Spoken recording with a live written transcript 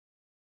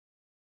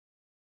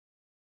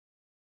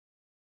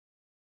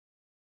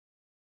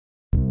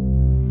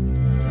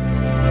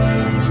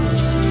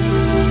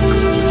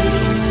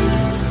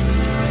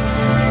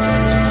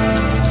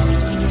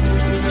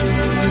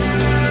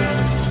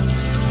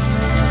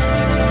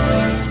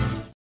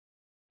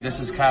This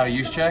is Kyle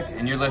Juszczyk,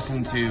 and you're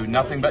listening to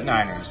Nothing But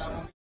Niners.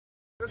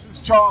 This is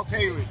Charles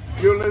Haley.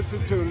 You're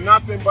listening to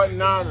Nothing But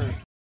Niners.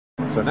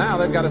 So now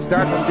they've got to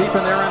start from deep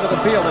in their end of the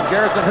field, and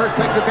Garrison Hurst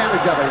takes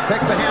advantage of it. He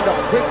takes the handoff,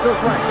 sweeps to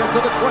his right, gets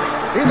to the 20.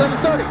 He's in the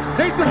 30.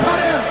 Needs to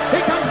cut in. He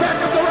comes back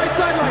up the right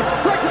sideline.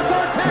 Breaks the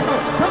third tackle.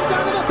 Comes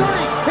down to the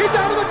 30. He's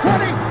down to the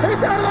 20. He's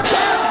down to the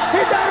 10.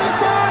 He's down to the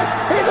 5.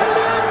 He's into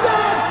the end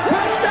zone.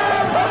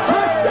 Touchdown!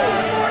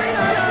 Touchdown!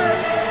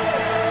 49ers!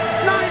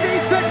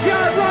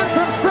 96-yard run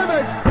from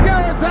scrimmage.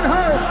 Garrison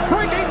Hurst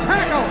breaking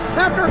tackle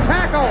after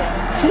tackle.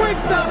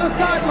 Sweeps down the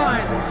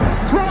sideline.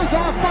 Throws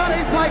off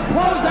bodies like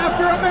clothes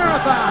after a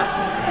marathon.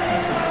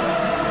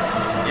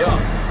 Young,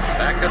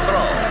 back to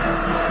throw.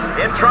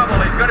 In trouble,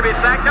 he's going to be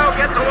sacked. No,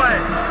 gets away.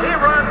 He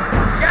runs,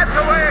 gets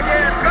away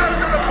again, goes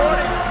to the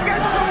 40,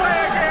 gets away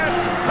again,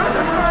 to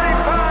the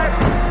 35,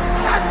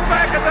 gets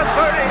back at the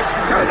 30,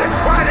 to the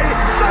 20,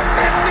 the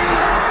 50,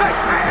 the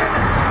 10.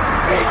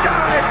 He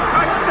died.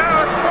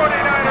 Touchdown,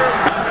 49ers.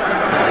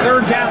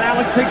 Third down,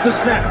 Alex takes the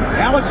snap.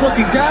 Alex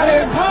looking, got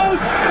it,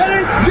 post, and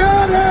it's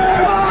got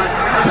it!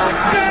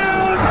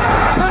 Touchdown!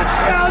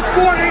 Touchdown,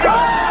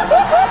 49ers!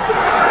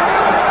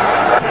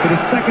 It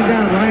is second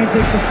down. Ryan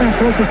takes the snap,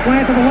 throws the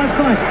slant to the left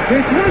side.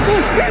 It's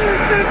Russell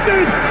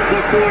intercepted. The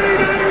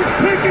 49ers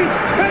pick it,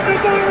 and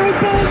Navarro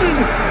Bowman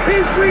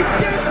is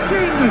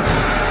redemption.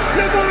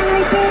 Navarro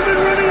Bowman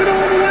running it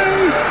all the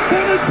way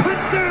for the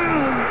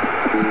touchdown.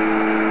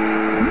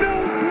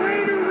 No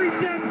greater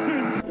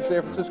redemption. The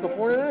San Francisco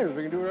 49ers,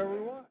 we can do whatever we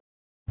want.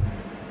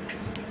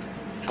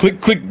 Click,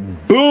 click,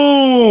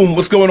 boom!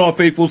 What's going on,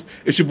 faithfuls?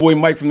 It's your boy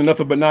Mike from the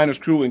Nothing But Niners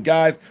crew. And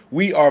guys,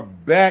 we are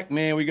back,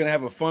 man. We're going to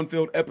have a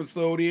fun-filled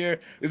episode here.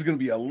 It's going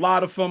to be a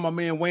lot of fun. My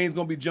man Wayne's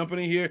going to be jumping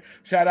in here.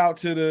 Shout out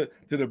to the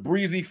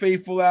Breezy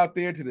faithful out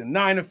there, to the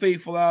Niner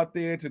faithful out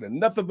there, to the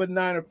Nothing But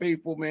Niner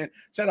faithful, man.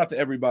 Shout out to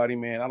everybody,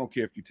 man. I don't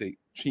care if you take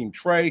Team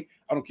Trey.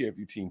 I don't care if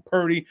you team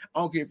Purdy. I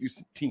don't care if you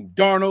team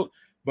Darnold.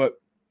 But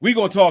we're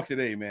going to talk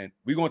today, man.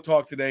 We're going to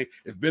talk today.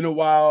 It's been a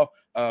while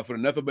for the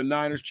Nothing But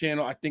Niners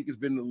channel. I think it's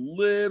been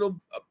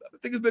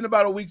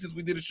about a week since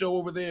we did a show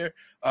over there.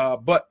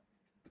 But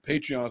the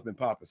Patreon's been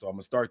popping. So I'm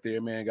going to start there,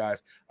 man,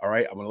 guys. All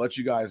right. I'm going to let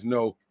you guys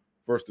know,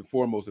 first and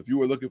foremost, if you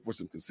were looking for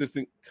some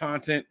consistent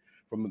content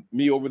from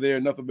me over there,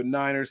 Nothing But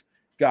Niners,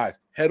 guys,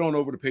 head on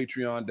over to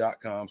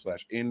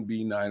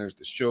patreon.com/NBNiners.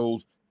 The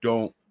shows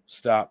don't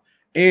stop.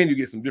 And you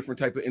get some different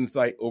type of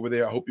insight over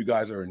there. I hope you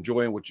guys are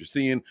enjoying what you're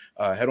seeing.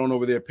 Head on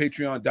over there,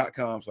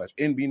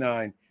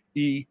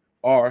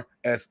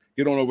 patreon.com/NB9ERS.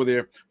 Get on over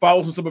there.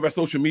 Follow us on some of our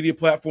social media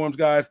platforms,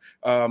 guys.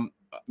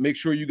 Make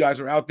sure you guys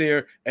are out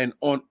there and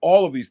on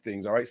all of these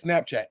things, all right?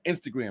 Snapchat,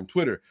 Instagram,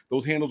 Twitter.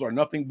 Those handles are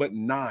Nothing But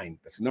 9.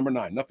 That's number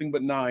 9. Nothing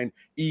But 9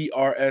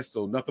 ERS.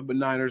 So Nothing But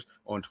Niners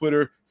on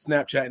Twitter,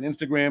 Snapchat, and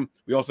Instagram.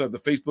 We also have the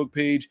Facebook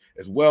page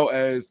as well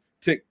as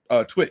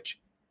Twitch.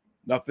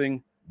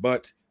 Nothing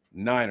But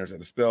Niners.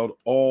 That is spelled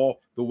all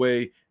the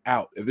way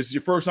out. If this is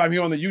your first time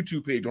here on the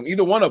YouTube page, on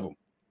either one of them,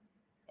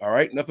 all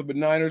right, Nothing But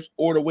Niners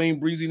or the Wayne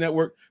Breezy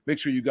Network, make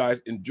sure you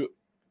guys enjoy.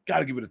 Got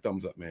to give it a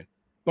thumbs up, man.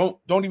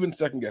 Don't even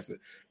second guess it.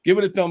 Give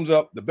it a thumbs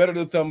up. The better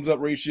the thumbs up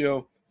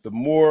ratio, the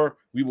more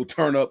we will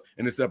turn up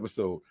in this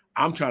episode.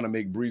 I'm trying to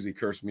make Breezy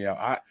curse me out.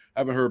 I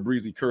haven't heard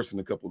Breezy curse in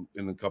a couple,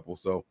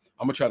 so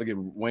I'm gonna try to get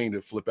Wayne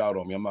to flip out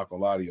on me. I'm not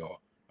gonna lie to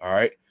y'all. All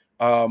right.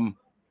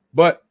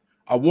 But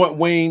I want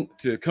Wayne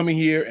to come in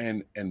here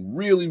and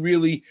really,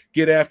 really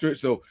get after it.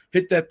 So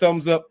hit that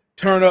thumbs up,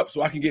 turn up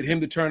so I can get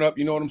him to turn up.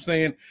 You know what I'm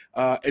saying?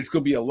 It's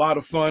going to be a lot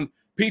of fun.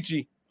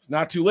 Peachy, it's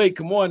not too late.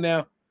 Come on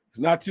now. It's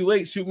not too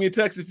late. Shoot me a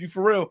text if you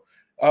for real.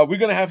 We're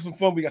going to have some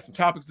fun. We got some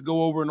topics to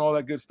go over and all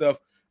that good stuff.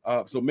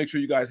 So make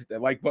sure you guys hit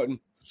that like button,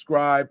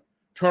 subscribe,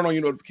 turn on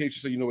your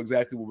notifications so you know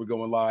exactly when we're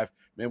going live.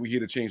 Man, we're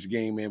here to change the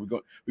game, man. We're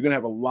going to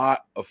have a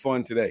lot of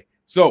fun today.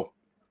 So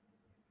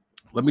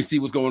let me see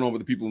what's going on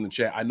with the people in the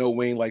chat. I know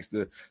Wayne likes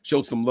to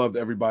show some love to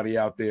everybody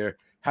out there.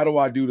 How do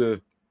I do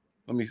the?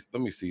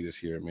 Let me see this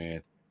here,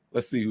 man.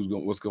 Let's see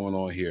what's going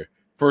on here.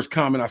 First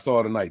comment I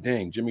saw tonight.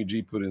 Dang, Jimmy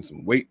G put in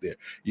some weight there.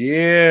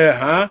 Yeah,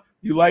 huh?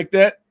 You like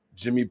that?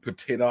 Jimmy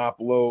Potato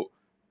Polo.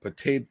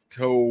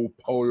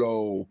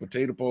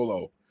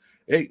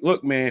 Hey,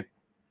 look, man.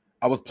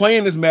 I was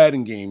playing this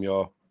Madden game,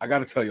 y'all. I got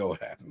to tell y'all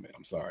what happened, man.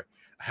 I'm sorry.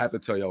 I have to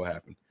tell y'all what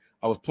happened.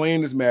 I was playing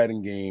this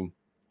Madden game,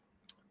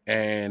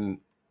 and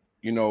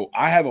you know,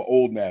 I have an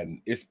old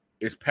Madden. It's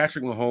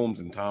Patrick Mahomes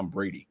and Tom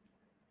Brady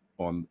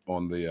on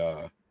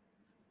the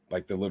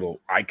like the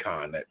little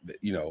icon that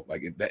you know,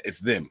 like it's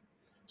them.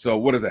 So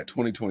what is that?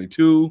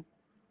 2022,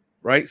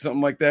 right?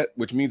 Something like that,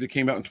 which means it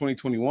came out in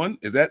 2021.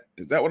 Is that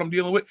what I'm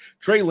dealing with?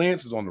 Trey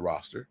Lance was on the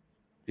roster.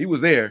 He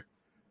was there,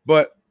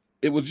 but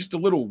it was just a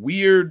little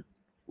weird.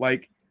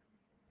 Like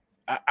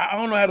I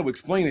don't know how to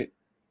explain it.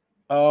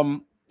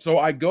 So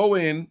I go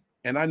in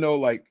and I know,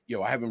 like,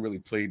 I haven't really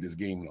played this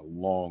game in a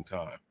long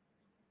time.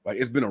 Like,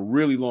 it's been a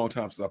really long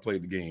time since I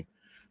played the game.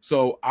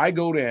 So I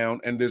go down,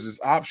 and there's this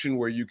option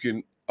where you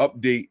can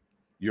update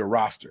your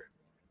roster.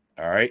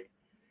 All right.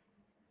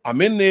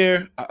 I'm in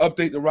there. I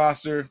update the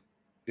roster.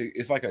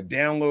 It's like a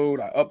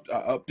download. I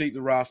update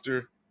the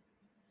roster.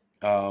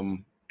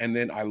 And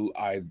then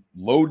I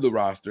load the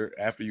roster.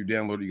 After you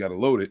download it, you got to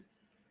load it.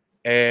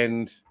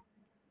 And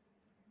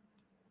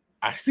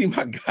I see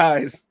my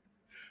guys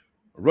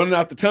running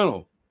out the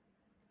tunnel.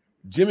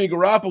 Jimmy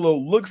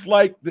Garoppolo looks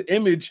like the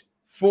image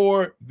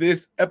for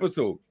this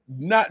episode.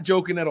 Not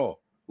joking at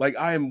all. Like,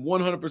 I am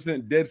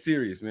 100% dead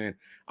serious, man.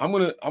 I'm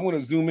gonna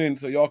zoom in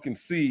so y'all can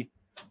see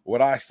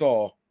what I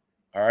saw.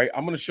 All right,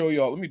 I'm gonna show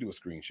y'all. Let me do a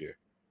screen share.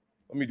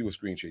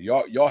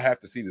 Y'all have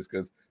to see this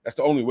because that's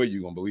the only way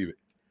you're gonna believe it.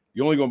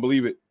 You're only gonna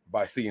believe it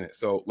by seeing it.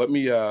 So let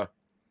me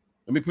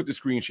put the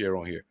screen share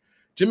on here.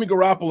 Jimmy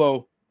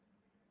Garoppolo,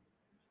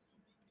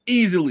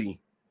 easily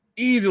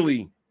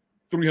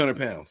 300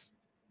 pounds.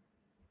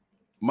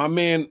 My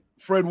man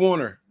Fred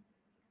Warner,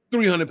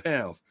 300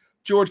 pounds.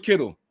 George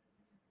Kittle,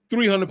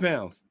 300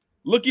 pounds.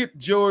 Look at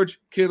George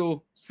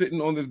Kittle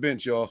sitting on this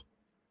bench, y'all.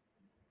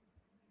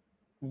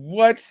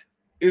 What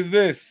is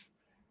this?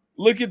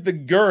 Look at the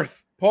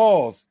girth.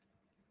 Pause.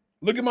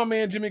 Look at my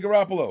man Jimmy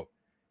Garoppolo.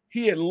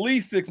 He at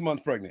least 6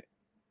 months pregnant.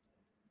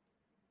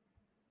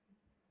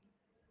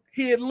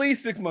 He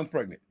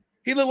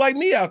looked like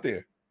me out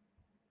there.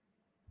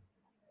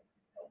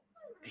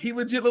 He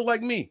legit looked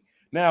like me.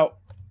 Now,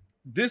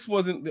 this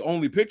wasn't the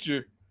only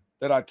picture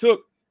that I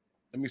took.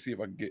 Let me see if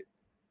I can get.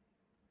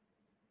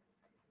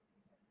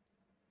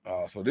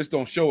 So this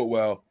don't show it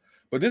well,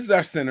 but this is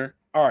our center.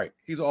 All right,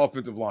 he's an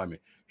offensive lineman.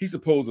 He's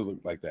supposed to look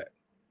like that,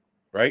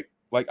 right?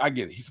 Like, I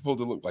get it. He's supposed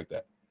to look like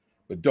that.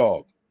 But,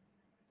 dog,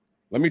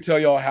 let me tell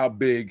y'all how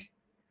big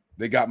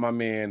they got my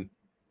man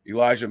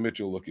Elijah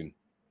Mitchell looking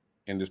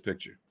in this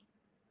picture,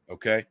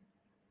 okay?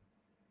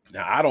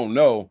 Now, I don't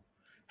know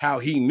how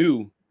he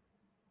knew,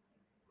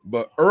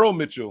 but Earl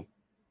Mitchell,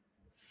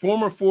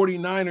 former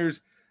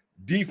 49ers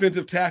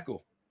defensive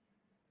tackle,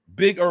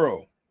 Big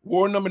Earl,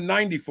 wore number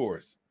 90 for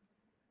us.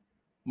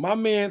 My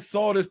man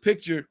saw this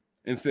picture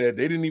and said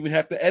they didn't even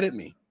have to edit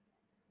me.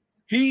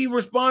 He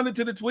responded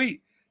to the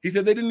tweet. He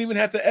said they didn't even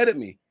have to edit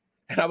me.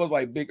 And I was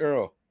like, Big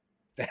Earl,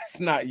 that's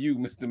not you,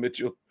 Mr.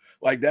 Mitchell.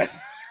 Like, that's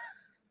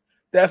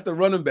the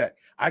running back.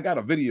 I got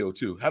a video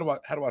too. How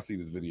do I see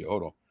this video?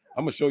 Hold on.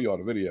 I'm gonna show y'all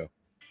the video.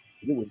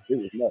 It was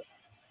nuts.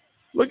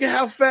 Look at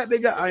how fat they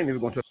got. I ain't even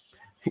gonna touch.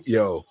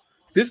 Yo,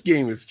 this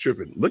game is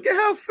tripping. Look at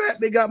how fat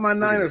they got my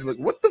Niners. Look,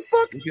 what the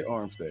fuck? Look at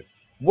Armstead.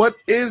 What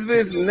is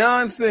this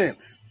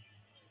nonsense?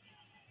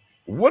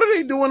 What are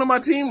they doing to my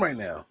team right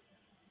now?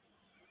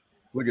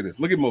 Look at this.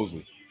 Look at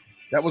Mosley.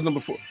 That was number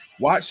 4.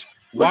 Watch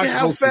at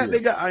how Bosa fat here. They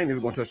got. I ain't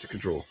even gonna touch the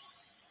control.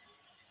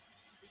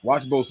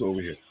 Watch Bosa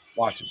over here.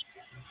 Watch him.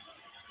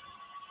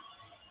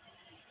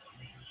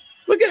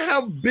 Look at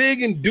how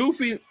big and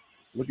doofy.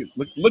 Look at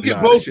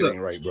Bosa.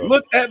 Ain't right, bro.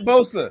 Look at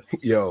Bosa.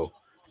 Yo,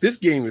 this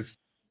game is.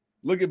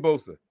 Look at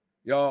Bosa,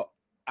 y'all.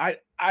 I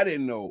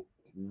didn't know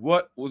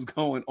what was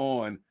going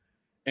on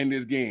in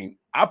this game.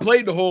 I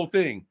played the whole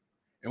thing,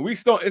 and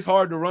it's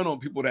hard to run on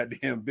people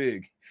that damn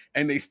big,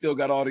 and they still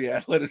got all the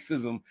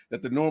athleticism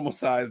that the normal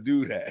size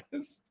dude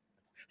has.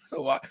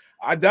 So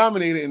I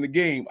dominated in the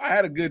game. I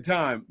had a good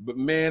time, but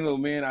man, oh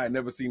man, I had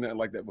never seen nothing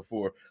like that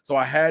before. So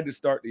I had to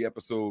start the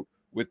episode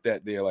with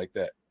that there like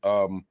that.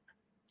 I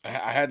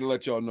had to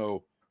let y'all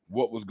know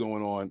what was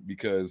going on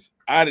because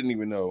I didn't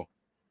even know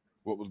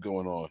what was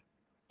going on.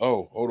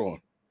 Oh, hold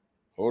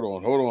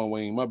on,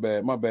 Wayne. My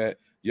bad.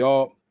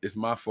 Y'all, it's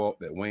my fault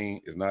that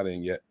Wayne is not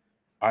in yet.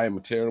 I am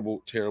a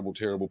terrible, terrible,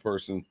 terrible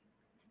person.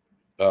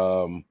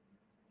 Damn,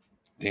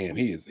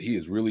 he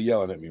is really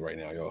yelling at me right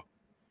now, y'all.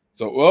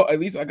 So, well, at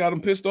least I got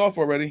him pissed off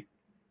already.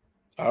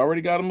 I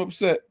already got him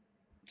upset.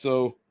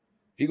 So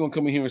he gonna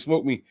come in here and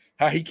smoke me.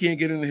 How he can't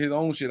get into his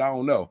own shit, I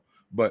don't know.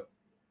 But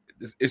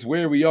it's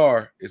where we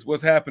are. It's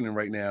what's happening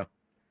right now.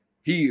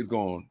 He is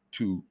going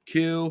to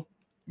kill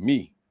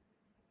me.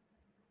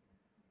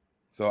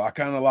 So I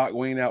kind of locked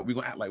Wayne out. We're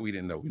gonna act like we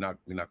didn't know.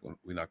 We're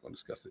not gonna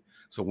discuss it.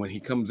 So when he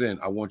comes in,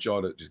 I want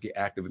y'all to just get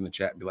active in the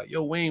chat and be like,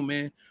 yo, Wayne,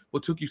 man,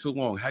 what took you so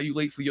long? How you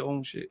late for your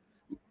own shit?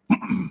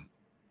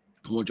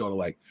 I want y'all to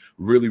like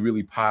really,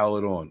 really pile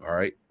it on. All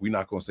right. We're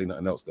not gonna say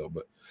nothing else though.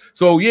 But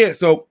so yeah,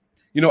 so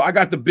I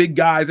got the big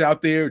guys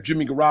out there.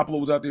 Jimmy Garoppolo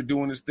was out there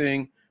doing his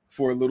thing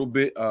for a little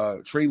bit.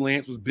 Trey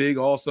Lance was big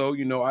also.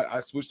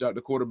 I switched out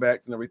the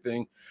quarterbacks and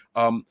everything.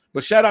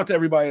 But shout out to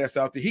everybody that's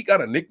out there. He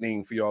got a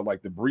nickname for y'all,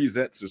 like the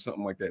Breezettes or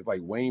something like that. It's like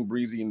Wayne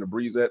Breezy and the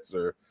Breezettes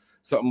or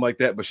something like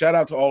that. But shout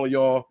out to all of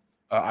y'all.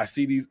 I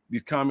see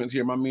these comments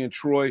here. My man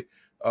Troy,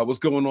 what's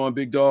going on,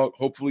 big dog?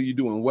 Hopefully you're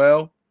doing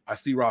well. I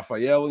see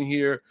Raphael in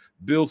here.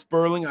 Bill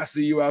Sperling, I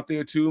see you out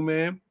there too,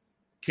 man.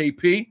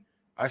 KP,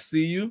 I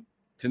see you.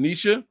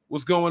 Tanisha,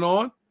 what's going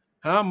on?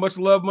 Huh? Much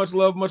love, much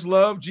love, much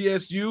love.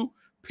 GSU,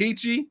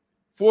 Peachy,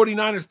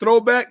 49ers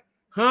throwback.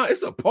 Huh?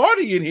 It's a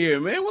party in here,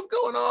 man. What's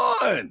going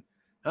on?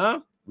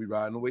 Huh? We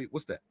riding away.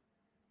 What's that?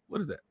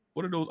 What is that?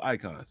 What are those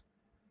icons?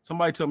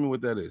 Somebody tell me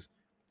what that is.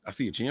 I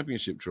see a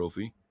championship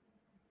trophy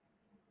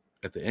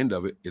at the end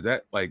of it. Is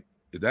that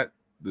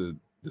the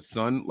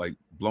sun like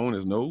blowing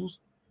his nose?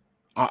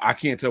 I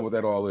can't tell what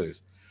that all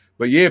is.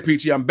 But yeah,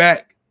 Peachy, I'm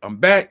back.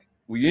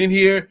 We in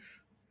here.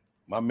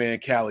 My man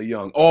Callie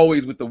Young,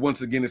 always with the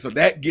once again. And so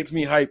that gets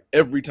me hyped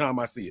every time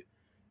I see it.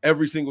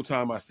 Every single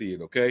time I see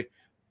it, okay?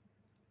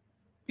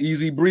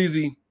 Easy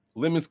breezy,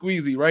 lemon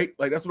squeezy, right?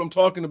 Like that's what I'm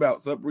talking about.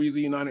 What's up,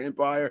 Breezy, United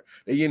Empire?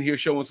 They in here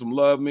showing some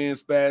love, man.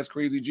 Spaz,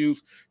 Crazy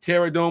Juice.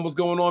 Terra Dome, what's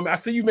going on, man? I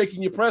see you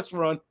making your press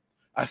run.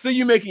 I see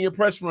you making your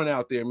press run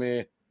out there,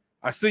 man.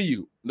 I see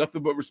you.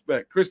 Nothing but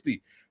respect.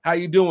 Christy, how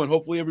you doing?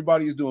 Hopefully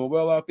everybody is doing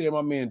well out there.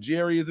 My man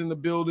Jerry is in the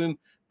building.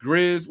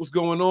 Grizz, what's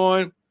going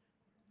on?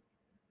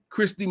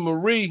 Christy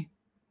Marie.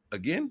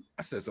 Again,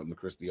 I said something to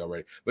Christy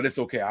already, but it's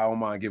okay. I don't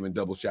mind giving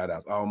double shout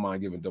outs.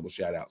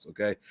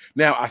 Okay.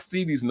 Now I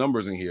see these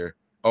numbers in here.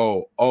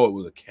 Oh, it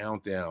was a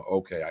countdown.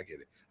 Okay, I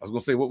get it. I was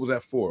gonna say, what was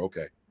that for?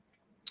 Okay.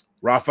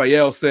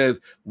 Raphael says,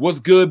 what's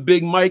good,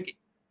 Big Mike?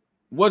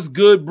 What's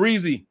good,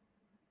 Breezy?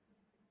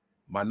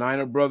 My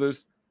Niner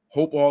brothers,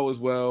 hope all is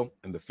well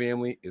and the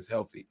family is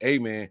healthy. Hey,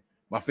 man,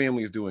 my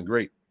family is doing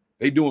great.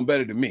 They doing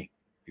better than me.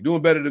 They're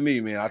doing better than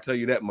me, man. I'll tell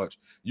you that much.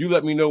 You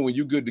let me know when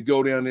you're good to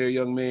go down there,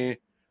 young man.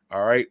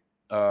 All right.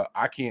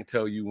 I can't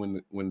tell you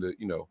when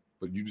the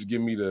but you just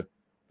give me the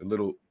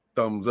little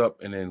thumbs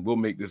up and then we'll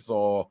make this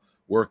all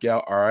work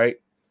out. All right.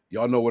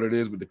 Y'all know what it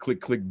is with the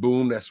click, click,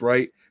 boom. That's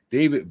right.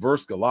 David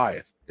versus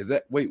Goliath.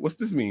 What's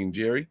this mean,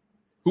 Jerry?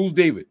 Who's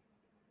David?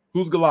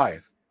 Who's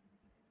Goliath?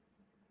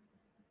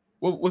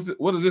 What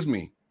does this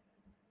mean?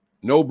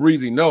 No,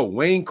 Breezy. No,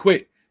 Wayne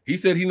quit. He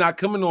said he's not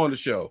coming on the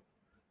show.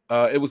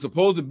 It was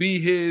supposed to be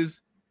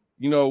his,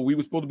 we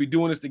were supposed to be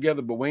doing this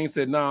together, but Wayne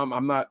said, nah,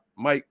 I'm not,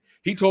 Mike.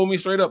 He told me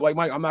straight up, like,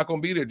 Mike, I'm not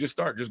going to be there. Just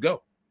start. Just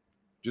go.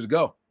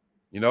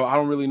 I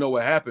don't really know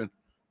what happened,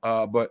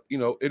 but,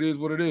 it is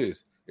what it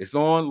is. It's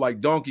on like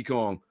Donkey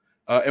Kong.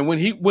 And when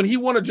he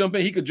want to jump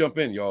in, he could jump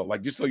in, y'all.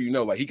 Like, just so you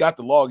know, like, he got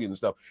the login and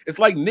stuff. It's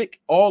like Nick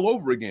all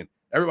over again.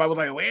 Everybody was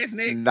like, where's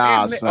Nick?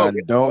 Nah, where's Nick? son,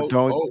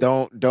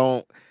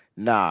 don't.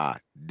 Nah,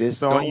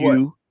 this on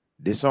you.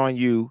 This on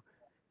you,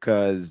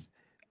 because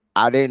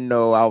I didn't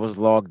know I was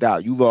logged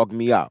out. You logged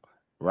me out,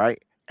 right?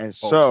 And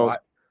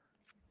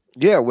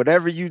yeah,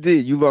 whatever you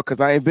did, you look, because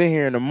I ain't been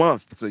here in a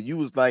month. So you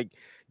was like,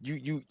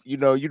 you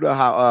know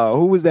how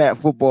who was that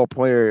football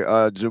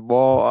player?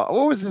 Jamal,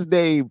 what was his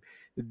name?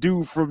 The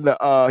dude from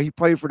he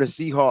played for the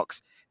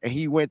Seahawks and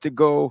he went to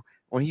go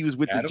when he was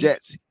with the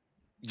Jets.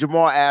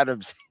 Jamal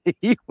Adams.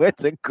 He went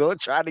to go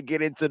try to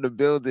get into the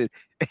building.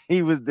 And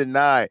he was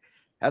denied.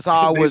 That's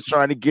how I was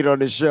trying to get on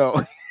the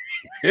show.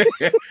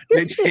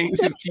 They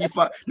changed his key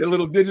fob. The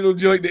little digital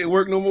joint didn't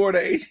work no more.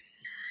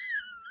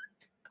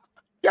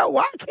 Yo,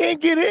 why I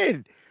can't get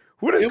in?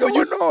 What is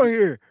going on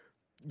here?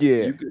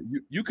 Yeah,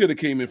 you could have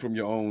came in from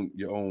your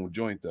own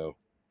joint though.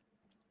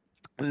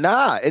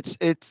 Nah, it's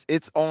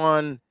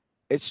on.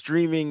 It's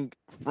streaming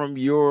from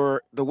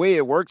your. The way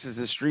it works is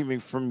it's streaming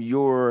from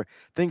your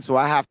thing. So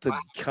I have to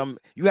come.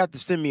 You have to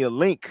send me a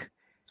link.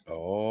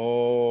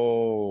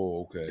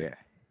 Oh, okay. Yeah,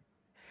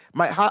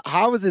 Mike.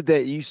 How is it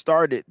that you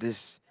started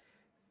this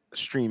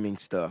streaming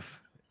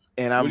stuff,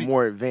 and I'm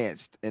more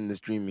advanced in the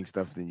streaming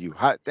stuff than you?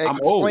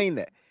 Explain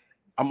that.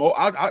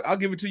 I'll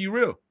give it to you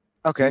real.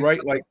 Okay. So,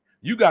 right, like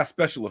you got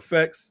special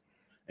effects,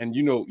 and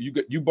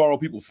you borrow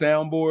people's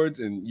soundboards,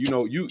 and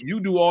you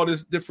do all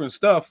this different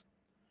stuff.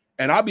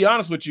 And I'll be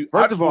honest with you.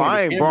 First of all,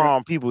 I ain't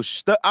borrowing people's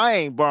stuff. I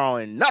ain't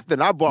borrowing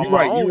nothing. I bought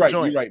my own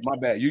joint. You're right. My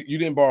bad. You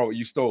didn't borrow it.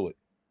 You stole it.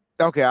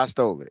 Okay, I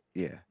stole it.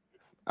 Yeah.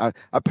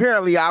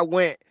 Apparently, I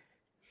went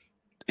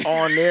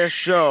on their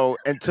show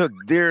and took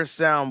their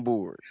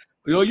soundboard.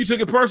 You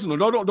took it personal.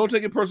 No, don't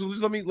take it personal.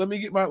 Just let me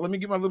get my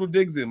little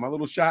digs in, my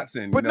little shots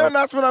in. But no,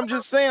 that's what I'm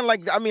just saying.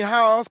 Like, I mean,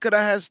 how else could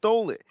I have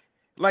stole it?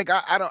 Like,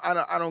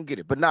 I don't get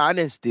it. But I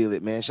didn't steal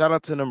it, man. Shout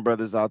out to them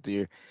brothers out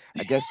there.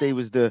 I guess they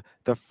was the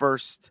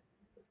first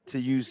to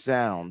use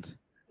sound.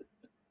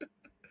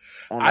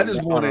 I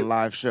just wanted a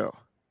live show,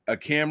 a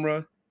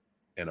camera,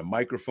 and a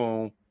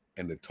microphone,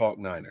 and to talk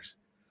Niners.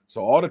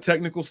 So all the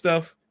technical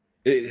stuff,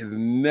 it has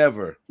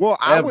never. Well,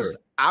 I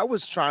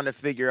was trying to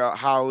figure out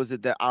how is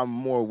it that I'm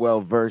more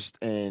well versed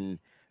in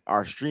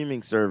our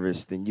streaming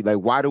service than you. Like,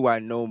 why do I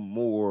know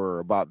more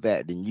about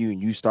that than you?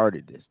 And you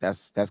started this.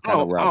 That's kind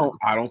of where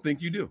I don't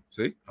think you do.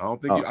 See, I don't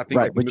think you. I think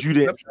right, but you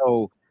didn't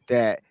know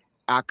that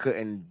I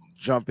couldn't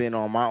jump in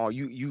on my own.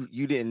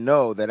 You didn't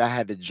know that I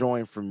had to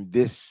join from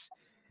this.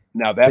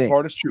 Now that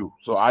part is true.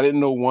 So I didn't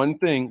know one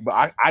thing,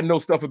 but I know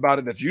stuff about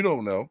it that you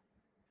don't know.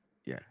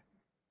 Yeah.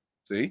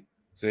 See.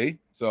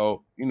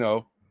 So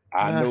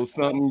I know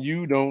something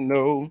you don't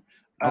know.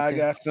 Okay. I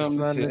got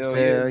something to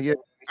tell you.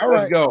 All right,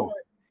 let's go.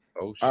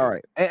 Oh, shit. All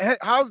right. And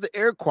how's the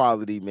air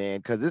quality, man?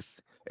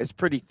 Because it's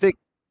pretty thick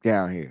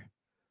down here.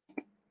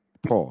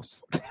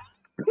 Pause.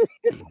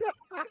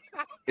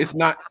 It's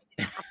not.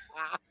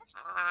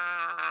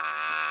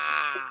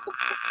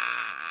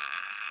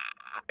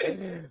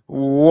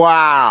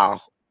 Wow.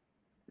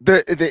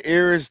 The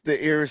air is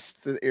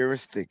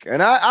thick.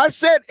 And I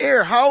said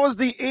air. How is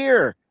the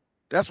air?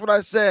 That's what I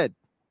said.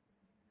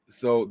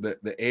 So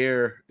the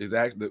air is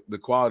actually the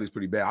quality is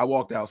pretty bad. I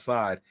walked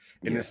outside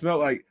and it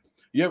smelled like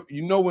when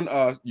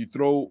you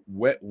throw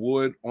wet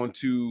wood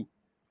onto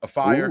a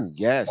fire. Ooh,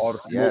 yes, all the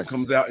smoke yes.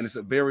 comes out, and it's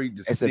a very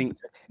distinct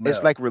smell.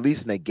 It's like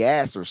releasing a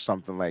gas or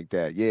something like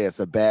that. Yeah, it's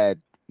a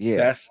bad. Yeah,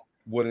 that's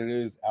what it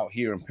is out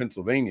here in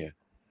Pennsylvania.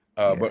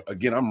 But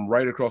again, I'm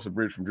right across the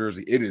bridge from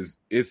Jersey.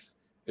 It's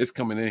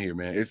coming in here,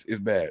 man. It's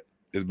bad.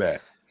 It's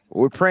bad.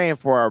 We're praying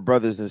for our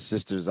brothers and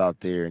sisters out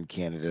there in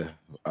Canada.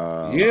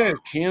 Yeah,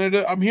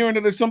 Canada. I'm hearing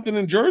that there's something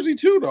in Jersey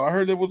too, though. I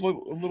heard there was a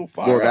little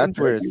fire.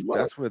 Well,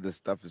 that's where the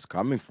stuff is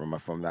coming from,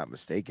 if I'm not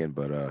mistaken.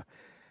 But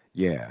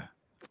yeah.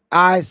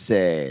 I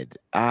said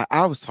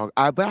I was talking.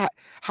 But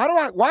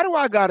why do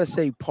I gotta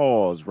say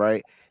pause,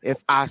 right? If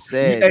I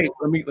said, hey,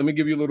 let me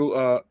give you a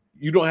little.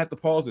 You don't have to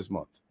pause this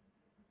month.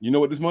 You know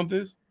what this month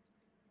is?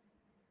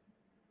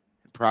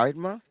 Pride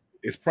Month.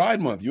 It's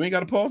Pride Month. You ain't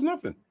got to pause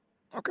nothing.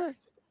 Okay.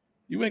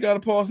 You ain't got to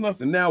pause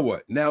nothing. Now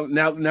what? Now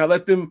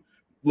let them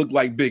look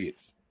like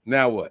bigots.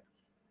 Now what?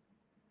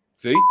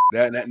 See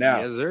that now?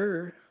 Yes,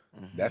 sir.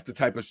 That's the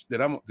type of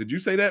that I'm. Did you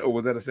say that, or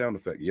was that a sound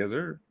effect? Yes,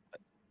 sir.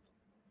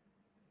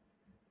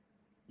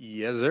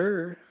 Yes,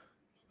 sir.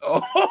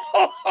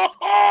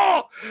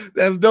 Oh,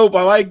 that's dope.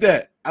 I like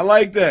that.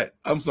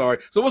 I'm sorry.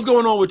 So what's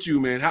going on with you,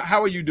 man?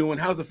 How are you doing?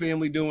 How's the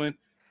family doing?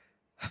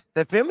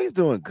 The family's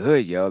doing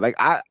good, yo. Like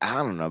I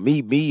don't know.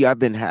 Me, I've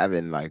been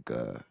having like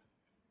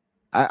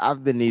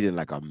I've been needing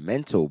like a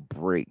mental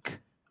break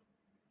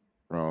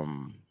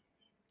from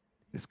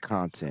this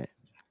content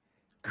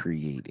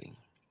creating.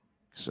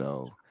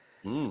 So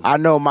I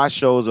know my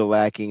shows are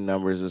lacking,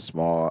 numbers are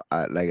small.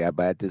 But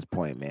at this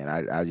point, man,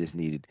 I just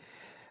needed.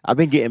 I've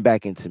been getting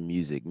back into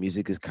music.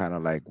 Music is kind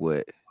of like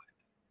what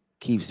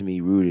keeps me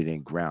rooted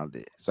and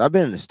grounded. So I've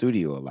been in the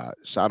studio a lot.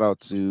 Shout out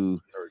to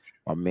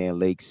my man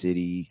Lake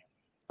City,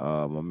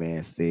 my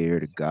man Fair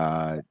to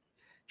God,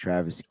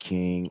 Travis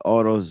King,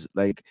 all those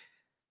like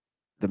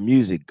the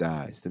music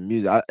guys, the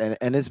music,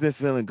 and it's been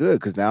feeling good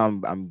because now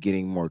I'm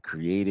getting more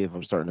creative.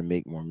 I'm starting to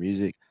make more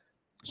music.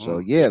 So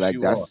yeah, like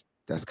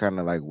that's kind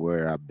of like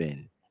where I've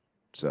been.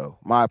 So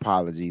my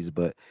apologies,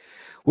 but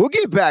we'll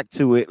get back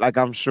to it. Like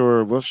I'm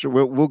sure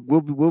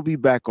we'll be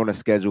back on a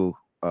schedule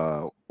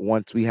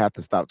once we have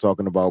to stop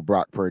talking about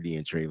Brock Purdy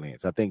and Trey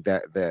Lance. I think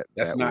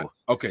that's not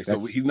okay. So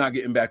he's not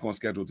getting back on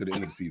schedule to the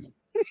end of the season.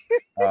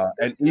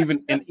 And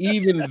even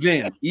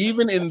then,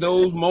 even in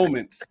those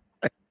moments,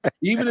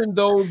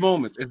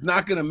 it's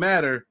not going to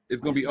matter.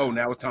 It's going to be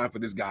now it's time for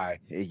this guy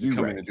to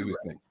come in and do his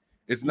thing.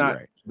 It's not.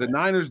 The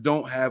Niners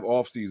don't have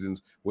off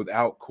seasons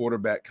without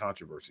quarterback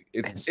controversy.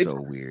 It's so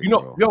weird.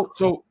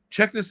 So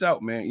check this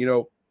out, man.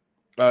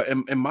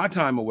 In my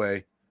time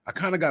away, I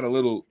kind of got a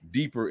little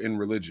deeper in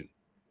religion,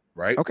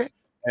 right? Okay.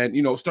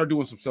 And start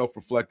doing some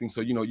self-reflecting.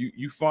 So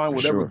you find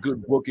whatever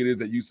good book it is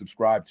that you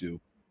subscribe to,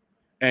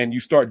 and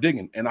you start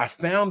digging. And I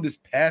found this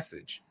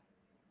passage,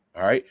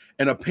 all right.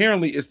 And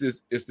apparently, it's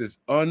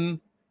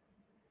an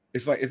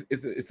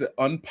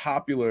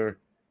unpopular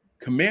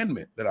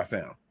commandment that I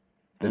found.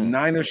 The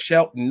Niners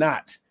shalt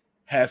not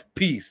have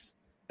peace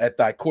at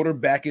thy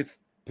quarterbacketh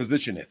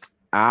positioneth.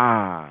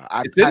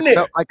 I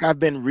felt like I've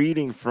been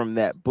reading from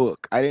that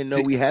book. I didn't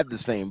know we had the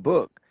same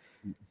book.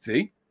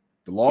 See,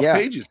 the lost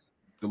pages.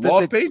 The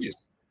lost pages.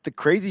 The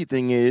crazy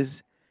thing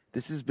is,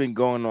 this has been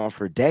going on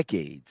for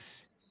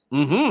decades.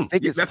 Mm-hmm. I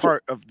think it's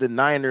part of the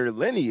Niner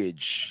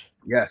lineage.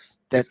 Yes,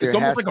 that it's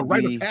almost like a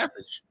rite of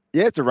passage.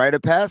 Yeah, it's a rite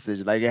of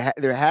passage. Like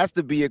there has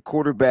to be a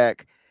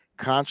quarterback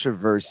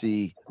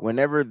controversy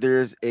whenever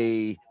there's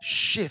a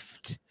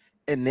shift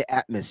in the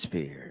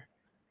atmosphere.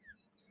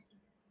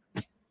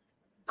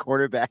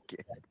 Quarterback.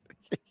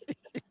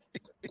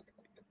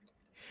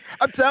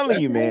 I'm telling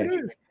you,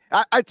 man.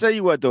 I tell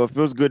you what, though, it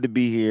feels good to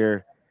be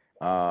here.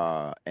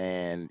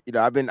 And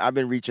I've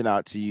been reaching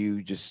out to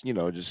you, just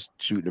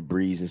shooting the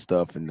breeze and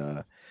stuff. And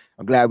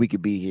I'm glad we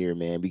could be here,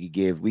 man. We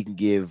can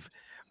give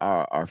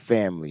our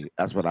family.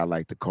 That's what I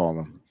like to call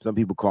them. Some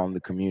people call them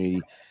the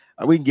community.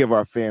 We can give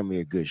our family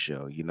a good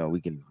show.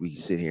 We can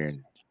sit here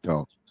and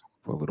talk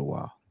for a little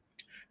while.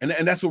 And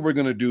that's what we're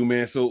gonna do,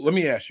 man. So let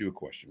me ask you a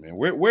question, man.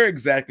 Where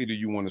exactly do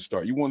you want to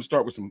start? You want to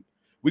start with some?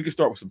 We can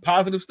start with some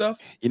positive stuff.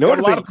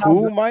 What would be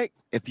cool, Mike?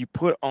 If you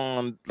put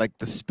on like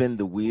the spin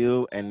the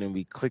wheel, and then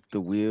we click the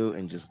wheel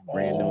and just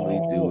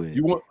randomly do it.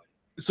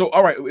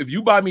 All right. If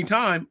you buy me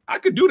time, I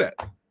could do that.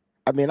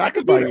 I mean, I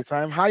could buy you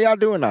time. How y'all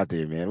doing out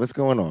there, man? What's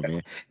going on,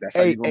 man? That's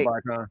how you gonna buy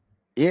time.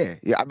 Yeah.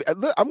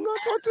 Look, I'm gonna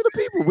talk to the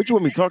people. What you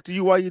want me to talk to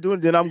you while you're doing?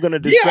 Then I'm gonna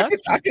distract you.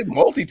 I can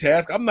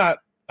multitask. I'm not.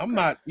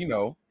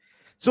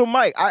 So,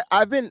 Mike,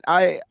 I've been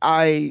having.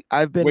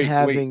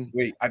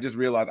 Wait! I just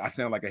realized I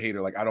sound like a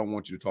hater. Like I don't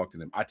want you to talk to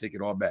them. I take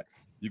it all back.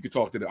 You can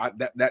talk to them.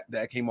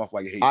 That came off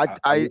like a hate.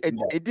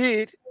 It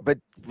did, but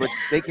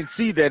they can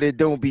see that it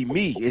don't be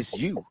me. It's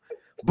you.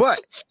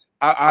 But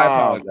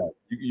I apologize.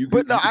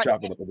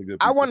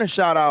 I want to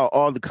shout out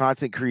all the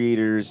content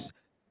creators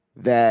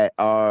that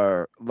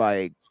are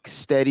like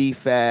steady,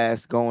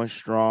 fast, going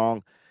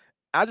strong.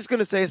 I'm just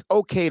gonna say it's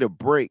okay to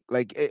break.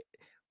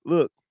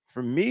 Look,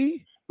 for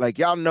me. Like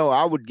y'all know,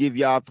 I would give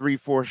y'all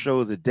 3-4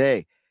 shows a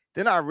day.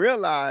 Then I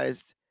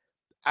realized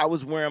I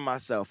was wearing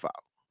myself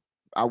out.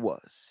 I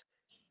was.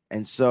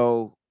 And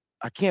so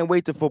I can't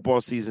wait till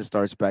football season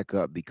starts back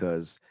up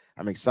because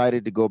I'm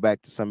excited to go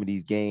back to some of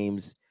these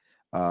games,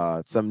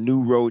 some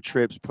new road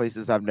trips,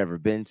 places I've never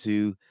been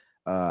to.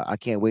 I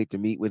can't wait to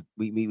meet with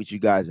you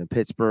guys in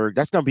Pittsburgh.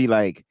 That's gonna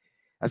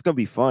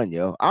be fun,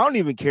 yo. I don't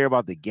even care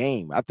about the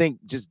game. I think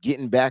just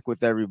getting back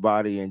with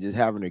everybody and just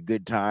having a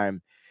good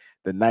time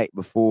the night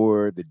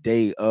before, the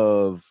day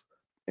of,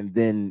 and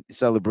then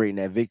celebrating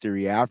that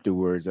victory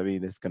afterwards. I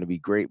mean, it's gonna be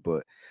great,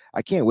 but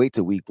I can't wait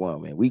till week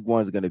 1, man. Week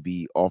 1 is gonna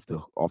be off the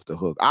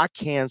hook. I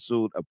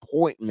canceled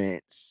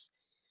appointments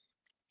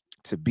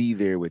to be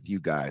there with you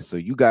guys, so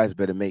you guys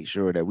better make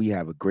sure that we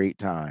have a great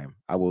time.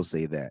 I will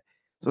say that.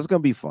 So it's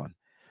gonna be fun.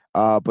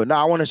 But now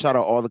I want to shout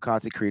out all the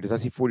content creators. I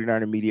see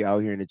 49er Media out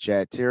here in the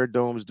chat.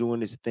 Terradome's doing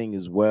his thing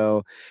as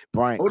well.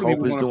 Brian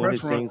Cope is doing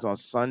his things on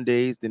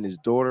Sundays. Then his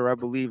daughter, I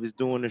believe, is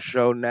doing the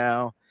show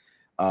now.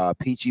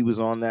 Peachy was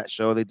on that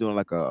show. They're doing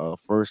like a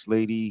first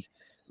lady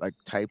like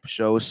type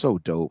show. It's so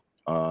dope.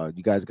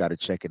 You guys got to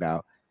check it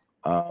out.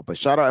 But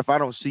shout out if I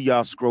don't see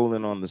y'all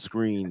scrolling on the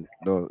screen,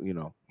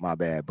 my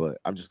bad. But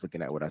I'm just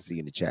looking at what I see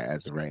in the chat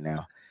as of right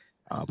now.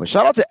 But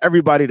shout out to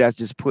everybody that's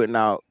just putting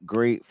out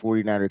great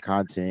 49er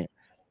content.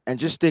 And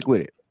just stick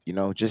with it,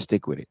 just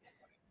stick with it.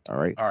 All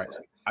right.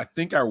 I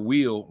think our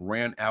wheel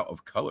ran out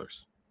of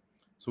colors.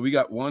 So we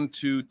got 1,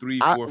 2, 3,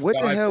 4, what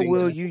 5 the hell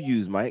will you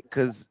use, Mike?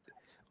 Because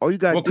all you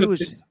got to do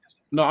is...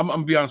 No, I'm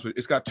going to be honest with you.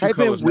 It's got two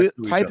colors.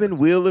 Type in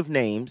wheel of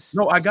names.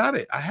 No, I got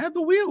it. I have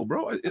the wheel,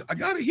 bro. I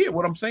got it here.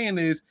 What I'm saying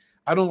is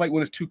I don't like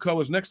when it's two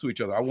colors next to each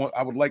other. I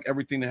would like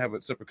everything to have a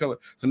separate color.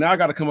 So now I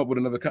got to come up with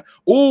another color.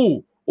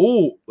 Oh,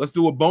 let's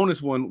do a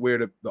bonus one where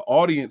the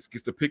audience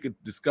gets to pick a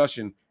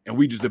discussion and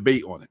we just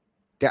debate on it.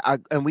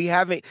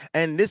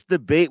 And this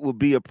debate will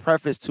be a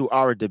preface to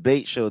our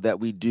debate show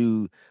that we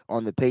do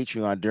on the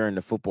Patreon during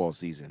the football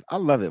season. I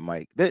love it,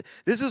 Mike.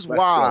 This is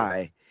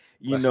why,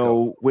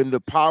 when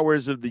the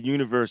powers of the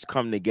universe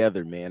come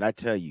together, man, I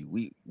tell you,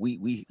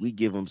 we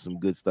give them some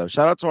good stuff.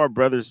 Shout out to our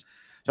brothers.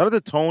 Shout out to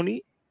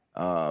Tony.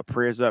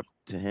 Prayers up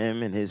to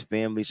him and his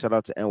family. Shout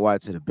out to NY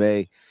to the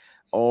Bay.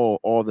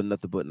 All the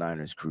Nothing But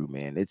Niners crew,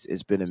 man.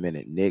 It's been a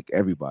minute. Nick,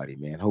 everybody,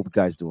 man. Hope you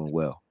guys doing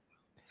well.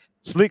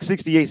 Slick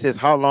 68 says,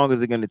 how long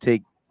is it going to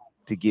take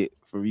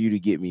for you to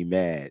get me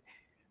mad?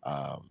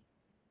 I'm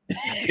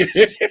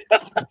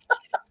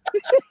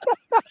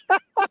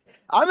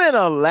in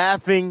a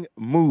laughing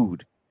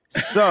mood,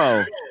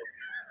 so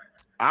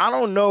I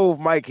don't know if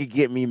Mike could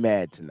get me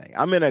mad tonight.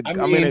 I'm in a good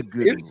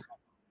mood.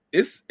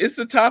 It's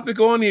a topic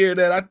on here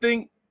that I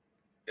think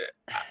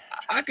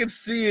I could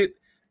see it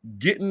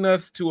getting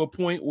us to a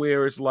point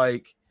where it's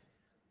like,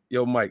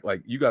 yo, Mike,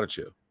 like you got to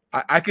chill.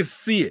 I could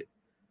see it.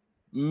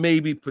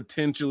 Maybe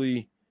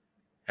potentially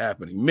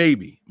happening.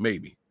 Maybe.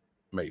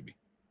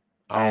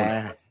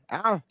 I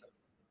don't know.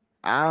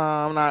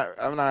 I'm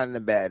not in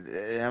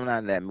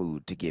that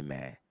mood to get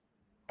mad.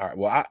 All right.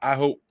 Well, I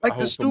hope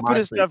the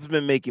stupidest stuff has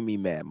been making me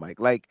mad, Mike.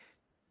 Like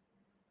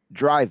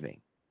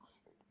driving.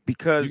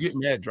 Because you get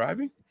mad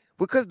driving?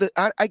 Because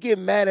I get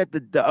mad at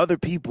the other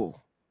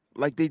people.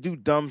 Like they do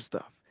dumb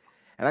stuff.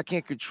 And I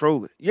can't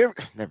control it.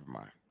 Never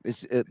mind.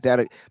 It's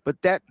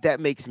but that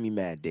makes me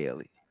mad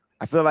daily.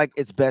 I feel like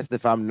it's best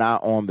if I'm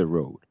not on the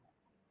road.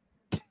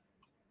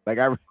 Like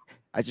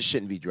I just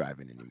shouldn't be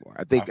driving anymore.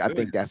 I think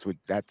that's what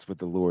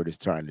the Lord is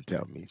trying to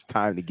tell me. It's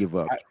time to give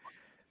up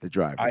the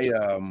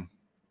driving.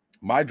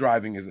 My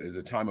driving is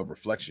a time of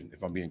reflection,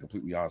 if I'm being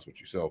completely honest with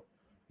you. So,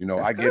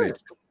 that's I get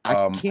it.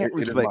 I can't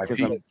reflect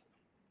because I'm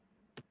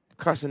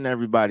cussing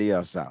everybody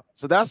else out.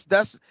 So that's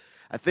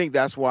I think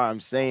that's why I'm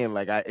saying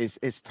like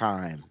it's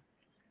time.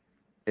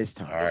 It's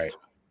time. All right.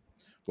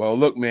 Well,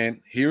 look,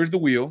 man, here's the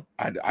wheel.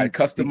 I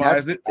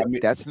customized it.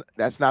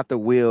 That's not the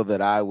wheel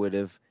that I would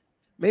have.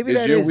 Maybe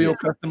is your wheel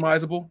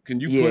customizable? Can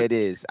you? Yeah, it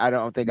is. I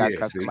don't think I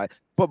customize.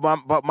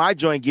 But my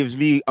joint gives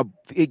me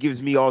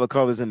all the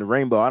colors in the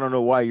rainbow. I don't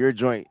know why your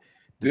joint.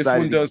 This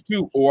one does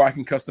too. Or I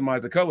can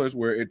customize the colors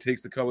where it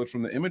takes the colors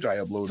from the image I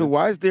uploaded. So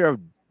why is there a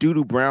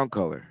doo-doo brown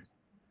color?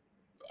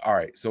 All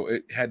right, so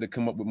it had to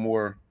come up with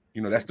more.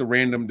 That's the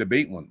random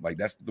debate one. Like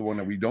that's the one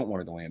that we don't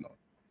want it to land on.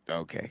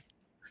 Okay.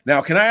 Now,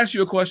 can I ask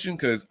you a question?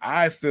 Because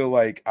I feel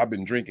like I've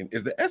been drinking.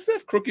 Is the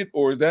SF crooked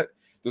or is that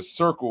the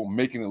circle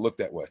making it look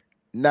that way?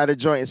 Now the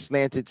joint is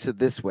slanted to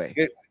this way.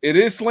 It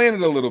is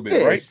slanted a little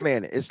bit, right? It's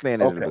slanted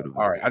okay. a little bit.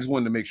 All right. I just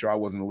wanted to make sure I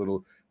wasn't a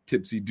little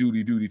tipsy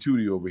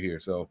tooty over here.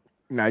 So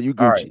now you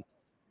Gucci.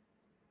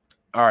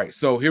 All right.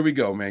 So here we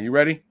go, man. You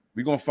ready?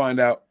 We're gonna find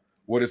out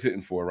what it's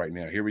hitting for right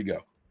now. Here we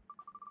go.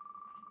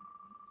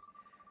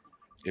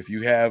 If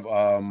you have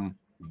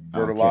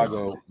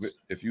Vertilago,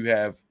 if you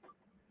have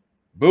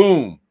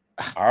boom.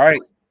 All right.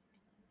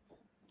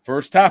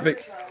 First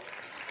topic.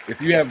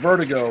 If you have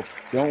vertigo,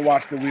 don't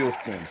watch the wheel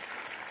spin.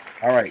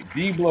 All right.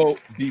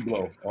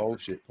 Debo. Oh,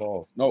 shit.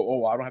 Pause.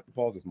 No. I don't have to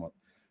pause this month.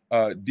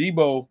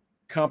 Debo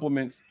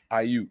compliments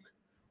Ayuk.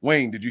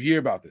 Wayne, did you hear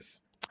about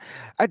this?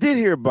 I did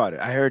hear about it.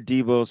 I heard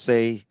Debo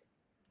say,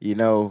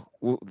 the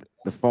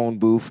phone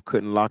booth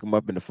couldn't lock him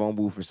up in the phone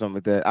booth or something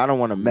like that. I don't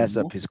want to mess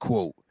up his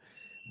quote,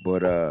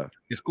 but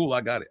it's cool.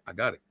 I got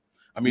it.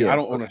 I mean, Yeah.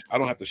 I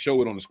don't have to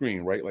show it on the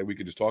screen, right? Like we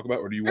could just talk about,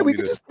 or do you Yeah, want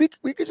me to?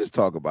 we could just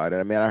talk about it.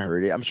 I mean, I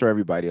heard it. I'm sure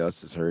everybody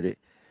else has heard it.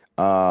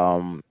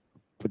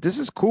 But this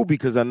is cool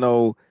because I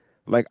know,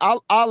 like,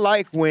 I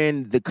like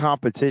when the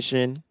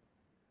competition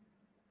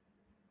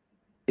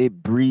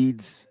it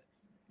breeds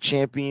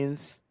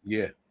champions.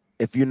 Yeah.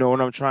 If you know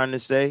what I'm trying to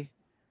say.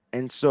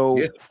 And so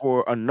Yeah.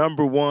 for a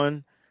number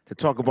one to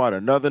talk about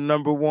another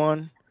number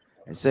one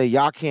and say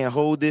y'all can't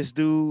hold this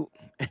dude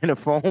in a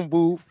phone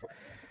booth,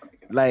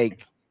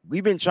 like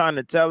we've been trying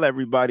to tell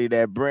everybody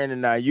that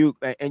Brandon Ayuk,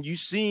 and you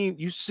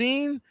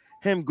seen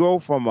him go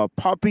from a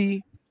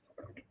puppy,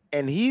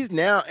 and he's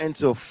now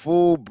into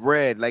full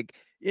bred. Like,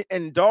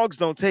 and dogs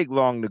don't take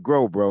long to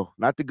grow, bro.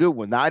 Not the good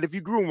one. Not if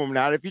you groom them.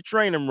 Not if you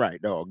train them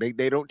right, dog.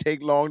 They don't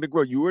take long to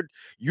grow.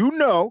 You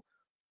know.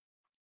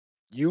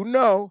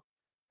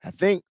 I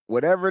think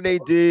whatever they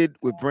did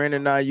with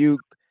Brandon Ayuk,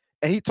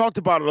 and he talked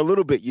about it a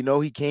little bit. You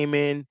know, he came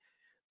in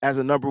as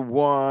a number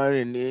one,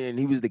 and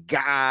he was the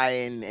guy,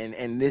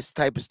 and this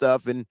type of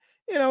stuff, and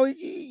you know,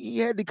 he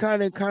had to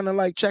kind of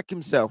like check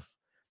himself,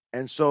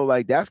 and so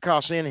like that's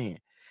Kyle Shanahan,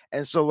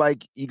 and so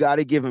like you got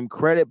to give him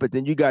credit, but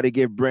then you got to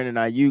give Brandon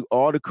Ayuk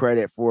all the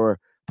credit for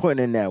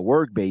putting in that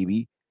work,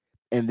 baby,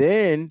 and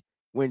then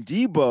when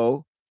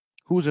Debo,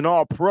 who's an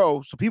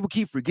All-Pro, so people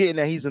keep forgetting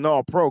that he's an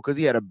All-Pro because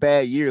he had a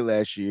bad year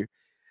last year,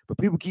 but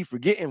people keep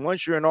forgetting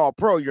once you're an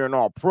All-Pro, you're an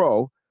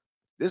All-Pro.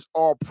 This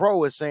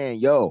All-Pro is saying,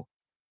 yo,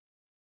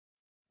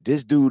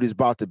 this dude is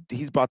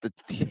he's about to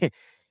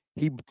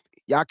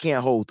y'all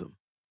can't hold him.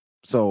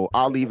 So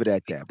I'll leave it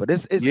at that. But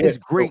it's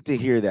great to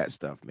hear that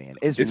stuff, man.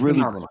 It's really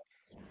phenomenal.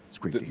 It's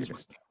great to hear that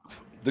stuff.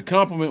 The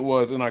compliment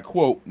was, and I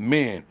quote,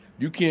 "Man,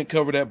 you can't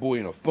cover that boy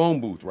in a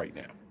phone booth right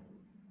now."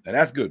 Now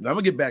that's good. Now I'm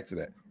gonna get back to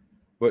that.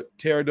 But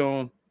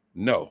Terradone,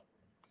 no.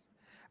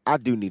 I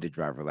do need a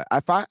driver. Like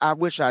I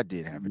wish I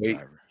did have a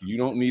driver. You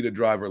don't need a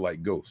driver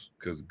like Ghost,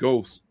 because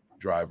Ghost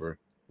driver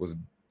was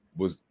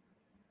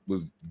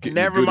getting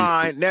Never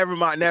mind.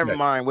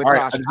 With all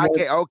right,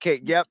 Tasha.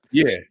 Okay, yep.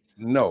 Yeah,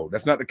 no,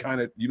 that's not the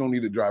kind of, you don't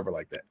need a driver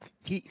like that.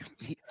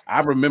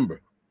 I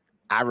remember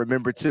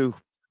too.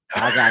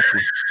 I got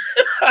you.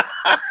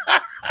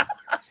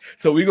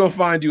 So we're gonna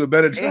find you a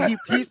better driver.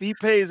 He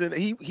pays, and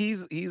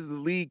he's the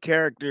lead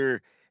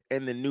character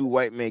in the new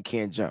White Man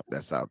Can't Jump.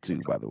 That's out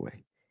too, by the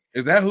way.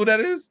 Is that who that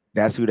is?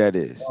 That's who that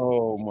is.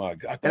 Oh my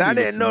God! And I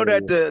didn't know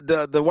that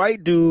the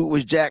white dude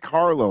was Jack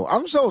Harlow.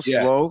 I'm so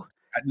slow.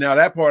 Now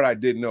that part I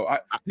didn't know.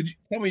 Did you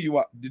tell me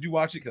did you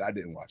watch it? Because I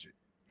didn't watch it.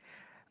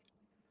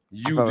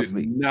 You did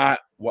asleep. not.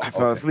 I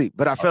fell asleep,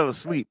 but I fell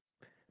asleep.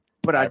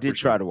 But I did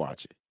try to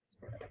watch it.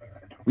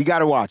 We got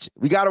to watch it.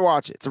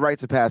 It's a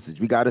rites of passage.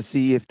 We got to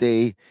see if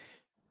they.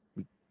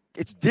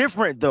 It's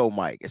different though,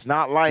 Mike. It's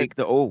not like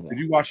the old one.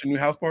 Did you watch the new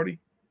House Party?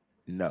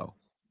 No.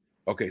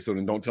 Okay, so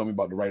then don't tell me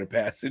about the rite of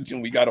passage,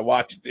 and we got to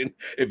watch it. Then,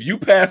 if you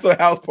pass a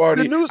House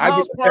Party, the new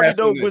House Party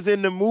though was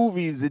in the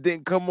movies. It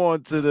didn't come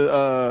on to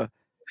the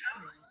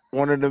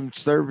one of them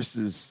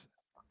services.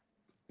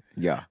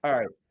 Yeah. All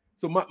right.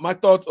 So my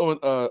thoughts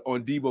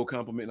on Debo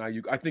complimenting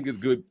Ayuk, I think it's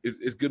good.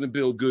 It's going to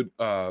build good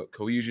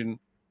cohesion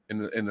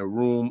in the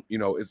room. You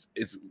know,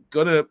 it's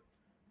gonna,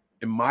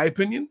 in my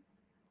opinion,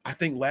 I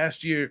think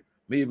last year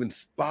may have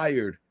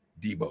inspired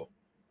Debo.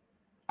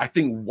 I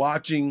think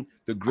watching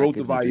the growth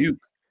of Ayuk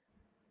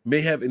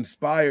may have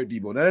inspired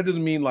Debo. Now that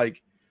doesn't mean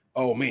like,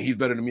 oh man, he's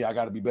better than me, I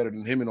got to be better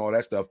than him and all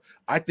that stuff.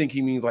 I think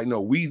he means like,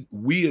 no, we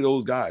are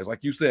those guys.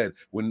 Like you said,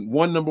 when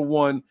one number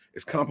one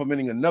is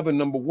complimenting another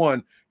number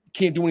one, you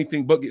can't do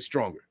anything but get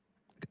stronger.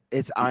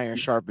 It's iron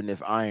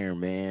sharpeneth iron,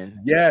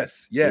 man.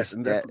 Yes.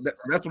 And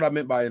that's what I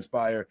meant by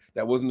inspire.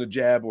 That wasn't a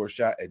jab or a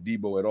shot at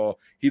Debo at all.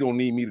 He don't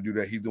need me to do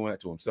that. He's doing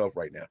that to himself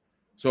right now.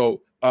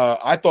 So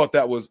I thought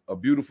that was a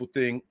beautiful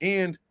thing.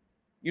 And,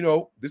 you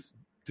know, this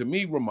to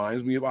me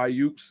reminds me of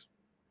Ayuk's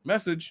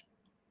message.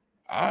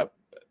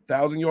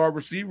 1,000-yard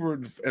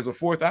receiver as a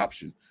fourth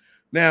option.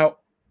 Now,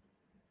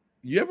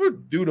 you ever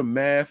do the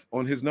math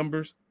on his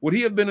numbers? Would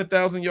he have been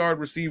 1,000-yard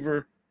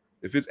receiver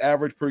if his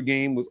average per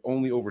game was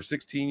only over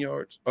 16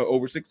 yards,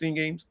 over 16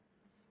 games?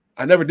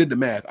 I never did the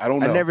math. I don't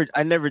know.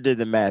 I never did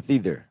the math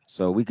either.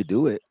 So we could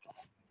do it.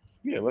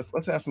 Yeah,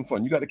 let's have some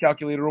fun. You got the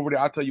calculator over there?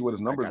 I'll tell you what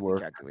his numbers were.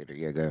 Calculator,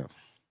 yeah, go.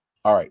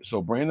 All right.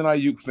 So Brandon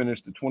Ayuk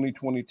finished the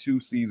 2022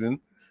 season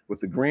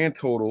with a grand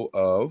total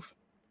of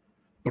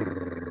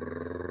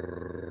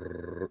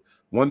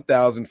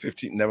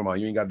 1,015. Never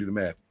mind. You ain't got to do the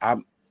math. I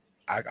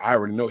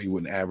already know he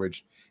wouldn't have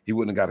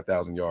got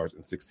 1,000 yards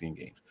in 16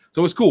 games.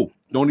 So it's cool.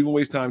 Don't even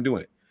waste time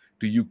doing it.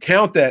 Do you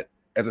count that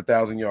as a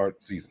 1,000-yard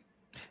season?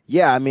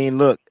 Yeah, I mean,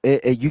 look,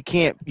 we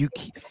can't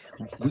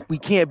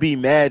be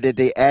mad that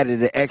they added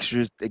the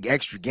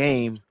extra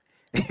game.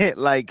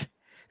 Like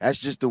that's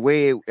just the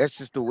way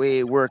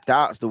it worked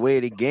out. It's the way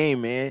of the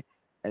game, man.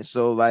 And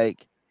so,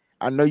 like,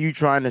 I know you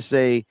trying to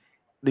say,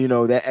 you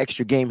know, that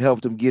extra game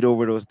helped him get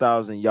over those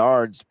 1,000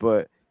 yards,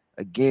 but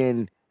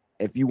again,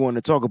 if you want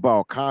to talk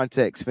about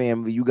context,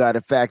 family, you got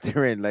to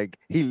factor in like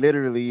he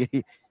literally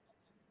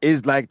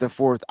is like the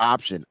fourth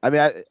option. I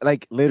mean,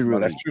 like literally. No,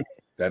 that's true.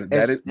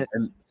 That is,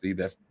 and see,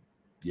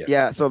 Yes.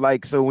 Yeah. So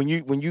when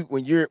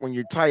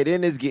your tight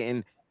end is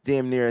getting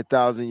damn near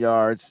 1,000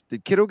 yards,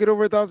 did Kittle get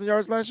over 1,000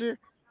 yards last year?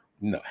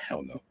 No,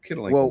 hell no.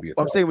 Kittle ain't gonna be.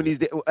 I'm saying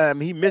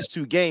when he missed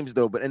 2 games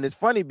though, and it's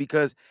funny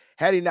because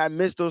had he not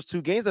missed those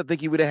 2 games, I think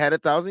he would have had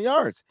 1,000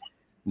 yards.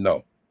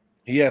 No,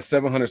 he has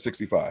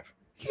 765.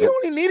 He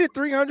only needed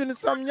 300 and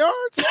something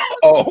yards.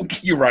 Oh,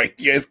 you're right.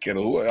 Yes,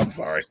 Kittle. I'm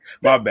sorry.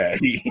 My bad.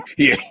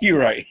 You're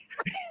right.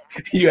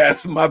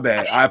 My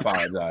bad. I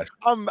apologize.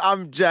 I'm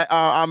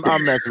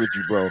messing with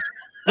you, bro.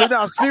 But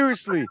now,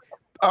 seriously,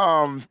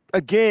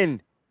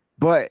 again,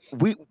 but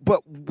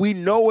we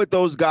know what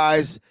those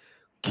guys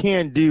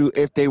can do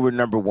if they were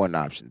number 1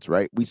 options,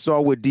 right? We saw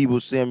what Deebo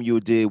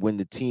Samuel did when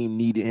the team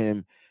needed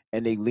him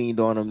and they leaned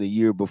on him the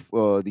year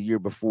before.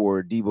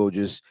 Deebo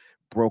just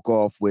broke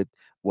off with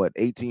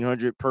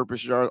 1,800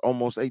 purpose yards,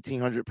 almost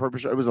 1,800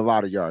 purpose yards. It was a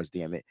lot of yards,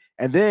 damn it.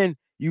 And then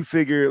you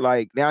figure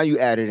now you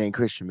added in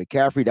Christian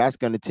McCaffrey. That's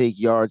going to take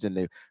yards in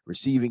the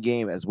receiving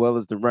game as well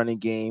as the running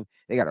game.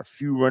 They got a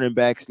few running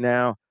backs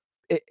now.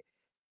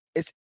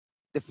 It's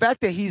the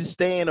fact that he's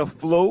staying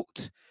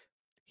afloat.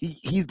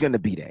 He's going to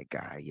be that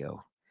guy,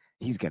 yo.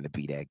 He's going to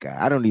be that guy.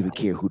 I don't even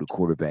care who the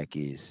quarterback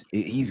is.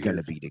 He's going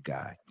to be the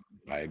guy.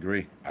 I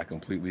agree. I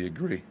completely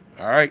agree.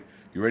 All right.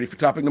 You ready for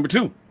topic number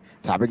 2?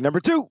 Topic number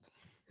 2.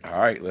 All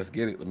right, let's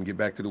get it. Let me get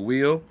back to the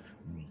wheel.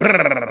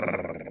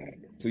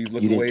 Please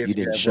look away. You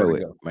didn't show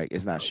it, Mike.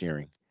 It's not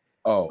sharing.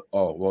 Oh,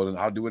 well, then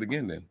I'll do it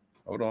again then.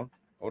 Hold on.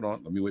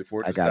 Let me wait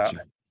for it to stop. I got you.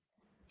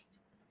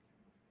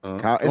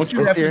 Kyle, it's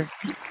there.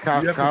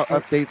 Kyle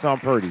updates on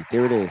Purdy.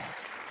 There it is.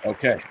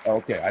 Okay.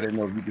 I didn't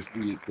know if you could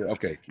see it.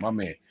 Okay, my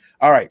man.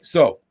 All right,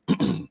 so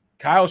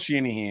Kyle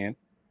Shanahan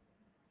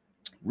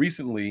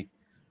recently,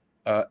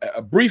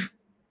 a brief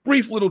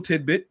little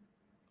tidbit,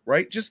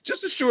 right? Just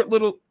a short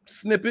little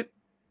snippet.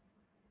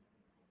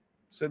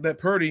 Said that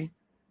Purdy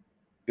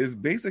is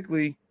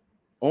basically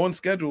on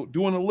schedule,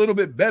 doing a little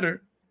bit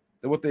better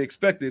than what they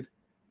expected,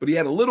 but he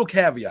had a little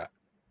caveat.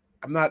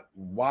 I'm not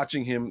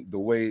watching him the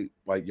way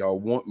like y'all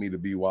want me to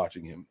be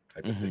watching him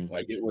type of thing.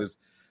 Like it was,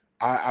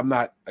 I'm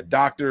not a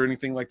doctor or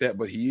anything like that,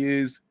 but he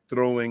is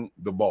throwing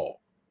the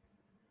ball.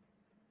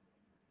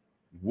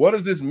 What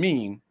does this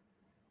mean?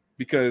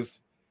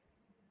 Because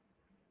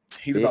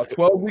he's about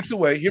 12 weeks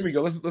away. Here we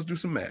go. Let's do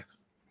some math.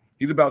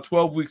 He's about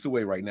 12 weeks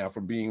away right now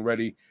from being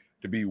ready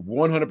to be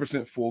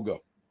 100% full go.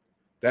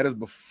 That is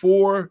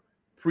before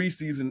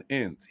preseason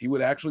ends. He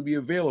would actually be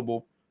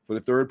available for the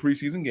 3rd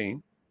preseason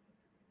game.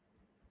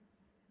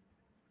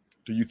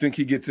 Do you think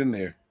he gets in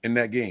there in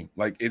that game?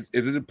 Like, is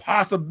it a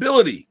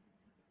possibility?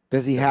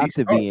 Does he have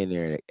to be in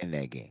there in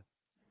that game?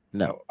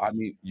 No. I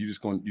mean, you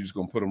just going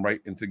to put him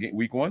right into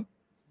week 1?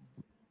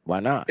 Why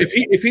not?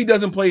 If he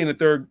doesn't play in the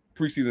 3rd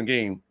preseason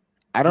game,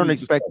 I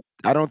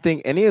don't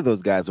think any of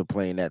those guys will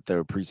play in that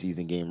 3rd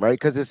preseason game, right?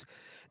 Because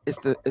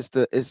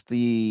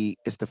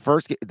the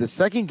first. The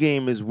second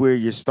game is where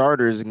your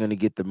starters are going to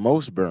get the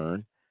most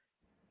burn,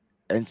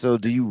 and so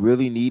do you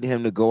really need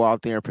him to go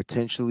out there and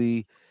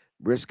potentially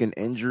risk an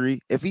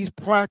injury? If he's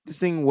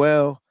practicing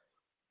well,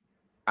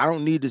 I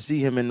don't need to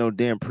see him in no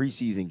damn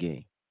preseason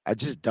game. I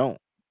just don't.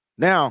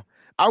 Now,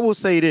 I will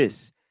say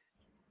this.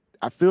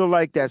 I feel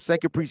like that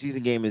second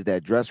preseason game is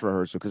that dress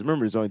rehearsal because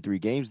remember, there's only 3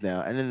 games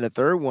now. And then the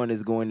 3rd one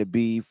is going to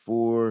be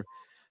for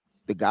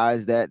the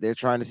guys that they're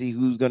trying to see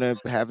who's going to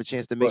have a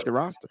chance to make the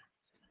roster.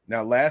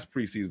 Now, last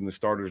preseason, the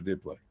starters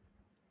did play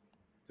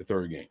the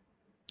 3rd game.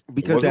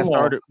 Because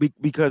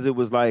because it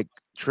was like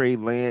Trey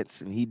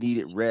Lance and he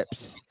needed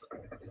reps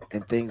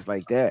and things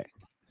like that.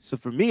 So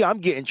for me, I'm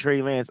getting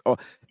Trey Lance.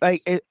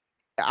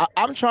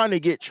 I'm trying to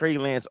get Trey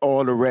Lance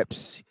all the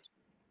reps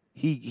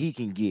he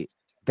can get.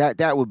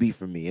 That would be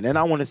for me. And then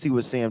I want to see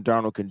what Sam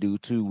Darnold can do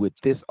too with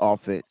this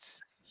offense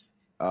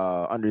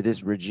under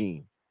this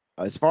regime.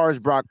 As far as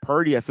Brock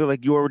Purdy, I feel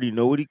like you already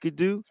know what he could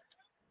do.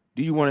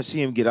 Do you want to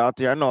see him get out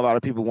there? I know a lot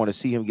of people want to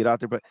see him get out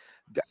there, but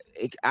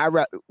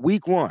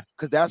week 1,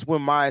 because that's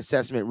when my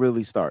assessment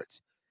really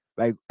starts.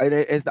 Like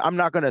I'm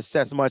not going to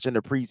assess much in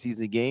the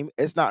preseason game.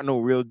 It's not no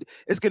real.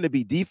 It's going to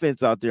be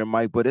defense out there,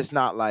 Mike, but it's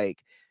not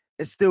like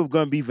it's still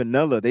going to be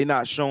vanilla. They're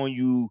not showing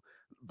you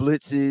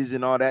blitzes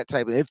and all that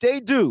type of. If they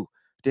do,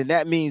 then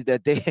that means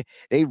that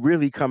they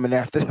really coming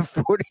after the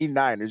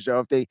 49ers,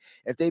 yo.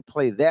 If they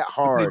play that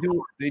hard,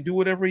 they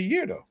do it every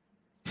year though.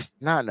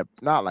 Not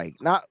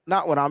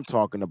what I'm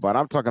talking about.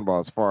 I'm talking about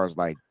as far as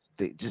like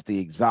just the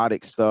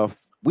exotic stuff.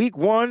 Week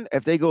 1,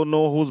 if they go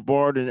no holds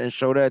barred and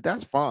show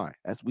that's fine.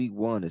 That's week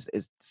 1.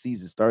 It's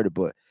season started,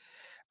 but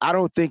I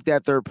don't think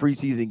that 3rd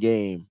preseason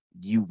game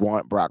you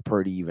want Brock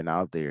Purdy even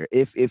out there.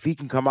 If he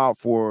can come out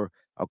for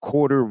a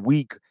quarter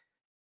week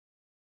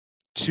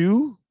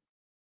 2.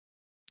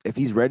 If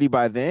he's ready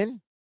by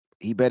then,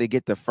 he better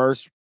get the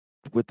first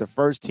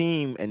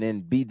team and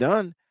then be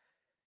done.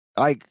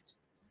 Like,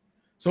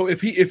 so if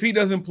he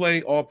doesn't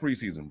play all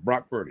preseason,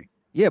 Brock Purdy.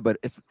 Yeah, but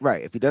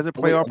if he doesn't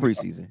play all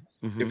preseason,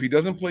 if he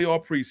doesn't play all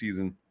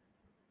preseason,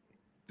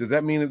 does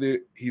that mean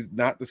that he's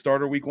not the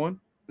starter week 1?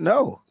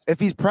 No.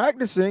 If he's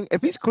practicing,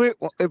 if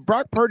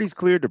Brock Purdy's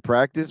cleared to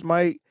practice,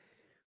 Mike,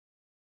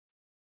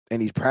 and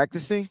he's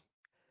practicing,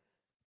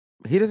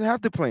 He doesn't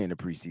have to play in the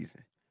preseason.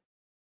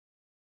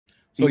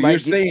 So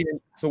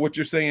what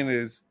you're saying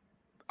is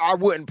I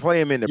wouldn't play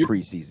him in the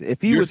preseason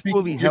if he was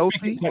fully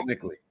healthy.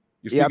 Technically,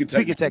 I'm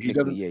speaking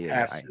technically.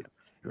 Yeah.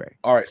 Right.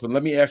 All right. So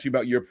let me ask you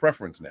about your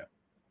preference now.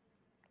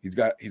 His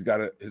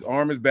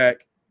arm is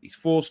back. He's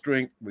full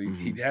strength, but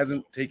he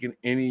hasn't taken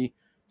any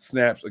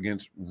snaps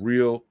against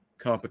real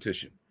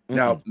competition.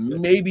 Now,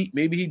 maybe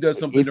he does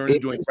something during the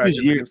joint practice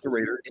against the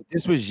Raiders. If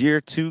this was year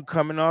 2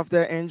 coming off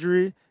that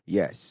injury,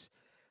 yes.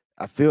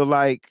 I feel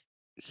like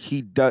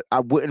he does.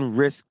 I wouldn't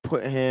risk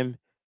putting him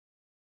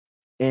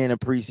in a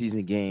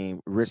preseason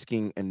game,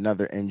 risking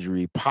another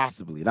injury,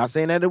 possibly. Not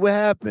saying that it would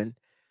happen,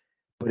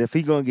 but if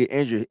he's gonna get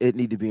injured, it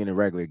need to be in a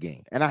regular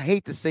game. And I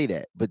hate to say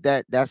that, but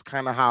that's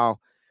kind of how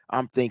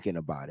I'm thinking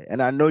about it.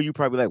 And I know you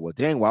probably like, well,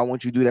 dang, why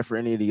won't you do that for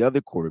any of the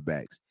other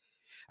quarterbacks?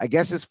 I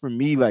guess it's for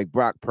me like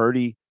Brock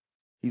Purdy.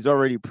 He's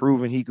already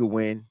proven he could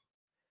win.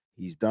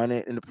 He's done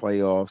it in the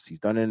playoffs. He's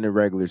done it in the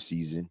regular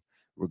season.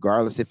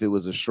 Regardless if it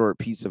was a short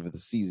piece of the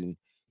season,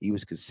 he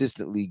was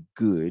consistently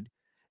good.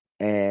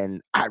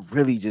 And I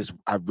really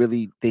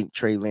think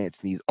Trey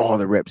Lance needs all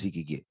the reps he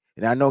could get.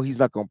 And I know he's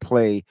not going to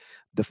play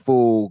the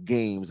full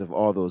games of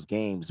all those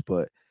games,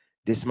 but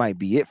this might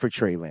be it for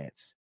Trey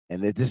Lance.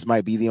 And that this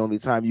might be the only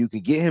time you can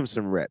get him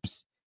some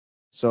reps.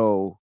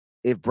 So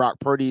if Brock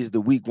Purdy is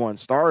the week 1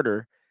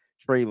 starter,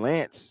 Trey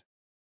Lance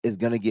is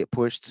going to get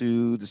pushed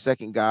to the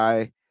second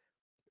guy.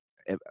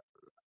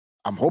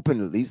 I'm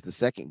hoping at least the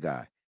second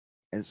guy.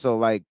 And so,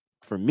 like,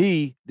 for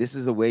me, this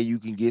is a way you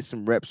can get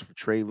some reps for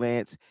Trey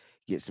Lance,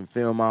 get some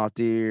film out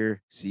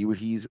there, see where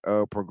he's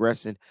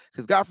progressing.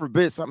 Because God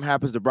forbid something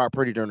happens to Brock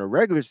Purdy during the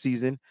regular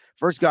season,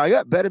 first guy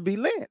up better be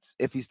Lance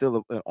if he's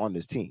still on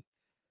this team.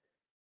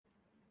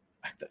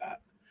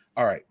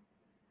 All right.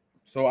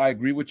 So I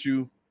agree with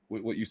you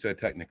with what you said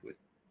technically,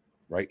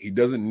 right? He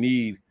doesn't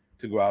need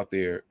to go out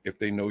there if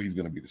they know he's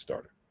going to be the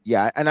starter.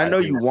 Yeah, and I know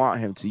you want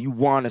him to. You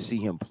want to see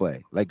him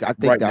play. Like, I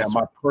think right that's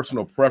now, my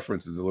personal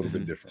preference is a little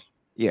bit different.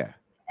 Yeah.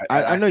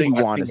 I know you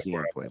want to see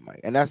him play,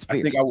 Mike, and that's fair.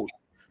 I think I would,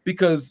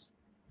 because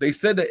they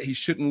said that he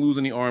shouldn't lose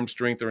any arm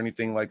strength or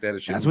anything like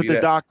that. That's what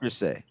the doctors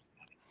say.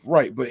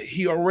 Right, but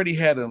he already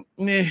had a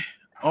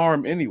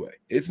arm anyway.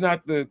 It's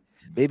not the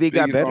maybe it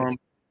got better. Arm.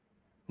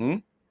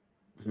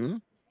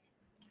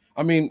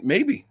 I mean,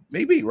 maybe,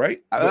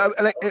 right?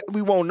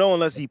 We won't know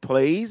unless he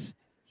plays,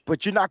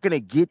 but you're not gonna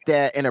get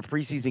that in a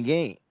preseason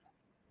game.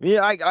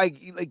 Yeah, like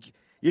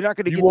you're not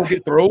gonna get. You won't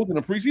get throws in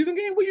a preseason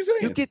game. What are you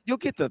saying? You'll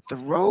get the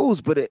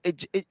throws, but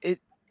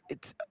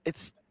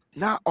it's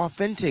not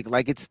authentic.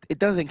 Like it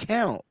doesn't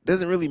count.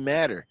 Doesn't really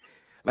matter.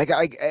 Like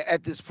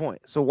at this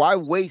point. So why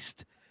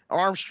waste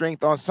arm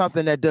strength on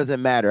something that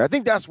doesn't matter? I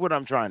think that's what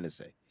I'm trying to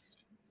say.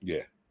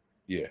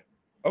 Yeah.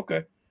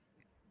 Okay.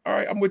 All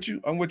right, I'm with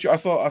you. I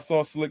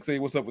saw Slick say,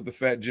 "What's up with the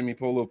fat Jimmy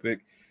Polo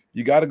pick?"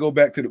 You got to go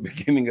back to the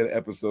beginning of the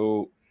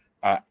episode.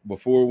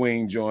 Before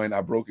Wayne joined,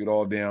 I broke it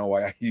all down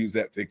why I used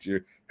that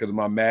picture because of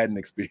my Madden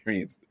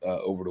experience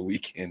over the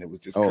weekend. It was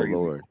just crazy.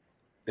 Lord.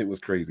 It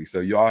was crazy. So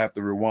y'all have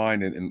to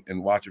rewind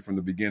and watch it from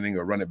the beginning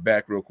or run it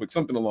back real quick,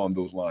 something along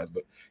those lines.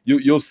 But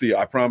you'll see.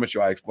 I promise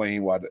you, I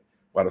explain why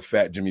the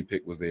fat Jimmy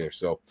pick was there.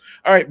 So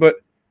all right,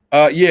 but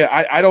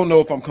I don't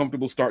know if I'm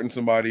comfortable starting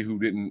somebody who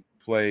didn't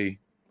play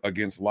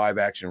against live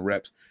action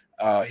reps.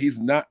 He's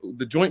not.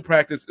 The joint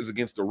practice is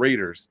against the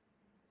Raiders,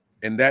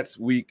 and that's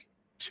week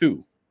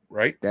 2,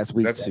 right? That's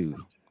week 2.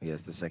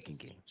 Yes, the second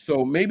game.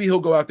 So maybe he'll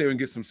go out there and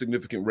get some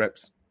significant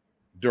reps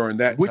during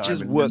that which time.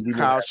 Is what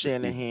Kyle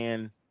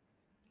Shanahan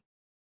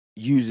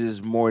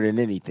uses more than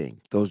anything,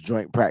 those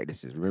joint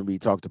practices. Remember he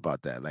talked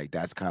about that. Like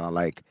that's kind of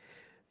like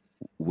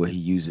what he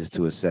uses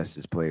to assess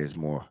his players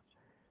more.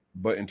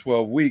 But in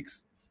 12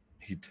 weeks,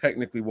 he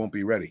technically won't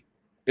be ready.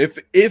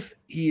 If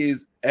he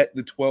is at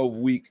the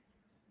 12-week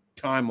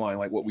timeline,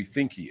 like what we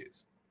think he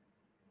is,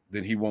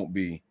 then he won't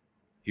be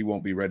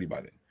ready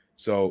by then.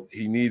 So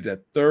he needs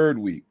that 3rd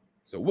week.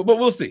 So, but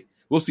we'll see.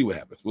 We'll see what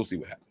happens.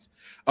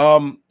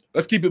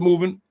 Let's keep it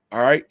moving.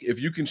 All right. If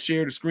you can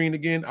share the screen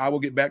again, I will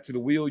get back to the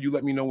wheel. You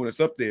let me know when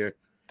it's up there.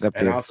 It's up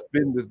there. And I'll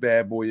spin this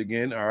bad boy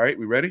again. All right.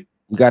 We ready?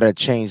 You got to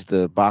change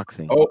the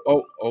boxing.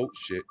 Oh,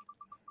 shit.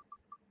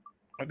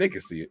 They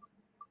can see it.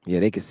 Yeah,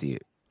 they can see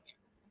it.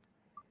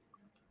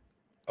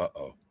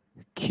 Uh-oh.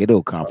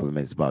 Kittle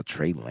compliments about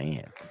Trey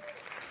Lance.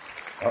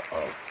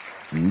 Uh-oh.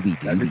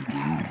 Did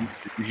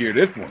you hear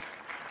this one?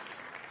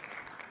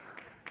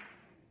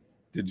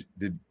 Did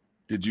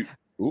you?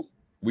 Ooh,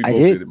 we both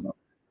did it.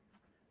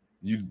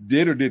 You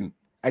did or didn't?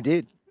 I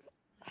did.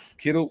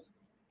 Kittle,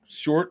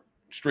 short,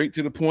 straight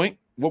to the point.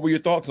 What were your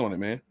thoughts on it,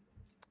 man?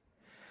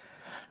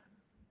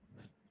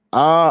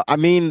 I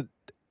mean,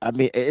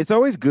 it's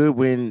always good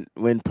when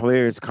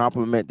players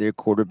compliment their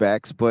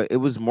quarterbacks, but it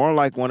was more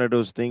like one of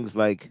those things.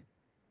 Like,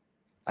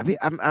 I mean,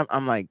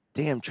 I'm like,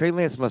 damn, Trey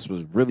Lance was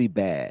really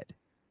bad,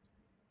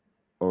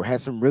 or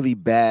had some really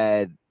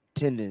bad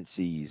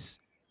tendencies,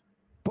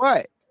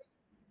 but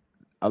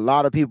a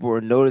lot of people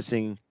are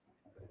noticing,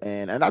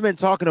 and I've been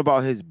talking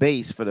about his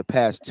base for the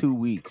past 2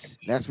 weeks.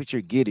 That's what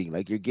you're getting.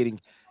 Like you're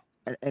getting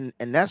and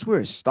that's where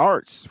it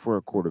starts for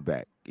a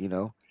quarterback, you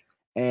know.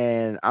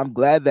 And I'm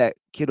glad that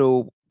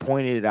Kittle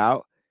pointed it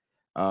out.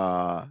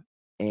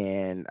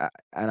 And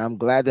I'm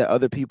glad that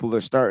other people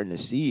are starting to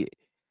see it.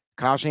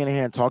 Kyle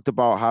Shanahan talked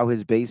about how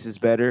his base is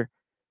better.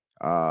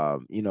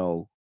 You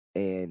know,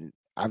 and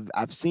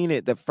I've seen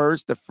it the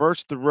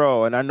first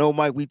throw, and I know,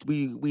 Mike,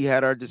 we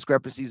had our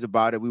discrepancies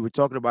about it. We were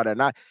talking about it,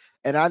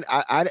 and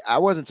I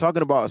wasn't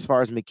talking about as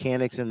far as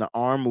mechanics and the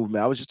arm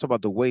movement. I was just talking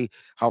about the way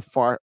how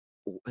far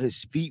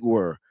his feet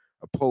were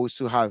opposed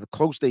to how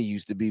close they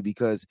used to be,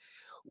 because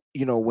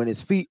you know, when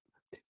his feet,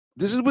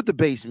 this is what the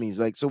base means.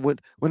 Like, so when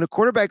the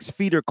quarterback's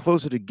feet are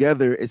closer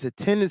together, it's a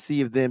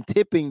tendency of them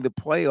tipping the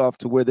play off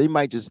to where they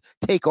might just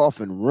take off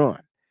and run.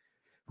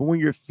 But when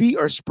your feet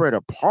are spread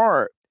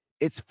apart,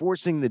 it's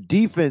forcing the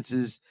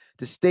defenses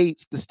to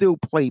still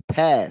play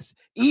pass.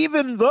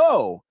 Even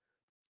though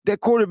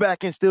that quarterback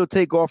can still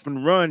take off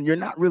and run, you're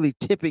not really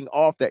tipping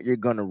off that you're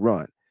going to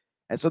run.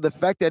 And so the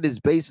fact that his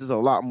base is a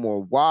lot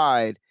more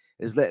wide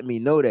is letting me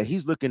know that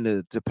he's looking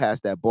to pass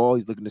that ball.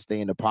 He's looking to stay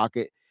in the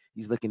pocket.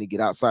 He's looking to get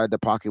outside the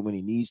pocket when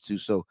he needs to.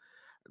 So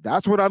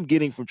that's what I'm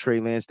getting from Trey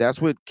Lance. That's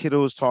what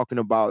Kittle is talking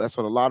about. That's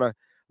what a lot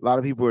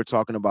of people are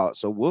talking about.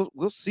 So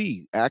we'll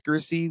see.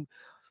 Accuracy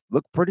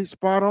looked pretty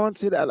spot on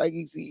to that. Like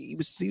he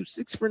was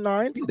 6 for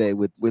 9 today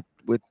with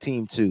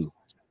team 2.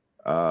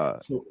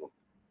 So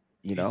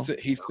you know,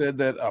 he said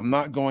that, I'm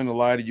not going to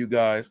lie to you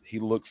guys, he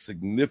looks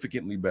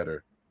significantly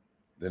better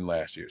than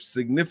last year.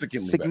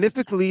 Significantly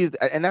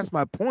better. And that's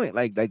my point.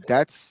 Like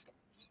that's.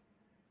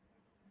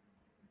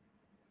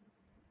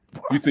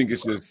 You think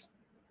it's just?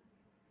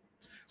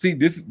 See,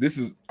 this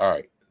is all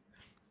right.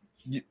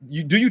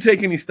 You do you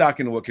take any stock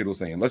into what Kittle's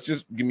saying? Let's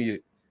just give me a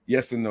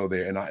yes and no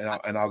there, and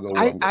I'll go.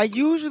 I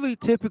usually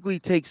typically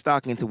take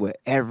stock into what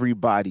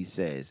everybody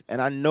says,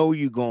 and I know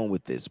you're going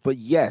with this, but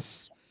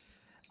yes,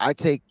 I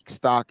take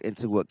stock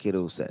into what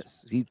Kittle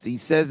says. He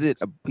says it.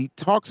 He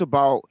talks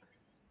about.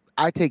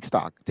 I take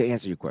stock to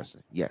answer your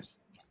question. Yes.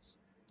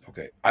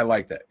 Okay, I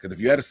like that, because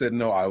if you had said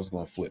no, I was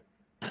going to flip.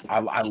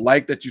 I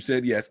like that you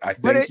said yes. I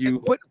thank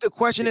you. But the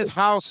question is,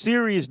 how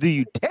serious do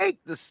you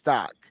take the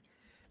stock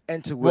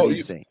into what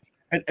he's saying?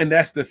 And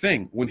that's the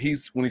thing. When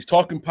he's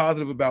talking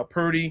positive about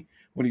Purdy,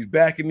 when he's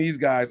backing these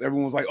guys,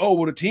 everyone's like, oh,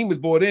 well, the team is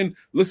bought in.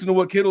 Listen to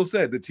what Kittle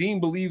said. The team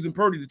believes in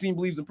Purdy. The team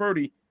believes in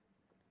Purdy.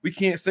 We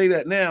can't say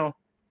that now.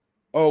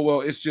 Oh,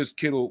 well, it's just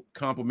Kittle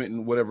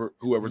complimenting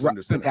whoever's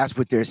under center. But that's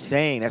what they're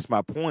saying. That's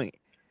my point.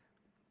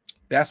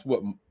 That's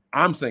what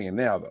I'm saying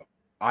now, though.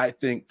 I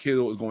think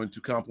Kittle is going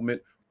to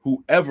compliment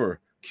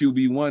whoever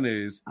QB1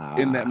 is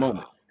in that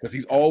moment, because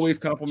he's always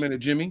complimented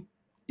Jimmy,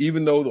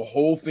 even though the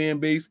whole fan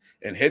base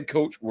and head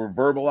coach were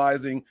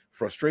verbalizing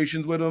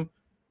frustrations with him.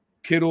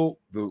 Kittle,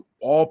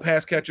 all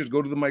pass catchers go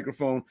to the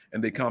microphone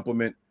and they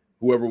compliment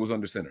whoever was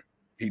under center.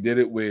 He did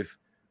it with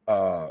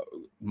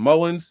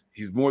Mullins.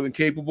 He's more than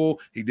capable.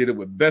 He did it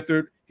with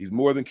Beathard. He's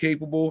more than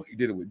capable. He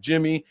did it with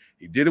Jimmy.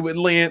 He did it with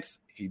Lance.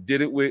 He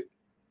did it with.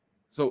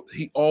 So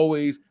he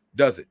always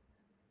does it.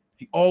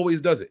 He always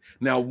does it.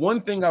 Now,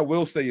 one thing I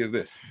will say is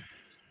this.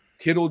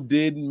 Kittle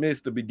did miss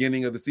the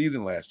beginning of the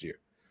season last year.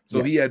 So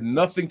yes, he had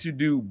nothing to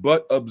do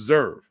but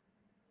observe.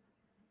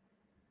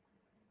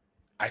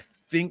 I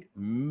think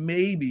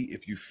maybe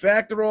if you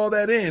factor all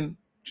that in,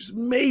 just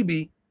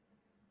maybe,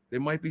 there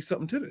might be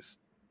something to this.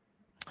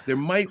 There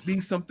might be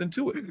something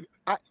to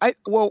it.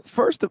 Well,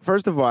 first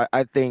of all,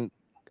 I think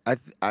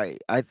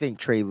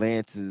Trey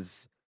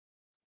Lance's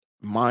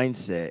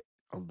mindset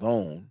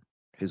alone,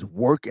 his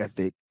work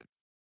ethic,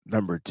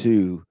 number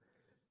 2,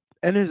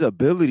 and his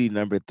ability,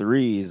 number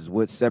 3, is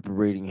what's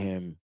separating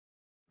him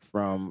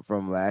from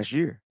last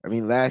year. I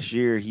mean, last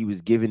year he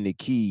was given the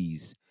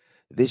keys.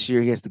 This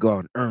year he has to go out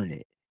and earn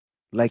it.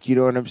 Like, you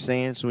know what I'm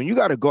saying? So when you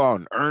got to go out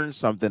and earn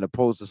something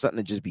opposed to something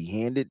that just be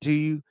handed to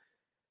you,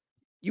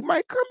 you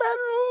might come at it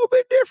a little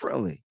bit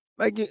differently.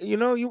 Like, you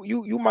know,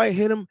 you might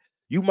hit him.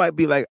 You might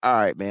be like, all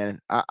right, man,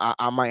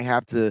 I might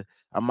have to.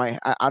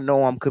 I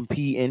know I'm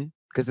competing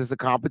because it's a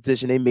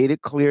competition. They made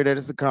it clear that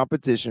it's a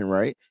competition,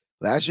 right?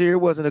 Last year it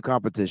wasn't a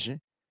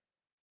competition.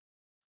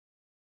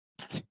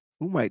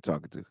 Who Mike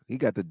talking to? He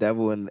got the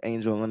devil and the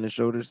angel on his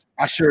shoulders.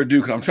 I sure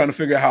do, because I'm trying to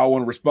figure out how I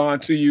want to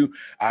respond to you.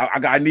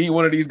 I need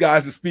one of these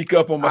guys to speak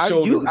up on my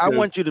shoulder. I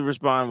want you to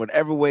respond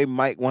whatever way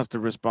Mike wants to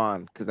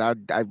respond, because I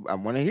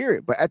want to hear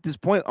it. But at this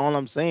point, all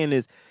I'm saying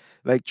is,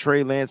 like,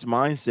 Trey Lance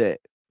mindset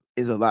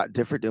is a lot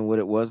different than what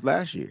it was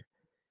last year.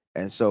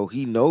 And so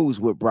he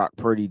knows what Brock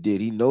Purdy did.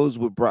 He knows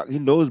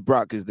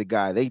Brock is the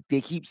guy.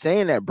 They keep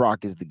saying that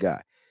Brock is the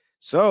guy.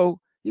 So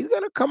he's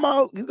gonna come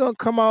out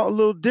a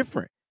little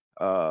different,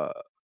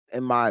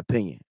 in my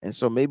opinion. And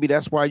so maybe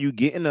that's why you're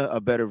getting a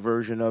better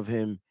version of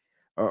him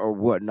or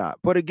whatnot.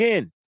 But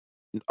again,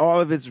 all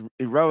of it's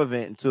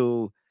irrelevant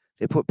until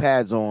they put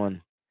pads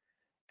on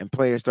and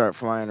players start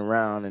flying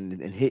around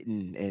and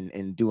hitting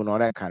and doing all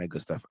that kind of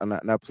good stuff.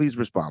 Now please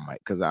respond,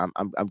 Mike, because I'm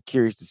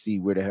curious to see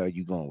where the hell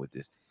you're going with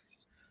this.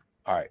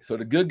 All right. So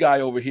the good guy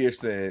over here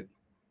said,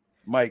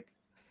 Mike,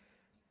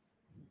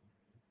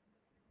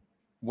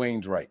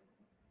 Wayne's right.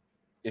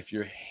 If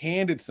you're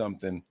handed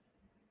something,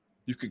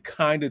 you could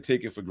kind of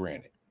take it for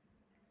granted,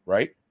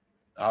 right?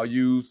 I'll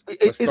use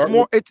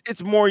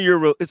it's more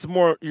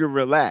you're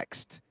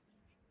relaxed.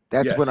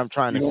 That's what I'm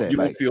trying to say. You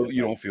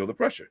don't feel the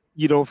pressure.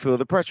 You don't feel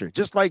the pressure.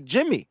 Just like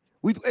Jimmy.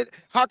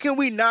 How can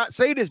we not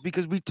say this?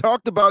 Because we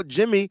talked about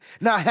Jimmy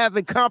not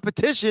having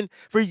competition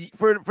for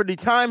the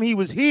time he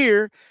was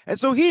here, and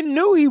so he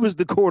knew he was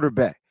the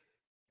quarterback.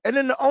 And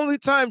then the only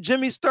time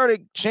Jimmy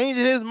started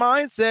changing his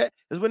mindset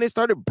is when they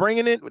started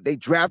bringing in. They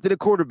drafted a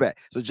quarterback.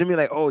 So Jimmy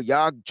like, oh,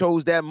 y'all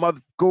chose that mother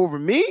go over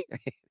me.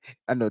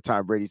 I know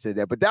Tom Brady said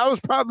that, but that was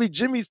probably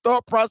Jimmy's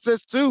thought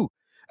process too.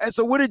 And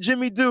so what did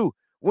Jimmy do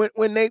when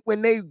they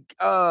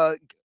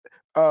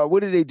what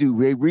did they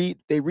do?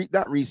 They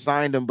not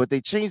re-signed him, but they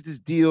changed his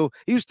deal.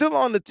 He was still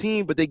on the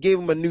team, but they gave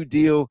him a new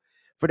deal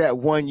for that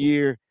 1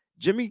 year.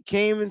 Jimmy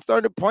came and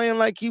started playing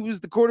like he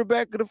was the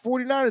quarterback of the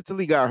 49ers till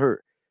he got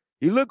hurt.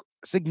 He looked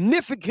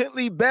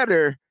significantly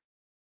better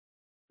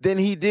than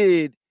he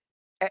did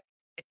at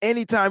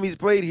any time he's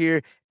played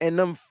here in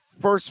them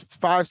first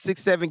 5,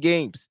 6, 7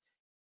 games.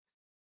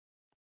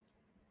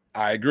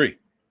 I agree.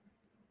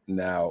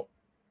 Now,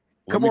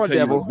 come on,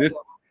 Devil.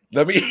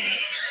 Let me.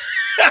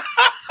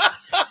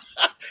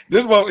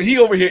 This one, he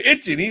over here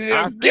itching.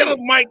 Get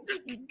him, Mike.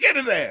 Get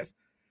his ass.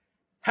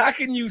 How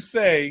can you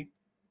say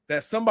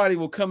that somebody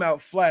will come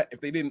out flat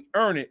if they didn't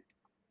earn it?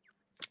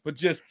 But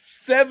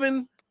just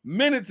 7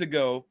 minutes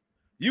ago,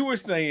 you were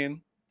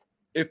saying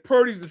if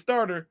Purdy's the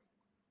starter,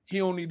 he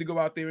don't need to go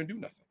out there and do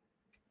nothing.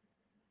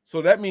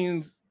 So that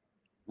means,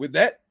 with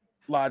that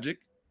logic,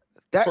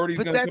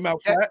 Purdy's going to come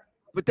out flat.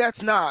 But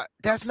that's not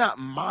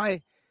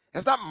my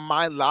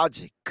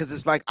logic, because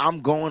it's like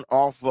I'm going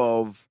off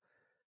of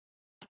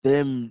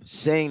them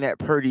saying that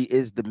Purdy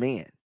is the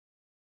man.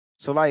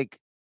 So like,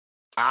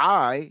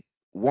 I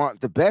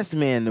want the best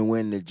man to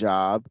win the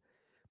job,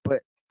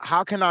 but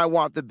how can I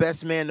want the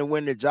best man to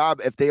win the job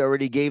if they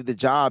already gave the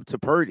job to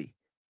Purdy?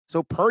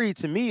 So Purdy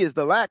to me is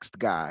the laxed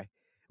guy,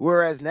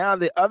 whereas now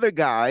the other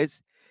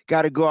guys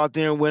got to go out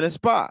there and win a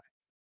spot.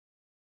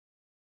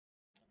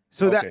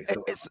 So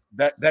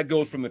that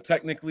goes from the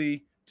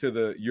technically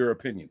to your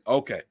opinion.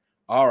 Okay.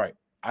 All right.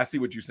 I see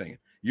what you're saying.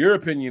 Your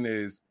opinion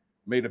is,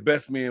 may the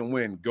best man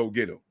win, go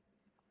get him.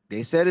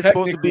 They said it's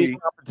supposed to be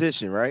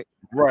competition, right?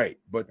 Right.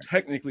 But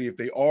technically, if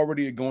they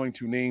already are going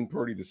to name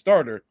Purdy the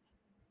starter,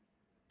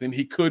 then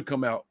he could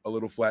come out a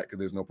little flat because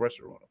there's no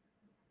pressure on him.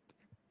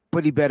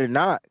 But he better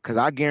not, because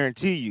I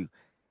guarantee you,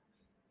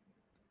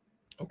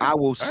 I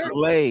will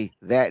slay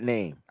that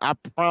name. I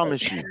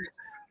promise you.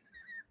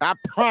 I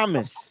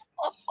promise.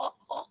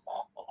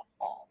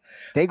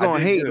 They gonna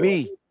hate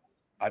me.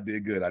 I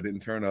did good. I didn't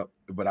turn up,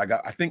 but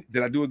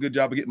did I do a good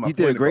job of getting my You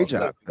did a great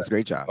job. That's a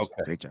great job.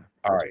 Okay. Great job.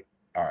 All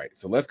right.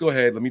 So let's go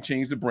ahead. Let me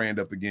change the brand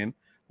up again.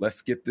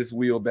 Let's get this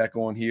wheel back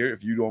on here,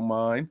 if you don't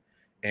mind.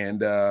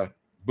 And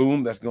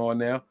boom, that's gone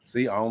now.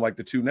 See, I don't like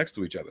the two next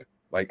to each other.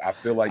 Like, I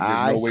feel like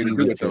there's no way to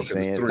do it though.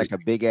 It's like a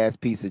big ass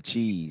piece of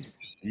cheese.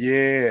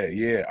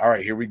 Yeah. All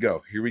right, here we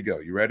go. You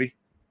ready?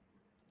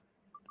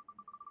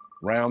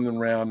 Round and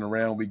round and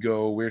round we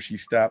go. Where she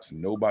stops,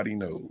 nobody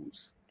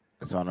knows.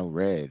 It's on a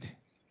red.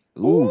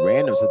 Ooh,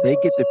 random. So they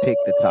get to pick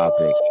the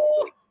topic.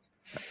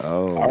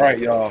 Oh, all right,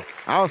 y'all.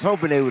 I was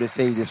hoping they would have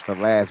saved this for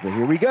last, but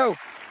here we go.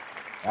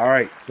 All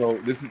right, so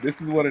this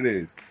is what it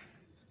is.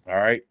 All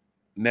right,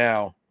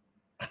 now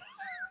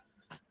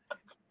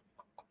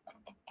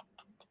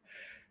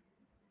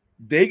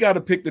they got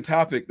to pick the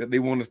topic that they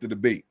want us to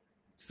debate.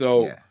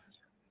 So,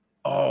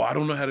 I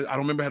don't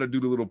remember how to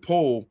do the little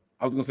poll.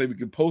 I was gonna say we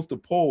could post a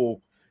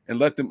poll and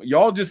let them.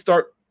 Y'all just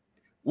start.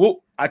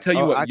 Well, I tell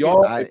you what,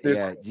 y'all. If there's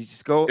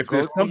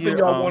something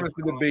y'all want us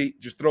to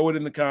debate, just throw it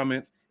in the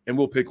comments and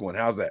we'll pick one.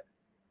 How's that?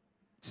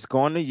 Just go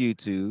on to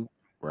YouTube,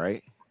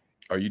 right?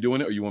 Are you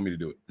doing it, or you want me to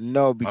do it?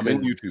 No, because I'm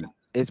in YouTube.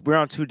 We're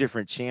on two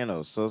different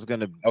channels, so it's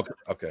gonna.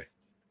 Okay.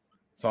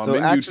 So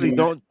actually,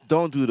 YouTube.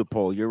 don't do the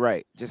poll. You're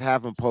right. Just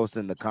have them post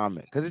in the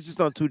comment, because it's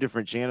just on two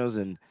different channels,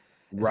 and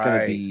it's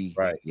gonna be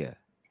right. Yeah.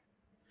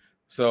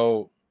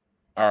 So,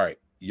 all right,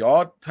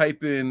 y'all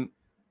type in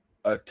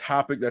a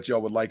topic that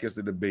y'all would like us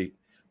to debate.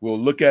 We'll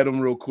look at them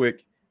real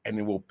quick, and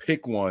then we'll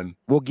pick one.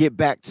 We'll get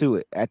back to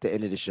it at the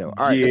end of the show.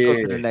 All right, let's go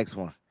to the next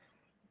one.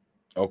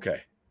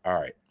 Okay. All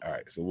right.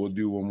 So we'll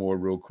do one more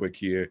real quick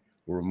here.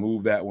 We'll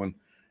remove that one.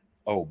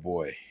 Oh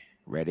boy.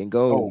 Red and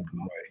gold.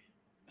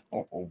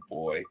 Oh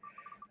boy.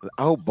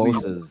 I hope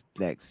Bosa's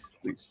next.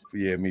 Please.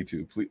 Yeah, me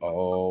too. Please.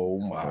 Oh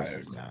my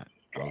not.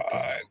 God.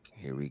 Okay.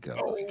 Here we go.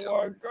 Oh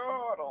my God.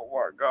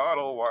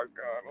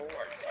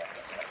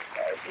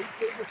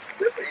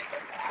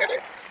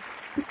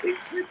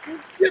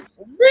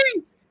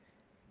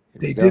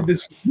 They did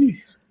this for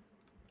me.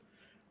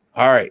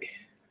 All right.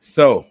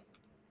 So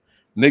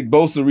Nick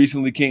Bosa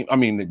recently came. I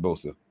mean, Nick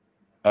Bosa.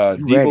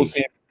 Deebo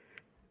Samuel.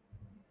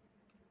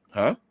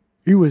 Huh?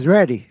 He was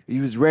ready. He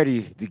was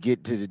ready to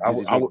get to the. I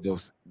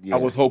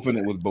was hoping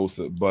it was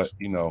Bosa, but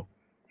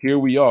here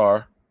we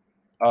are.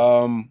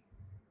 I'm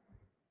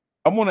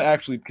gonna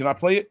actually. Can I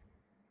play it?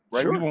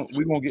 Right. Sure.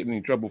 We won't get in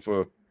any trouble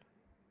for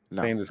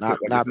not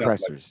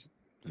pressers.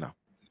 No.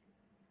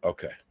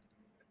 Okay.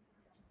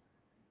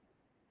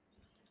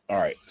 All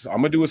right, so I'm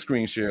gonna do a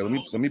screen share.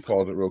 Let me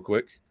pause it real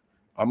quick.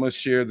 I'm gonna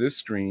share this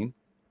screen.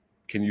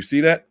 Can you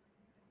see that?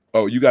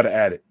 Oh, you got to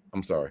add it.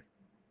 I'm sorry.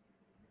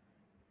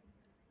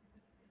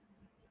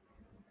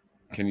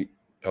 Can you?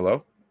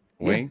 Hello,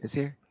 Wayne? Yeah, it's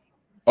here.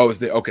 Oh, it's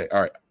there. Okay,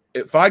 all right.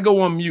 If I go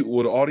on mute,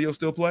 will the audio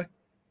still play?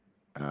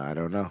 I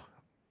don't know.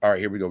 All right,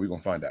 here we go. We're gonna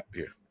find out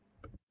here.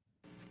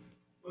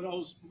 When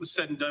all was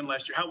said and done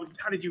last year, how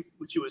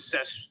would you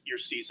assess your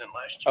season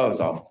last year? Oh, it was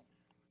awful.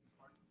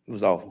 It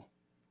was awful.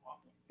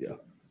 Yeah.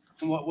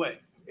 In what way?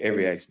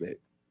 Every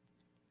aspect.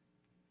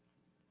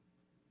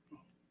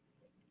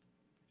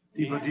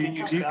 Do you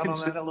expound on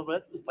that a little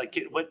bit? Like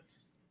what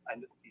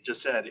you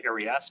just said,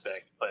 every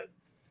aspect, but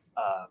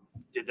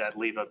did that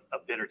leave a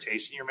bitter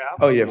taste in your mouth?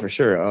 Oh yeah, for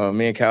sure.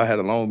 Me and Kyle had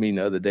a long meeting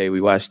the other day.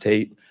 We watched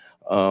tape.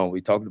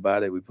 We talked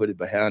about it. We put it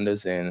behind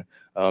us, and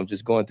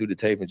just going through the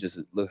tape and just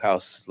look how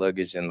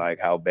sluggish and like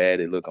how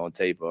bad it looked on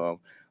tape.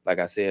 Like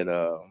I said,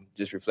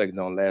 just reflecting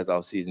on last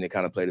offseason, it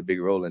kind of played a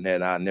big role in that.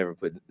 And I never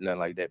put nothing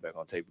like that back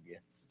on tape again.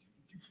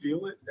 Did you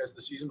feel it as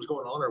the season was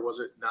going on, or was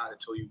it not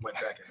until you went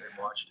back and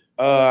watched it?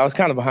 I was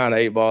kind of behind the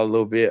 8 ball a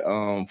little bit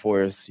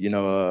for us,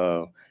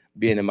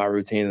 being in my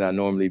routine that I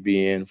normally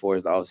be in for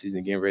us the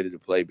offseason, getting ready to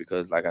play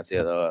because, like I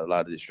said, a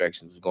lot of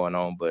distractions was going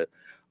on. But,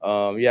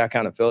 I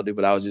kind of felt it,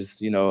 but I was just,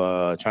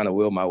 trying to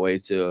will my way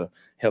to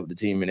help the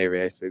team in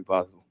every aspect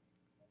possible.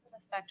 Does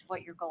it affect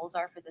what your goals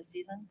are for this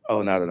season?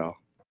 Oh, not at all.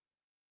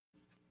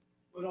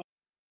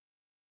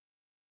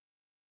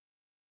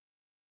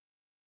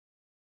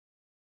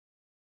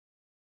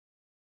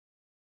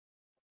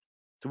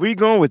 So where you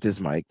going with this,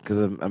 Mike? Because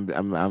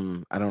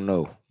I don't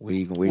know. Where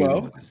you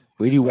going with this?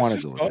 Where do you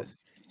want to go with this?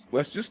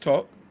 Let's just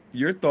talk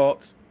your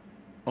thoughts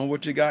on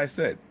what your guy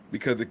said,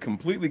 because it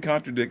completely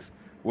contradicts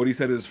what he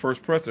said at his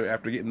first presser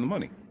after getting the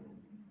money.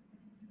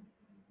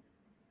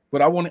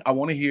 But I want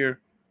to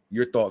hear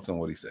your thoughts on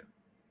what he said.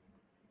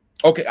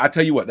 Okay, I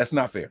tell you what, that's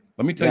not fair.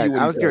 Let me tell you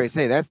what I was going to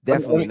say that's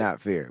definitely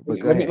not fair. But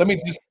let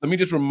me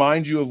just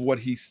remind you of what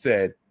he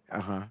said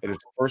at his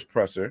first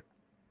presser.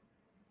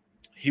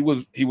 He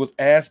was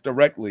asked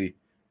directly,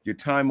 your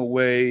time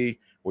away,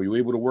 were you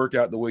able to work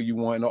out the way you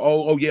want? And,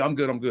 oh yeah, I'm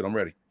good. I'm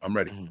ready.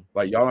 Mm-hmm.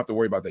 Like, y'all don't have to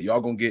worry about that.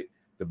 Y'all gonna get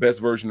the best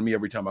version of me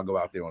every time I go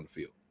out there on the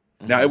field.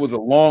 Mm-hmm. Now, it was a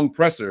long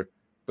presser,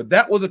 but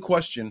that was a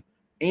question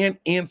and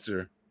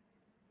answer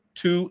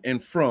to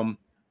and from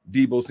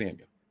Deebo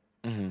Samuel.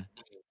 Mm-hmm.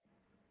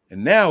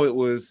 And now it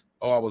was,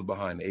 I was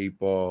behind the 8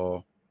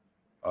 ball.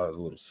 I was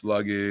a little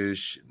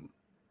sluggish. And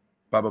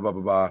blah, blah, blah,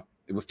 blah, blah.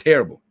 It was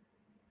terrible.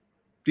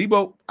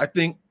 Deebo, I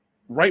think,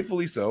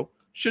 rightfully so,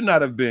 should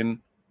not have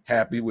been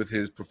happy with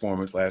his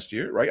performance last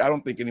year, right? I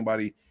don't think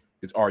anybody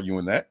is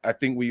arguing that. I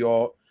think we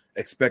all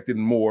expected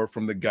more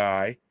from the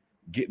guy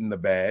getting the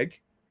bag,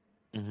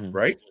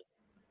 right?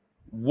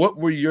 What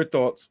were your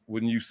thoughts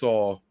when you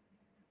saw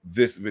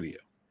this video?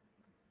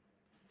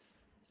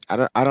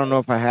 I don't know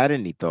if I had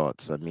any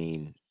thoughts. I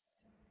mean,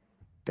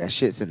 that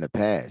shit's in the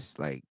past.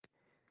 Like,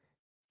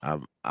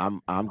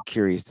 I'm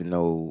curious to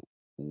know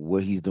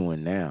what he's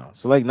doing now.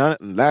 So like,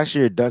 last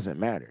year doesn't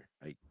matter.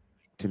 Like,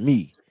 to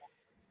me,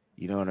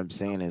 you know what I'm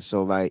saying? And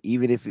so like,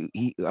 even if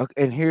he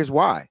and here's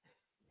why.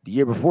 The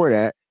year before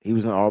that, he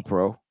was an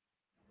All-Pro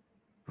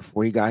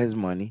before he got his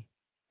money,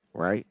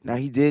 right? Now,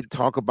 he did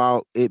talk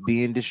about it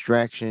being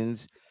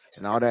distractions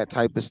and all that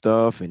type of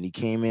stuff, and he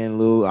came in a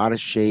little out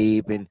of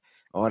shape and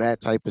all that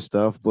type of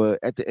stuff. But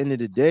at the end of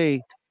the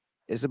day,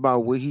 it's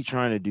about what he's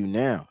trying to do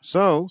now.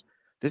 So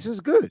this is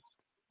good.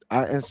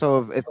 And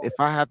so if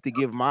I have to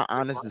give my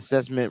honest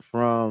assessment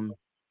from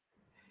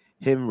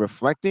him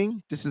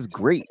reflecting, this is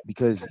great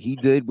because he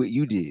did what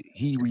you did.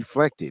 He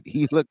reflected.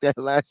 He looked at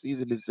last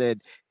season and said,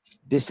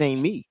 this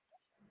ain't me.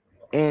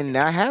 And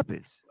that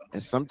happens.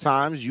 And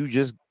sometimes you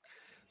just,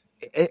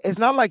 it's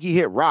not like he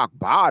hit rock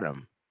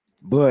bottom,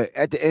 but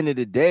at the end of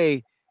the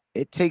day,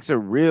 it takes a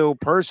real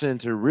person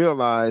to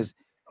realize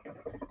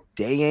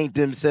they ain't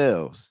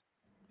themselves.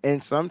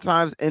 And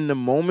sometimes in the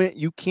moment,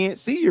 you can't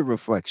see your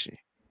reflection.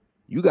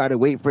 You got to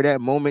wait for that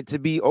moment to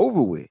be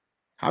over with.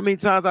 How many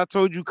times I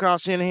told you Kyle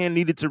Shanahan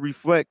needed to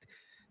reflect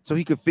so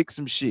he could fix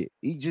some shit?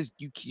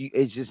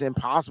 It's just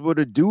impossible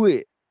to do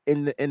it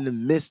in the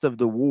midst of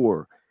the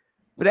war.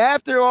 But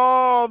after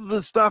all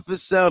the stuff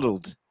is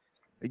settled,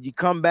 and you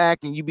come back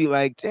and you be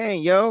like,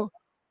 dang, yo,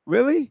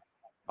 really?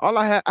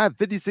 I have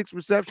 56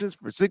 receptions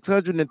for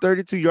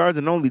 632 yards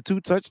and only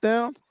 2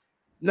 touchdowns.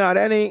 No,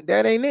 that ain't it.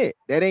 That ain't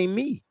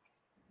me.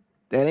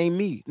 That ain't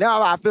me.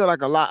 Now I feel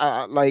like a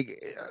lot,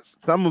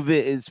 some of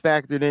it is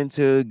factored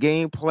into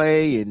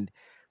gameplay and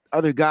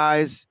other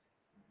guys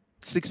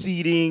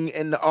succeeding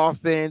in the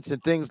offense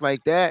and things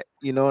like that.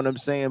 You know what I'm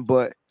saying?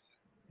 But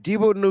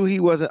Deebo knew he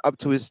wasn't up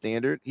to his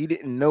standard. He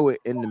didn't know it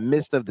in the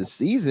midst of the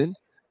season.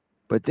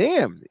 But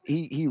damn,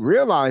 he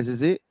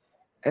realizes it.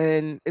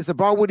 And it's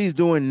about what he's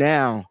doing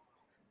now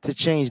to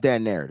change that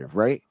narrative,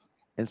 right?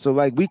 And so,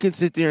 like, we can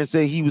sit there and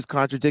say he was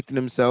contradicting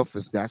himself.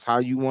 If that's how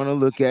you want to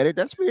look at it,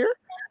 that's fair.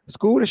 It's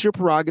cool. It's your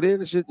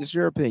prerogative. It's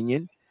your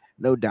opinion,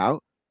 no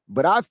doubt.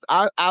 But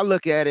I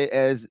look at it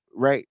as,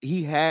 right,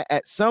 he had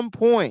at some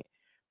point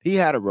he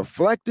had a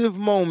reflective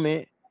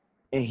moment,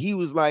 and he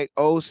was like,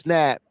 "Oh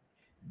snap,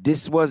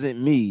 this wasn't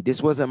me.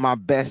 This wasn't my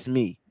best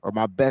me, or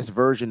my best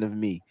version of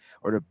me,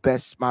 or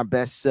my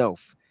best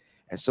self."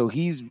 And so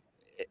he's,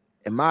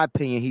 in my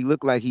opinion, he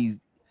looked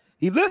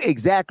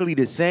exactly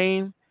the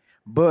same,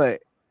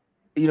 but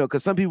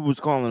because some people was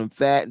calling him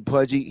fat and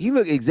pudgy. He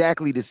looked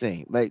exactly the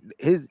same. Like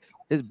his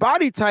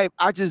body type,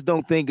 I just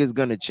don't think is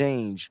gonna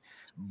change.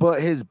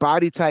 But his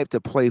body type to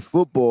play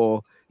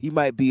football, he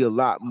might be a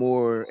lot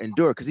more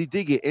endured because he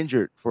did get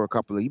injured for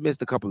he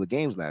missed a couple of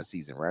games last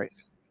season, right?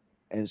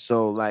 And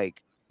so,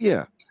 like,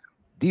 yeah,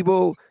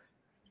 Debo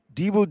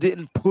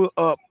didn't put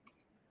up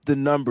the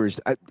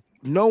numbers. I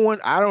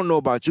don't know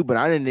about you, but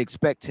I didn't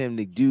expect him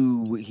to do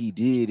what he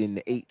did in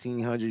the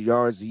 1,800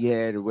 yards he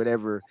had or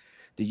whatever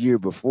the year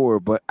before,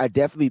 but I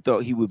definitely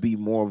thought he would be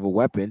more of a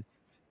weapon.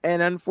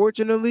 And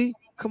unfortunately,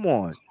 come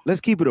on, let's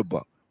keep it a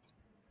buck.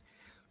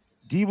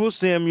 Deebo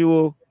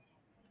Samuel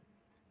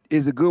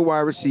is a good wide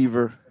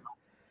receiver.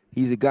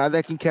 He's a guy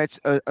that can catch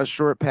a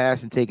short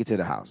pass and take it to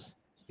the house.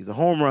 He's a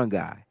home run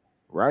guy,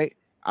 right?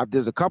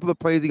 There's a couple of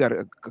plays. He got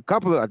a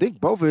couple of, I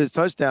think both of his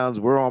touchdowns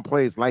were on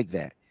plays like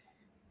that.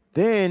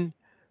 Then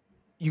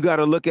you got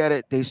to look at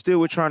it. They still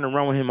were trying to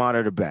run with him out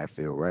of the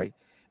backfield, right?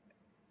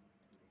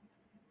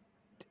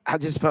 I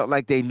just felt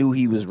like they knew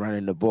he was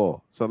running the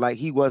ball. So, like,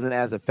 he wasn't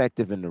as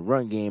effective in the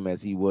run game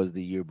as he was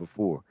the year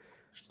before.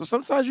 So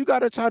sometimes you got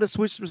to try to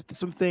switch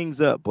some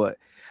things up. But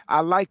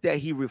I like that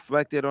he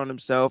reflected on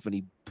himself, and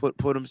he put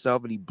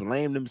himself, and he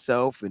blamed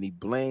himself, and he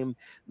blamed,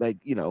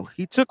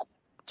 he took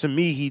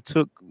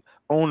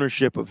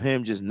ownership of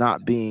him just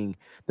not being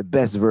the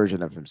best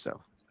version of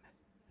himself.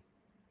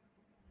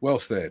 Well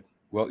said.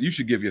 Well, you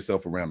should give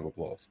yourself a round of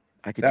applause.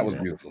 That was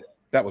beautiful.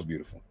 That was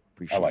beautiful.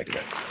 I like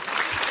that.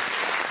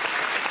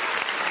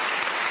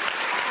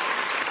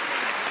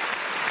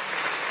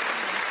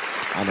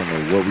 I don't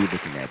know what we're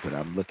looking at, but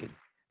I'm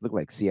look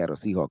like Seattle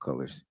Seahawks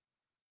colors.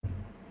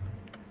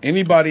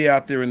 Anybody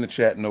out there in the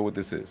chat know what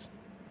this is?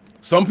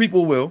 Some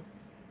people will.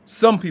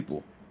 Some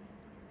people.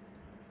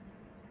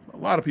 A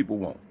lot of people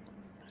won't.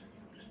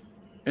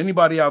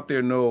 Anybody out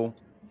there know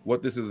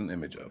what this is an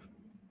image of?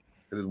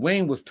 Because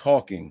Wayne was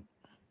talking,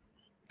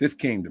 this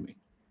came to me.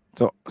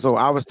 So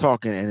I was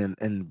talking,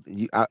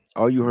 and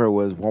all you heard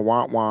was wah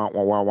wah wah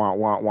wah wah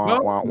wah wah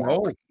wah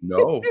wah.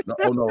 No.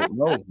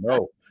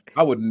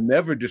 I would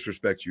never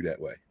disrespect you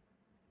that way.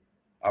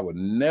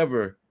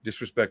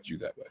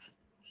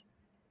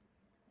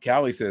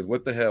 Callie says,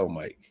 "What the hell,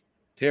 Mike?"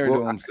 Terry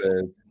Dome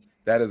says,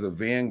 "That is a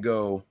Van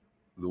Gogh,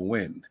 the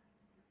wind."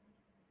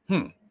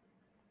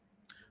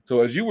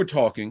 So as you were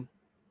talking,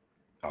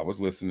 I was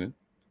listening.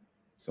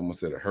 Someone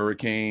said a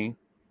hurricane.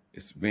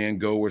 It's Van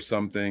Gogh or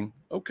something.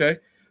 Okay.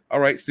 All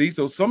right. See,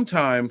 so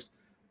sometimes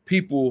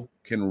people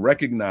can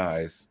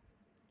recognize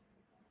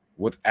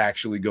what's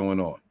actually going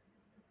on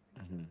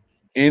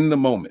in the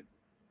moment,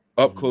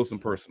 up close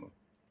and personal.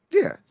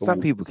 Yeah, some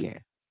people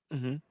can.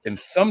 And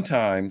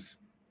sometimes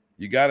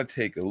you got to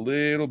take a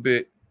little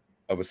bit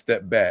of a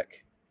step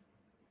back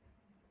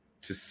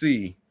to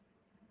see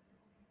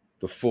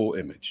the full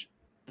image.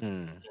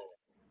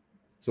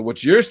 So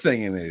what you're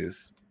saying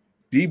is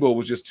Debo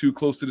was just too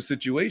close to the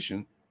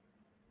situation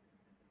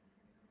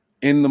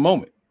in the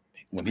moment.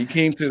 When he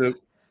came to the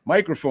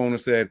microphone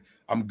and said,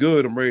 "I'm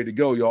good, I'm ready to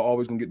go, y'all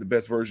always gonna get the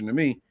best version of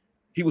me,"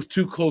 he was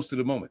too close to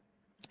the moment.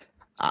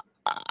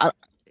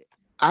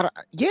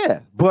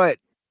 Yeah, but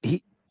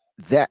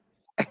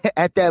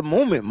at that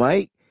moment,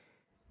 Mike,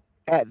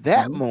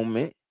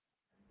 moment,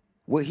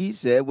 what he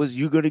said was,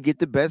 "You're gonna get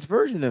the best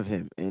version of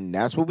him," and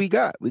that's what we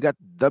got. We got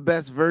the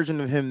best version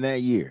of him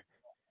that year.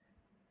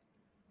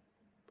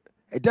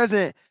 It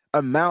doesn't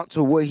amount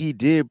to what he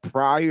did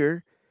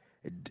prior.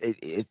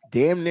 It's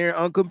damn near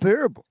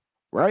uncomparable,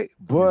 right?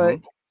 But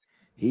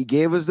he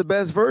gave us the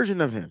best version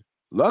of him.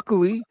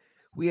 Luckily,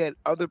 we had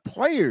other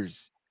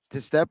players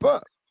to step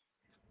up.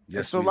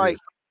 Yes.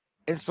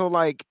 And so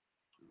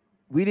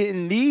we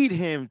didn't need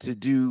him to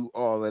do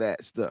all of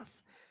that stuff.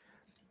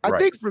 I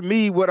think for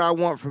me, what I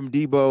want from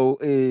Debo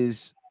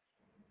is,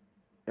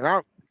 and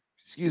I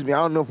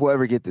don't know if we'll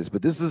ever get this,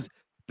 but this is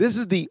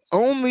the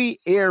only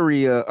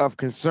area of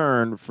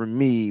concern for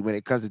me when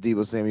it comes to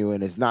Debo Samuel,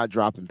 and it's not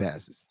dropping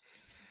passes.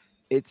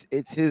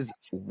 It's his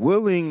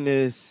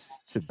willingness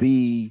to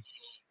be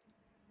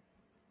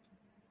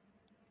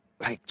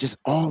like just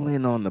all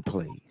in on the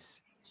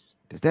plays.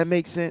 Does that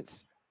make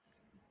sense?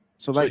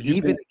 So like,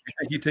 you think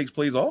he takes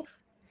plays off?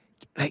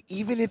 Like,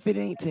 even if it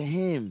ain't to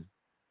him,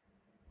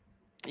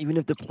 even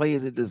if the play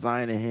isn't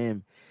designed to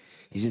him,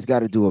 he's just got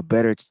to do a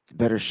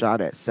better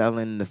shot at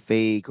selling the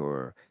fake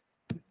or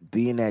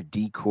being that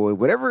decoy,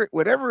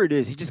 whatever it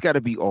is. He just got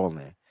to be all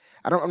in.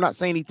 I'm not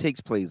saying he takes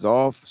plays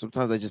off.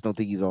 Sometimes I just don't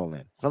think he's all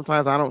in.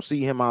 Sometimes I don't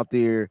see him out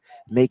there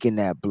making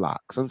that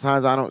block.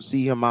 Sometimes I don't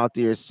see him out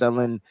there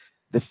selling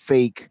the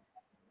fake.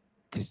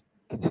 Because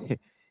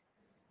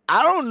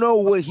I don't know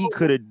what he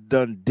could have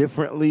done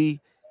differently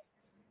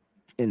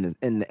in the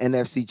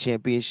NFC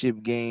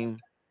Championship game,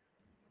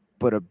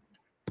 but I'm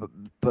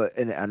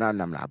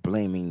not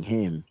blaming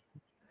him.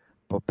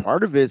 But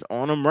part of it's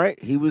on him, right?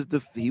 He was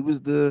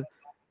the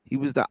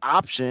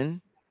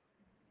option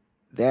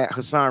that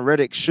Hassan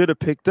Reddick should have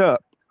picked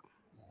up.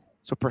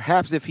 So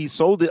perhaps if he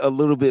sold it a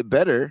little bit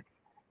better,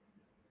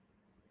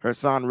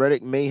 Hassan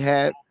Reddick may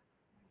have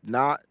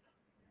not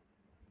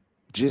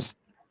just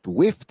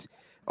whiffed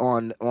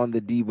on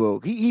the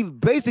Debo. He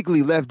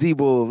basically left Debo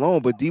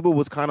alone, but Debo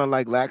was kind of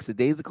like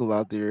lackadaisical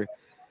out there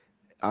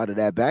out of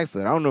that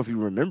backfield. I don't know if you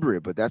remember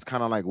it, but that's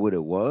kind of like what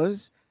it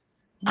was.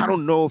 I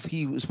don't know if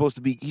he was supposed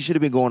to be. He should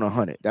have been going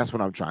 100. That's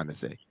what I'm trying to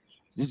say.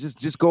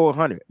 Just go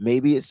 100.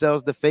 Maybe it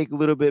sells the fake a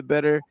little bit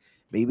better.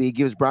 Maybe it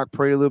gives Brock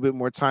Purdy a little bit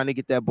more time to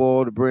get that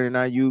ball to Brandon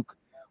Ayuk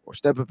or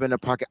step up in the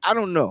pocket. I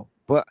don't know,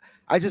 but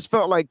I just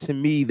felt like to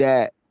me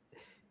that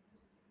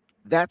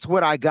that's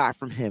what I got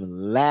from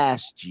him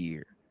last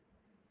year.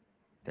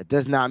 That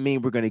does not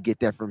mean we're going to get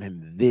that from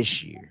him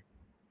this year.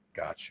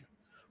 Gotcha.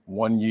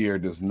 1 year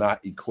does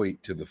not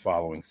equate to the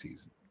following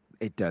season.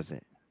 It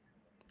doesn't.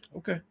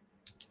 Okay.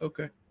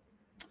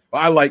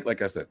 Well, I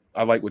like I said,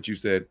 I like what you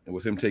said. It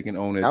was him taking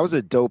onus. That was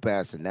a dope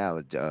ass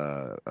analogy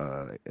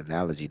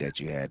that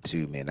you had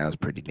too, man. That was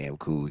pretty damn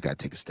cool. We got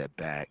to take a step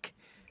back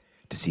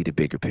to see the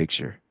bigger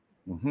picture.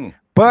 Mm-hmm.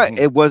 But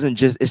it wasn't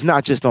just. It's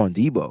not just on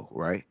Debo,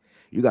 right?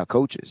 You got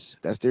coaches.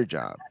 That's their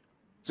job.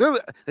 So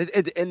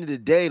at the end of the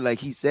day, like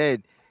he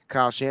said,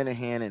 Kyle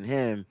Shanahan and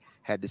him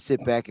had to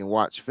sit back and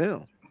watch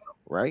film,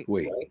 right?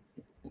 Wait.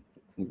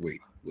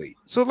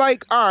 So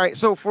like, all right.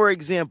 So for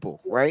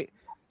example, right?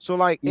 So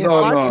like, if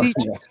I teach,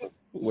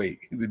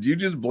 wait, did you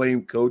just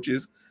blame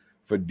coaches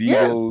for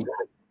Debo?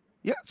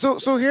 Yeah.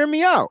 So hear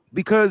me out,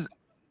 because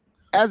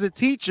as a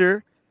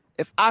teacher,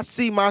 if I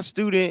see my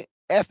student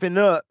effing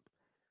up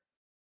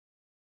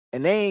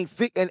and they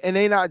ain't and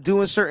they not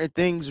doing certain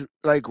things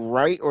like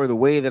right or the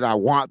way that I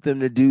want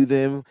them to do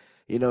them,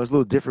 you know, it's a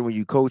little different when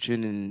you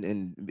coaching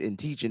and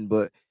teaching.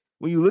 But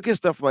when you look at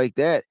stuff like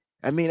that,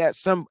 I mean, at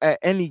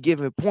any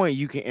given point,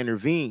 you can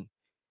intervene.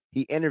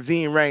 He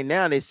intervened right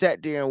now. They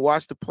sat there and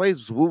watched the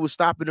plays. What was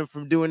stopping him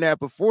from doing that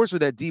before, so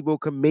that Debo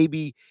could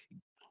maybe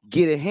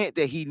get a hint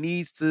that he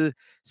needs to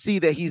see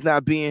that he's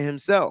not being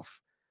himself.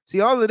 See,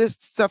 all of this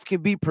stuff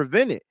can be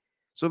prevented.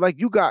 So, like,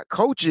 you got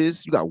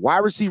coaches, you got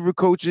wide receiver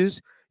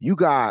coaches, you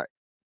got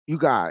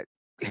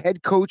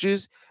head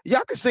coaches.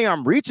 Y'all can say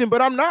I'm reaching,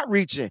 but I'm not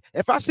reaching.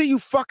 If I see you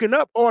fucking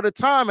up all the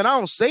time and I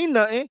don't say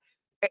nothing,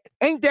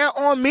 ain't that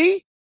on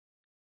me?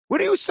 What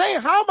are you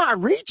saying? How am I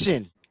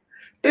reaching?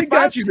 They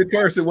got you the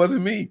curse. It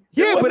wasn't me.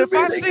 Yeah, but if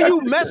I see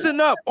you messing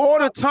up all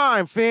the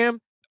time,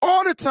 fam,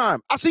 all the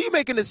time, I see you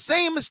making the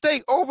same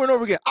mistake over and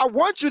over again. I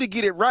want you to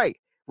get it right?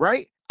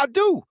 I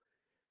do.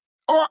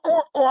 Or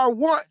I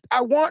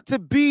want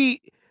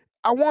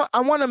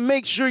to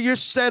make sure you're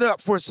set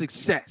up for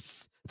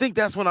success. I think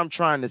that's what I'm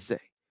trying to say.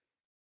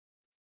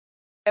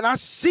 And I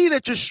see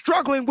that you're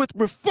struggling with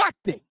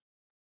reflecting.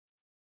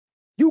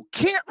 You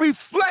can't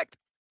reflect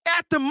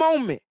at the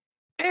moment.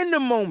 In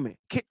the moment.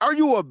 Are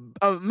you an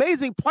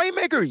amazing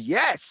playmaker?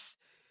 Yes.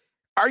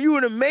 Are you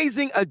an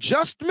amazing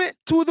adjustment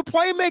to the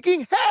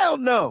playmaking? Hell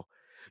no.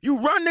 You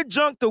run the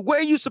junk the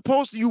way you're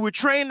supposed to. You were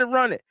trained to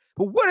run it.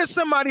 But what if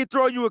somebody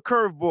throw you a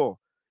curveball?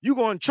 You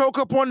going to choke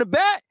up on the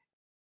bat?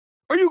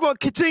 Or you going to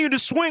continue to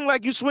swing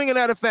like you're swinging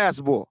at a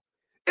fastball?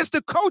 It's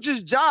the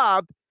coach's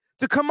job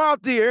to come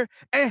out there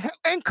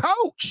and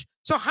coach.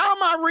 So how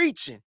am I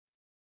reaching?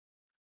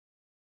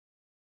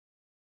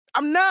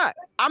 I'm not.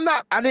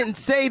 I didn't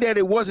say that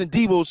it wasn't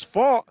Debo's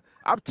fault.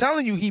 I'm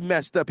telling you, he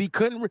messed up. He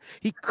couldn't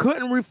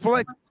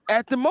reflect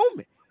at the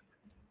moment.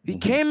 He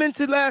came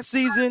into last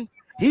season.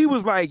 He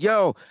was like,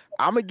 "Yo,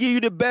 I'm gonna give you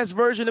the best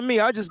version of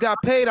me. I just got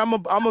paid. I'm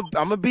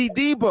a be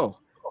Debo."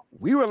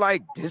 We were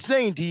like, "This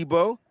ain't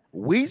Debo."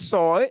 We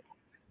saw it.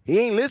 He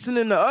ain't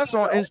listening to us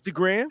on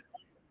Instagram.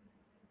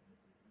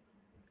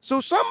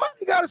 So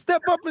somebody got to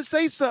step up and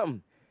say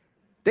something.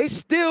 They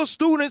still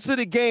students of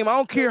the game. I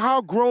don't care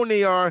how grown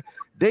they are.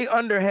 They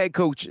under head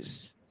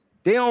coaches.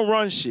 They don't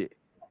run shit.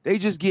 They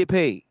just get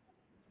paid.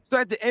 So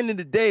at the end of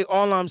the day,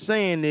 all I'm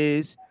saying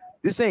is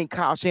this ain't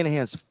Kyle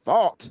Shanahan's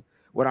fault.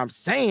 What I'm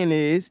saying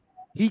is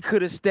he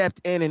could have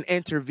stepped in and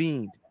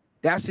intervened.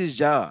 That's his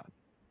job.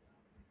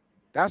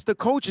 That's the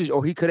coach's,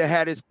 or he could have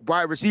had his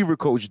wide receiver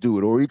coach do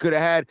it, or he could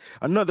have had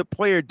another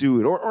player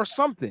do it, or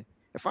something.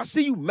 If I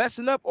see you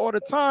messing up all the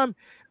time,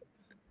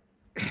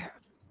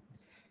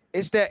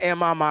 it's that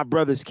am I my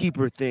brother's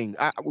keeper thing.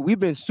 We've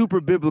been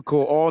super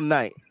biblical all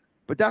night,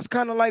 but that's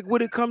kind of like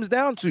what it comes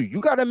down to. You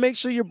got to make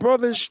sure your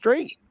brother is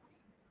straight.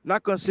 I'm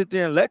not going to sit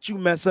there and let you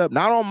mess up.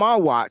 Not on my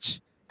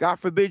watch. God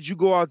forbid you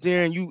go out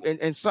there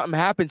and something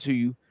happened to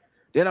you.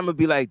 Then I'm going to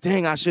be like,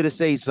 dang, I should have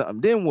said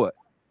something. Then what?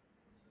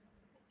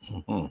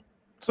 Mm-hmm.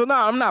 So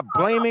now I'm not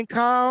blaming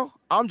Kyle.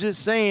 I'm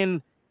just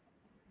saying,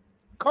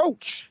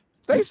 coach,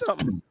 say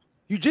something.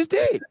 You just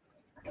did.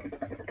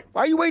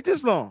 Why you wait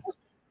this long?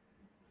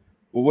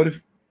 Well, what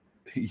if,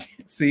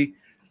 see,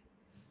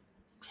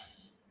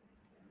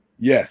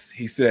 yes,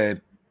 he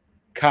said,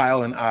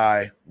 Kyle and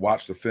I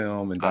watched the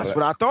film. And that's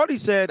what I thought he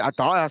said. That's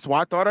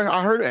why I thought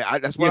I heard it.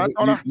 That's what I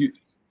thought.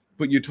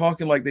 But you're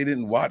talking like they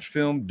didn't watch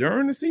film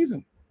during the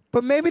season.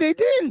 But maybe they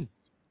didn't.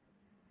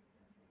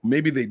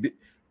 Maybe they did.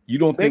 You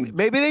don't think?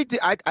 Maybe they did.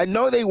 I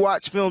know they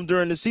watch film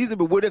during the season,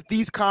 but what if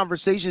these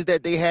conversations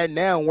that they had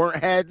now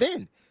weren't had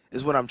then?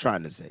 Is what I'm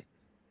trying to say.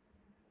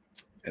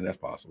 And that's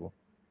possible.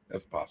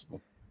 That's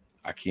possible.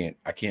 I can't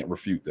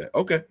refute that.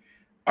 Okay.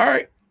 All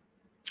right.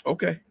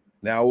 Okay.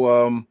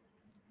 Now,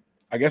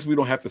 I guess we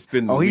don't have to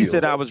spin the he wheel.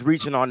 said I was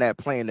reaching on that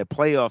play in the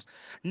playoffs.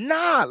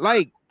 Nah,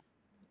 like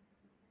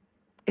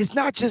it's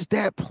not just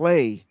that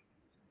play.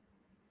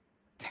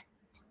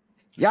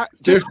 Yeah,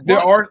 there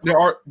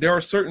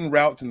are certain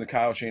routes in the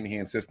Kyle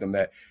Shanahan system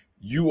that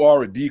you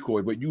are a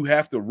decoy, but you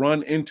have to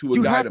run into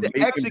a guy to make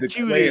him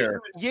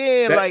declare.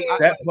 Yeah,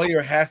 that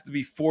player has to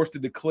be forced to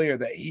declare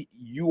that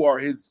you are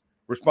his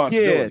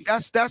responsibility. Yeah,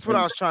 that's what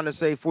I was trying to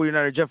say.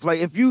 49er Jeff,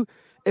 like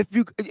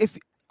if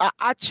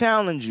I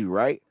challenge you,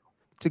 right,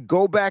 to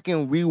go back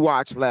and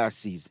rewatch last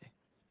season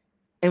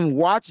and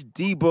watch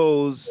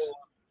Debo's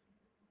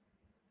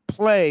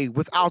play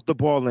without the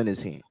ball in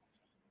his hand.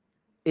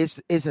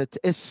 It's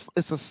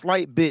a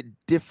slight bit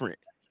different.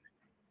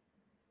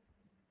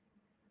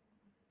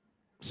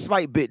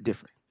 Slight bit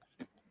different.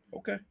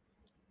 Okay.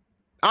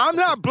 I'm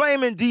not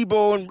blaming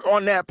Debo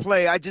on that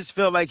play. I just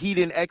feel like he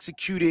didn't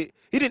execute it.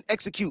 He didn't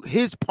execute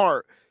his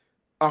part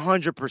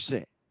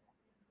 100%.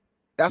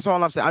 That's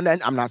all I'm saying.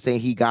 I'm not saying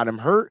he got him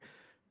hurt,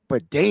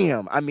 but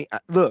damn, I mean,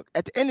 look,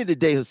 at the end of the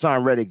day,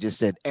 Hassan Reddick just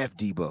said F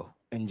Debo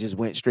and just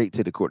went straight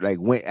to the court, like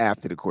went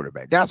after the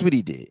quarterback. That's what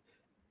he did.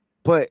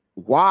 But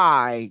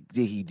why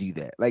did he do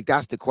that? Like,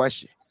 that's the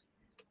question.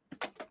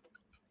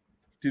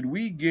 Did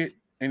we get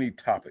any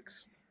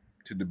topics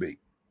to debate?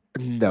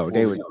 No,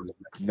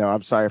 No,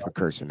 I'm sorry for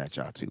cursing at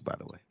y'all too, by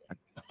the way. I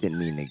didn't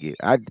mean to get.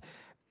 I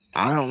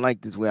don't like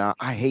this way.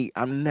 I hate.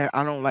 I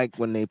don't like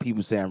when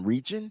people say I'm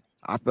reaching.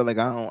 I feel like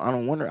I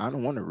don't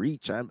want to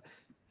reach.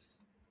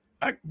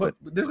 But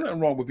there's nothing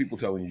wrong with people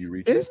telling you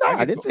reaching. It's not.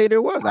 I didn't say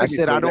there was. I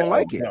said I don't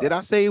like it. Did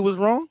I say it was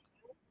wrong?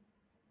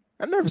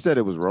 I never said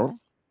it was wrong.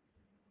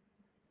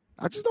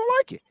 I just don't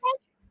like it.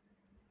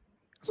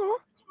 That's all.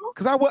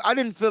 Because I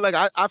didn't feel like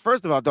I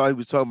first of all thought he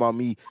was talking about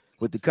me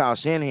with the Kyle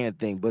Shanahan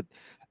thing, but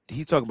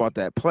he talked about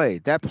that play.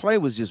 That play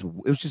was just a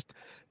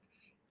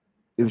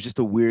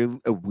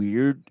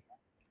weird.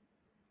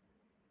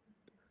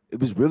 It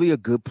was really a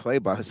good play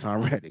by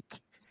Hassan Reddick.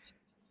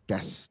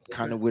 That's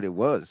kind of what it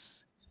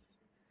was.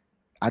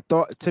 I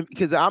thought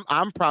because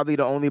I'm probably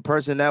the only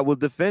person that will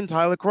defend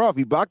Tyler Kroft.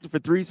 He blocked it for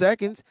 3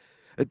 seconds.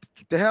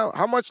 The hell?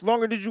 How much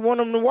longer did you want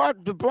him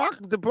to block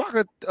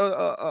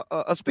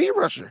a speed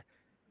rusher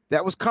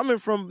that was coming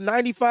from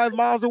 95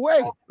 miles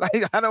away?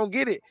 Like, I don't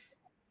get it.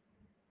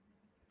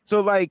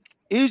 So like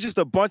it was just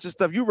a bunch of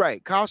stuff. You're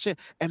right, Kyle Shanahan,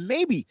 and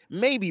maybe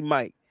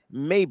Mike,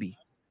 maybe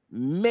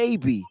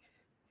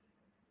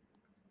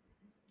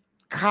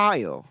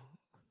Kyle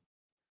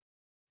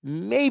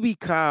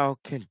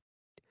can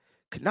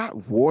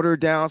not water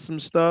down some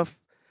stuff,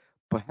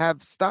 but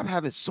stop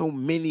having so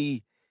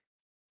many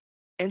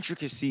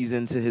intricacies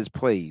into his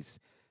plays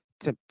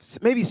to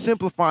maybe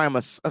simplify him.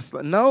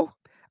 No,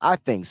 I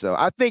think so.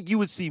 I think you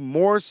would see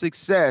more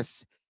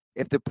success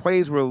if the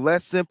plays were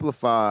less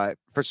simplified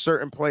for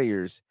certain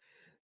players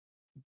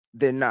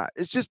than not.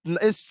 It's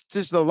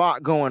just a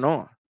lot going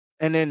on.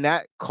 And then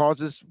that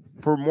causes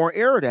for more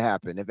error to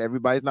happen if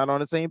everybody's not on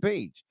the same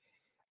page.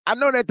 I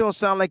know that don't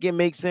sound like it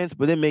makes sense,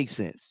 but it makes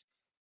sense.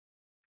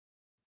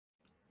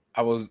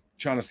 I was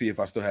trying to see if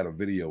I still had a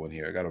video in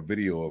here. I got a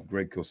video of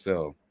Greg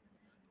Cosell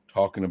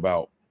talking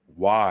about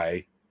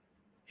why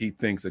he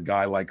thinks a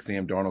guy like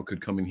Sam Darnold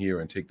could come in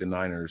here and take the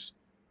Niners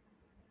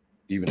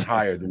even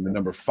higher than the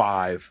number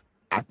 5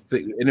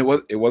 thing. And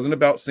it wasn't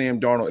about Sam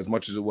Darnold as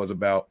much as it was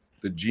about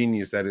the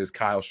genius that is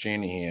Kyle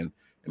Shanahan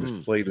and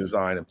his play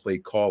design and play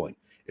calling.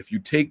 If you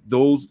take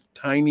those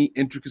tiny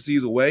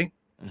intricacies away,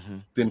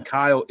 then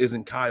Kyle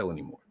isn't Kyle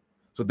anymore.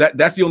 So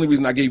that's the only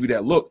reason I gave you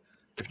that look.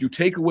 If you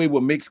take away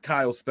what makes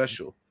Kyle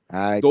special,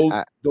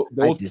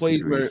 those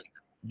plays where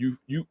you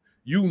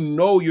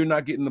know you're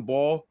not getting the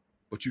ball,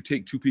 but you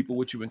take 2 people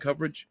with you in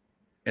coverage,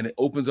 and it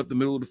opens up the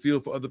middle of the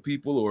field for other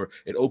people, or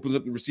it opens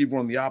up the receiver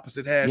on the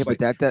opposite hash. Yeah, like,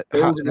 but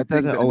that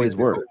doesn't always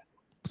work.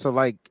 So,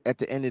 like, at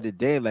the end of the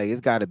day, like,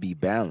 it's got to be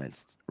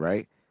balanced,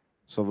 right?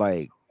 So,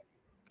 like,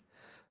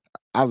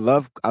 I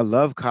love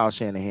Kyle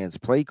Shanahan's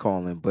play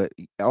calling, but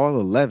all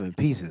 11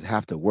 pieces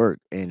have to work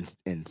in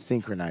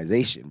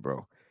synchronization,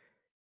 bro.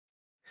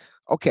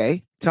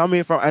 Okay, tell me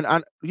if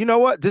and you know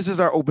what? This is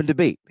our open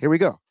debate. Here we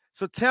go.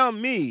 So tell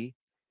me,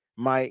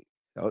 Mike.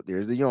 Oh,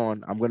 there's the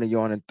yawn. I'm going to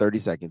yawn in 30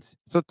 seconds.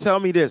 So tell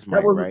me this,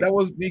 Mike. That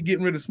was me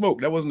getting rid of smoke.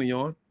 That wasn't a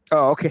yawn.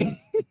 Oh,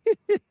 okay.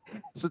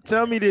 So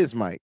tell me this,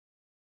 Mike.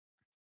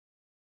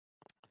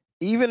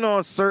 Even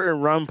on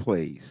certain run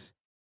plays,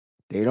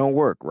 they don't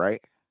work,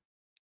 right?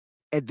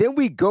 And then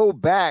we go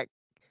back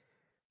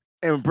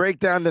and break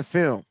down the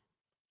film.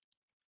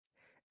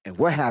 And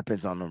what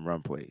happens on them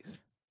run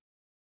plays?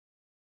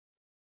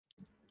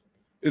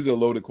 Is a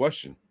loaded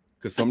question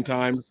because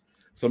sometimes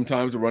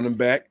the running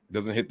back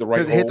doesn't hit the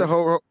right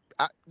hole.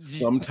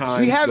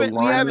 Sometimes we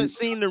haven't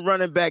seen the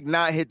running back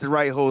not hit the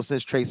right hole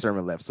since Trey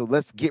Sermon left. So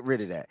let's get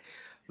rid of that.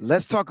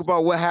 Let's talk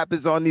about what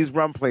happens on these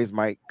run plays,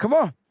 Mike. Come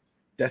on.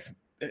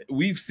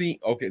 We've seen.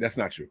 Okay, that's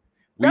not true.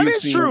 That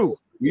is true.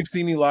 We've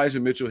seen Elijah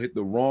Mitchell hit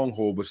the wrong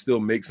hole, but still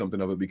make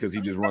something of it because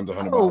he just runs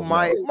 100 miles. Oh,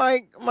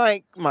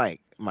 Mike.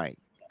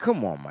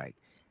 Come on, Mike.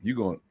 You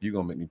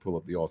gonna make me pull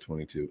up the all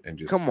 22 and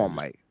just come on,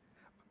 Mike.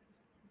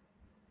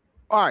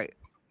 All right,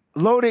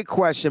 loaded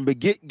question, but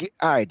get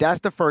all right. That's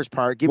the first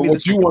part. Give me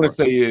what you want to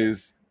say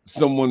is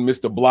someone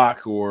missed a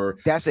block, or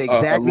that's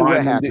exactly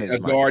what happens. A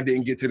guard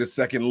didn't get to the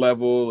second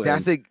level.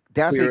 That's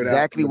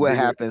exactly what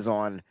happens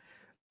on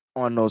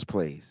those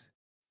plays.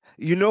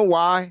 You know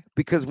why?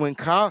 Because when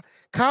Kyle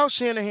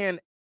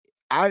Shanahan,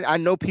 I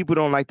know people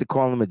don't like to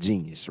call him a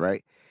genius,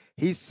 right?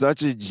 He's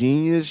such a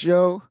genius,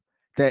 yo,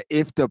 that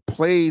if the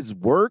plays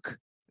work,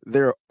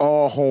 they're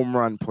all home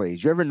run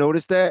plays. You ever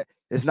notice that?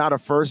 It's not a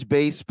first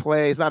base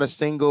play. It's not a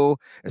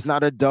single. It's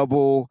not a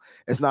double.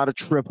 It's not a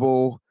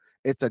triple.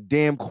 It's a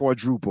damn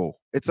quadruple.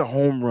 It's a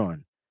home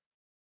run.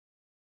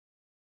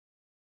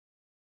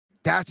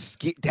 That's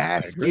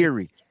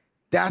scary.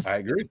 I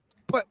agree.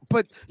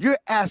 But you're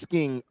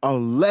asking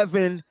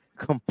 11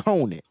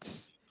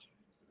 components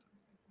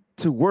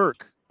to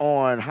work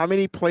on. How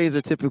many plays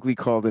are typically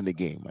called in the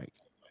game, Mike?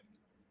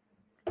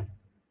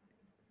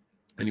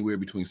 Anywhere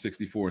between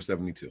 64 and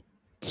 72.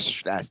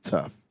 That's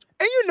tough.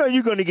 And you know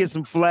you're going to get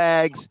some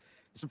flags,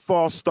 some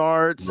false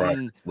starts,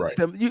 and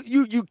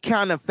you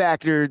kind of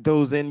factor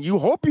those in. You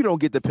hope you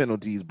don't get the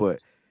penalties, but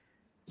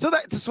so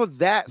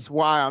that's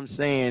why I'm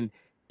saying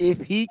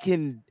if he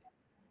can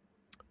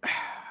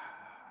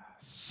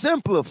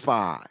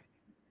simplify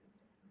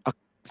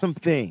some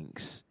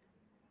things,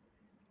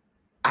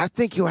 I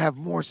think he'll have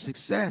more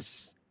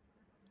success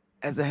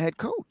as a head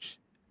coach.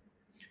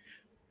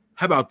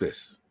 How about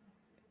this?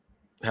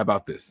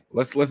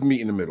 Let's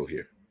meet in the middle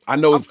here. I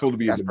know it's supposed to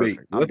be a debate.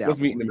 Let's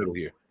meet in the middle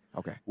here.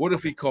 Okay. What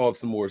if he called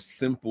some more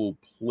simple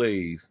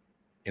plays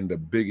in the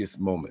biggest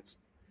moments?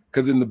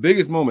 Because in the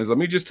biggest moments, let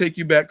me just take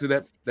you back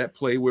to that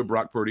play where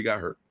Brock Purdy got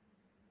hurt,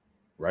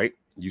 right?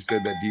 You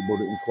said that Debo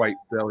didn't quite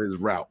sell his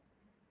route,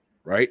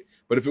 right?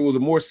 But if it was a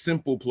more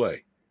simple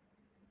play,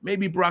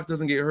 maybe Brock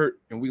doesn't get hurt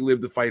and we live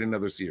to fight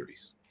another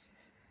series,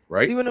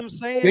 right? See what I'm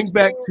saying? Think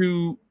back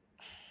to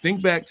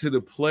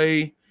the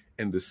play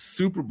in the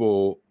Super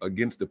Bowl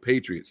against the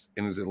Patriots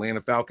in his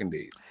Atlanta Falcon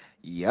days.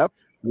 Yep.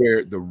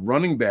 Where the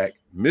running back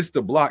missed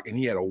a block and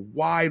he had a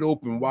wide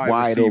open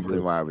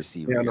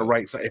receiver on the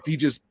right side. If he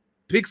just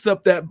picks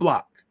up that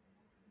block,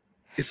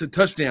 it's a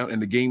touchdown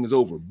and the game is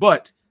over.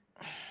 But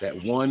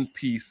that one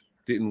piece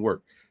didn't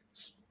work.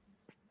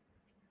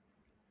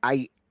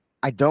 I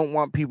don't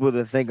want people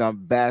to think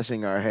I'm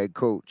bashing our head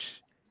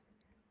coach.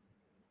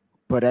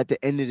 But at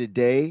the end of the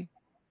day,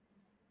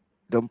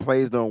 them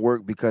plays don't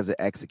work because of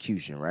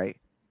execution, right?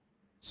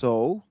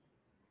 So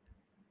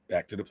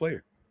back to the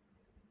player.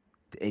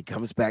 It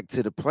comes back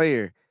to the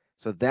player.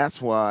 So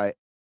that's why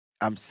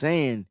I'm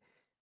saying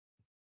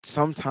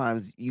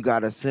sometimes you got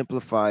to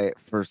simplify it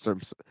for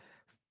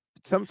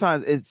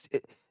sometimes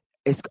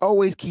it's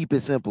always keep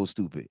it simple,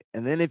 stupid.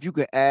 And then if you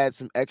can add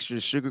some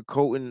extra sugar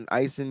coating,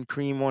 icing,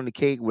 cream on the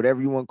cake,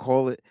 whatever you want to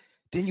call it,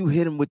 then you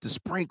hit them with the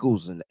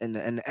sprinkles and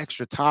the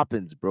extra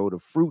toppings, bro, the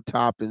fruit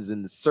toppings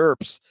and the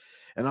syrups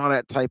and all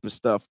that type of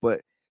stuff.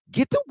 But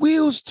get the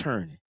wheels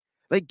turning.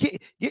 Like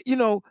get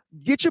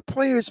your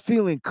players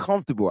feeling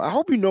comfortable. I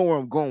hope you know where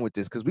I'm going with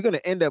this, because we're gonna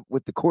end up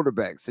with the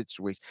quarterback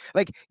situation.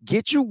 Like,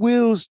 get your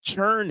wheels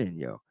churning,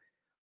 yo.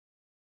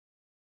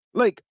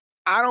 Like,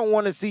 I don't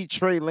want to see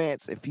Trey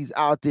Lance if he's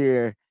out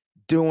there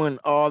doing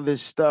all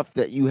this stuff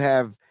that you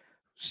have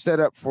set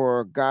up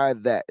for a guy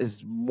that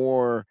is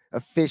more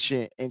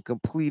efficient in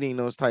completing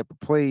those type of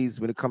plays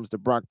when it comes to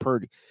Brock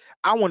Purdy.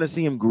 I want to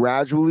see him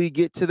gradually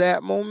get to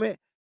that moment.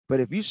 But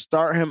if you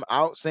start him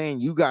out saying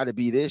you got to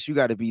be this, you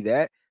got to be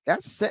that,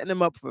 that's setting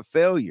him up for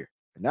failure.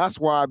 And that's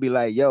why I'd be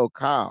like, yo,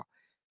 Kyle,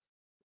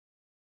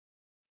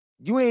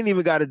 you ain't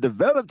even got to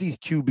develop these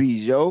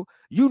QBs, yo.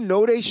 You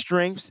know their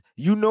strengths.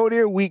 You know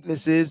their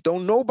weaknesses.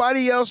 Don't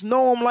nobody else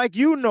know them like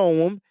you know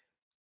them.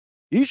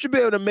 You should be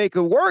able to make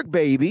it work,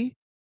 baby.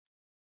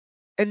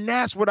 And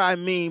that's what I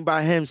mean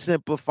by him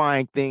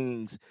simplifying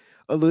things.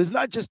 It's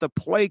not just the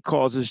play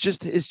calls. It's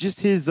just his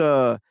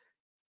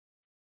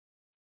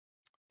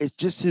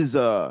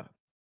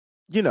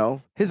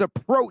his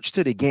approach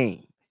to the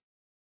game.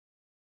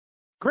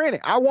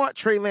 Granted, I want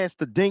Trey Lance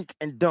to dink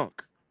and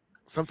dunk.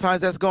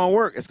 Sometimes that's gonna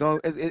work.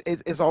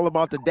 It's all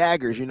about the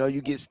daggers. You know,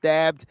 you get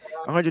stabbed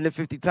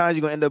 150 times,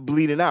 you're gonna end up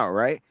bleeding out,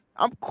 right?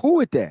 I'm cool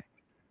with that.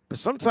 But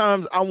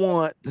sometimes I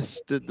want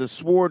the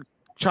sword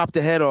chop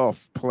the head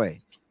off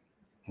play.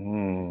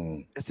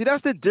 See,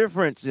 that's the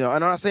difference. You know,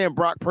 I'm not saying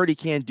Brock Purdy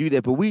can't do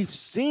that, but we've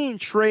seen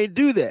Trey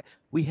do that.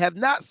 We have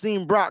not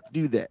seen Brock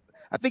do that.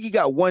 I think he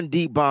got one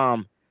deep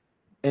bomb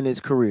in his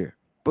career.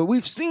 But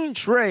we've seen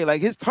Trey,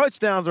 like, his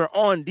touchdowns are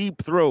on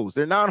deep throws.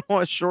 They're not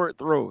on short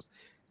throws.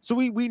 So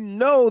we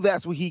know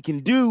that's what he can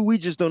do. We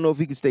just don't know if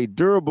he can stay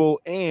durable,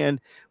 and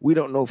we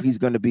don't know if he's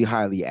going to be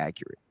highly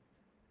accurate.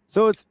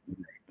 So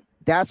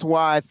that's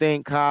why I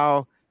think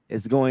Kyle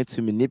is going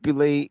to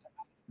manipulate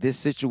this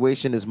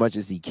situation as much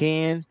as he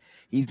can.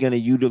 He's going to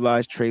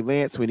utilize Trey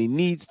Lance when he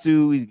needs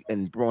to.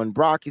 And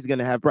Brock, he's going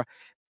to have Brock.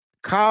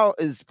 Kyle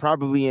is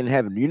probably in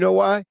heaven. You know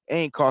why? It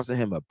ain't costing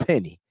him a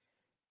penny.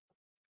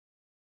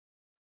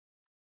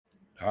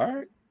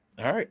 All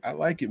right. I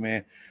like it,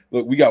 man.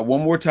 Look, we got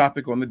one more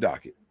topic on the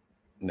docket.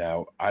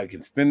 Now, I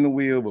can spin the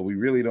wheel, but we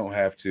really don't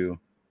have to.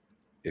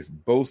 It's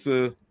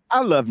Bosa.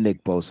 I love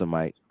Nick Bosa,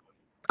 Mike.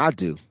 I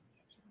do.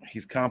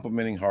 He's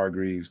complimenting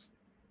Hargreaves.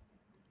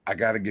 I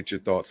got to get your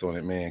thoughts on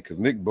it, man, because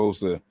Nick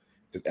Bosa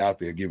is out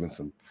there giving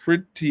some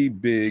pretty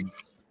big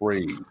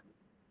praise.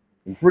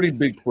 Some pretty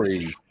big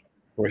praise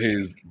for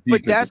his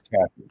defensive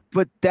tackle.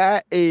 But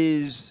that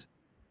is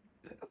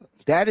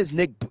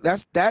Nick.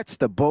 That's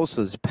the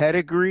Bosa's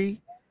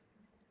pedigree,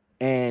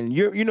 and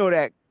you know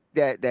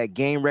that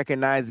game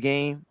recognized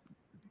game.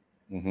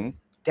 Mm-hmm.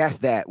 That's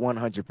that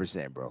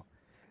 100%, bro.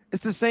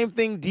 It's the same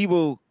thing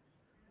Debo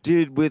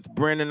did with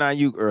Brandon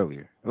Ayuk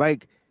earlier.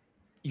 Like,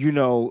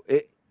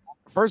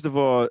 first of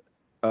all,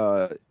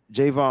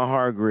 Javon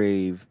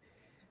Hargrave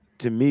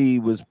to me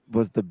was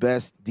the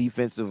best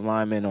defensive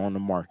lineman on the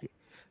market.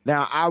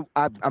 Now,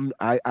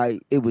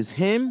 it was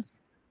him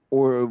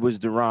or it was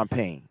Deron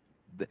Payne,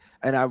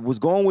 and I was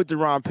going with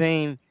Deron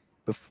Payne,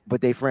 but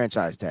they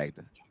franchise tagged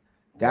him.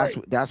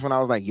 That's when I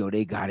was like, yo,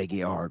 they gotta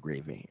get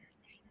Hargrave in here.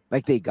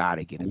 Like, they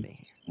gotta get him in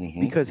here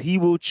because he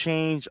will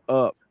change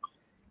up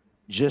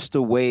just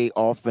the way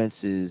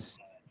offenses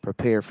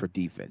prepare for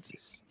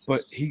defenses.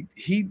 But he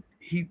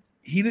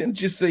didn't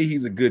just say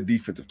he's a good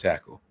defensive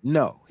tackle.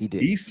 No, he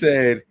didn't. He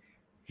said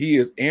he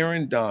is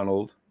Aaron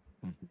Donald,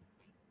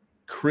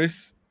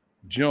 Chris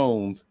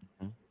Jones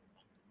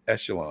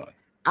echelon.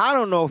 I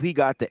don't know if he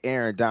got the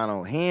Aaron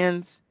Donald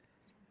hands,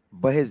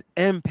 but his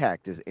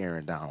impact is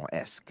Aaron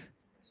Donald-esque.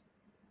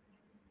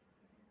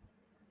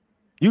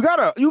 You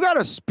got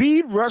a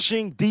speed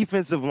rushing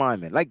defensive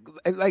lineman. Like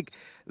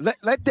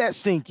let that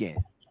sink in.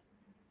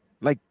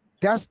 Like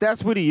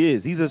that's what he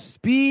is. He's a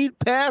speed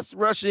pass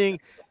rushing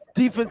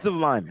defensive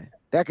lineman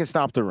that can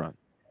stop the run.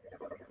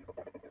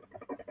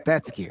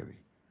 That's scary.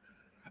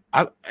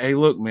 Hey,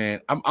 look,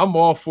 man, I'm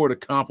all for the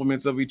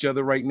compliments of each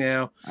other right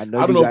now. I know.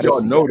 I don't know if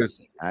y'all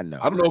noticed. I know.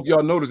 I don't know if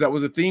y'all noticed that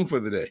was a theme for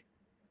the day.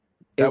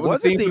 That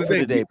was a theme for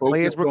the day.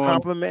 Players were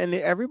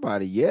complimenting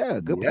everybody. Yeah,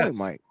 good point,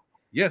 Mike.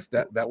 Yes,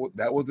 that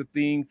was the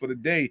theme for the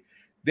day.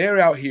 They're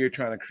out here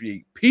trying to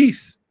create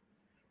peace.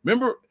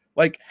 Remember,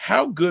 like,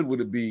 how good would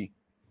it be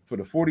for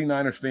the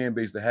 49ers fan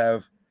base to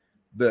have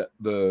the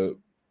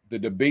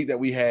debate that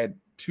we had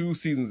 2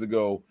 seasons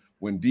ago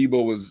when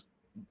Debo was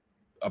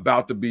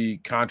about to be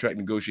contract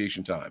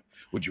negotiation time?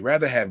 Would you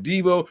rather have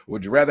Debo or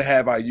would you rather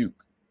have Ayuk?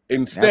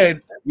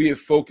 Instead, we have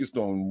focused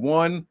on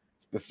one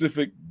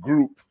specific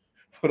group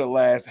for the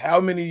last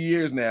how many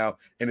years now,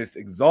 and it's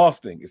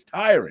exhausting. It's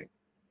tiring.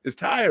 It's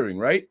tiring,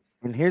 right?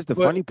 And here's the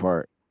funny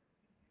part.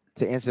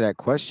 To answer that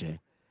question,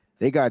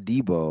 they got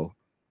Debo,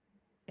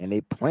 and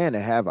they plan to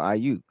have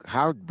Ayuk.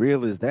 How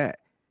real is that?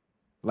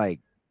 Like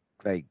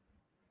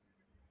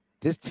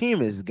this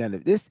team is gonna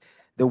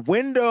the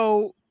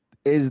window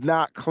is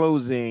not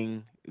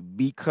closing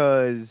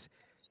because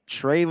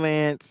Trey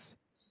Lance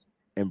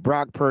and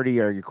Brock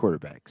Purdy are your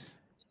quarterbacks.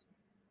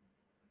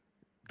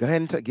 Go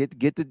ahead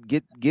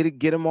and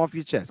get them off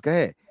your chest. Go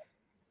ahead.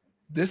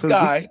 This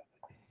guy,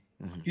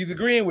 he's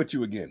agreeing with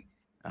you again.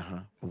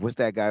 What's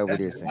that guy over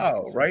there saying?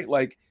 Wow, right?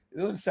 Like,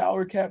 the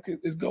salary cap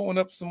is going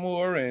up some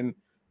more, and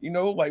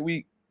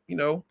Trey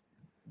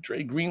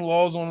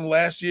Greenlaw's on the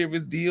last year of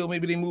his deal.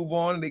 Maybe they move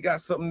on and they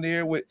got something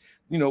there with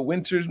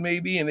Winters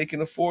maybe, and they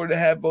can afford to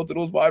have both of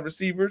those wide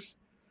receivers.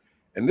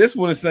 And this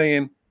one is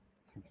saying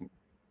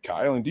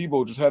Kyle and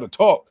Debo just had a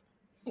talk.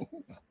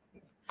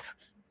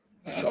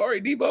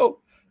 Sorry, Debo.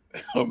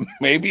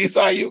 Maybe it's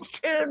Ayuk's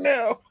turn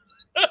now.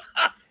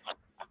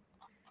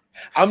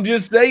 I'm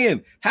just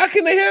saying, how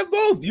can they have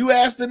both? You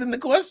asked it in the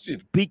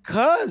question.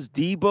 Because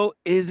Debo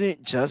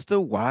isn't just a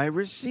wide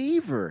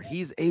receiver.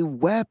 He's a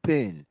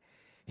weapon.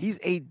 He's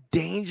a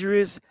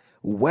dangerous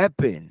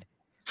weapon.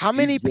 How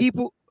many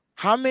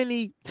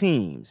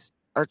teams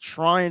are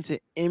trying to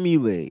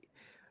emulate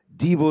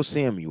Debo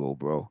Samuel,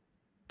 bro?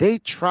 They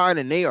tried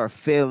and they are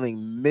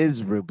failing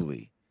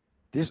miserably.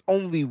 There's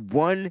only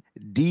one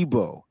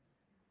Debo.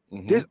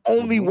 There's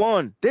only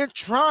one. They're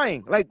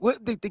trying. Like,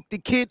 what the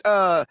kid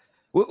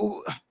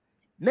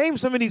name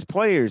some of these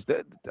players.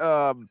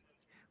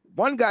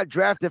 One got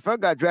drafted. If I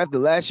got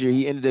drafted last year,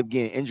 he ended up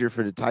getting injured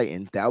for the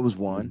Titans. That was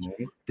one.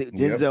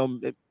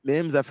 Denzel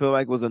Mims, I feel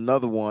like, was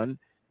another one.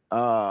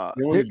 There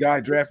was a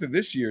guy drafted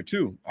this year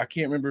too. I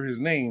can't remember his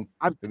name.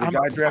 The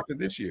guy drafted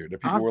this year. The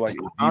people were like,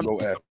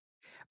 Debo F.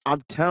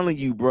 I'm telling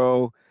you,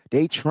 bro,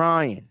 they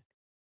trying.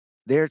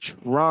 They're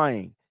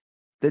trying.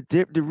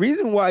 The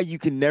reason why you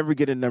can never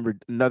get another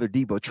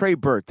Debo, Trey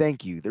Burke,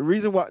 thank you. The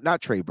reason why,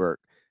 not Trey Burke,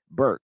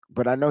 but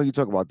I know you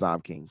talk about Dom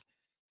King.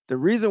 The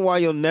reason why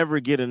you'll never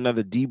get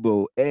another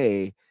Debo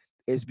A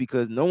is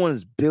because no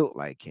one's built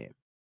like him.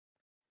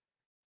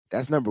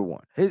 That's number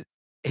one.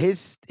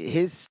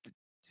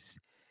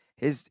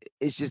 he's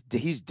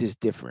just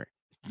different.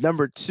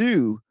 Number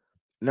two,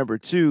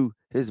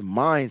 his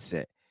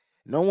mindset.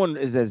 No one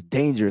is as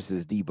dangerous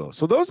as Debo.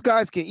 So those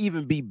guys can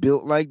even be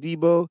built like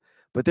Debo,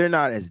 but they're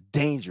not as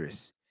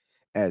dangerous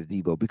as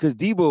Debo because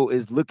Debo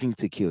is looking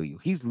to kill you.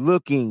 He's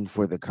looking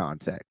for the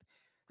contact.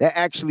 That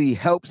actually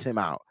helps him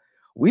out.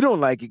 We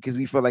don't like it because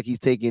we feel like he's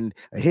taking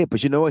a hit,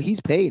 but you know what?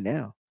 He's paid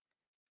now.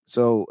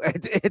 So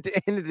at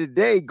the end of the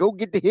day, go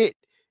get the hit.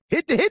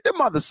 Hit the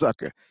mother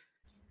sucker.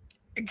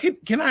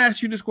 Can I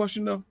ask you this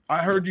question though? I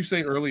heard you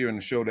say earlier in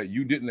the show that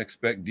you didn't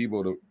expect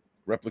Debo to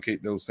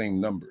replicate those same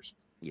numbers.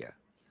 Yeah.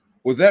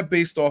 Was that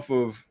based off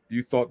of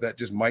you thought that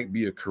just might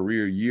be a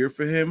career year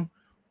for him?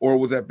 Or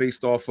was that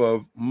based off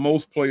of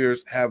most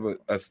players have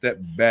a step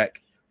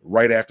back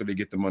right after they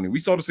get the money? We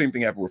saw the same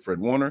thing happen with Fred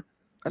Warner.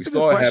 We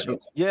saw it happen.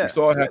 Yeah. We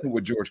saw it happen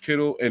with George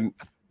Kittle. And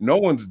no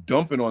one's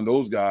dumping on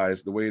those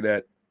guys the way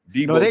that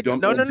Debo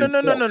dumped on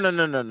himself.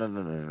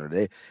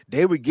 No.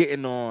 They were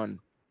getting on.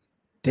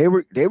 They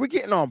were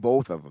getting on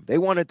both of them. They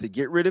wanted to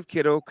get rid of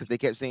Kittle because they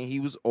kept saying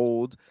he was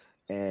old.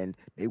 And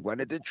they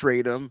wanted to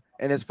trade him.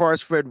 And as far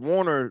as Fred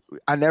Warner,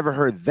 I never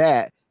heard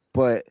that,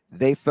 but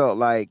they felt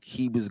like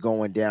he was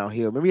going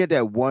downhill. Remember, he had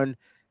that one,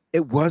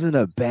 it wasn't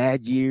a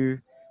bad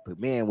year, but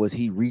man, was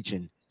he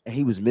reaching. And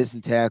he was missing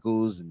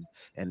tackles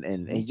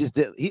and he just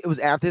did. It was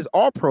after his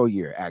all-pro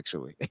year,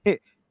 actually.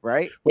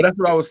 Right? Well, that's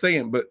what I was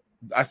saying. But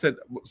I said,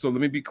 so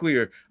let me be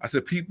clear. I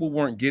said people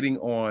weren't getting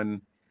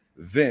on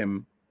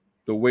them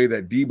the way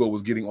that Debo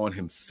was getting on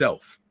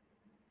himself.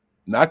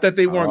 Not that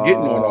they weren't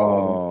getting on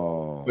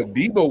all of them, but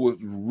Debo was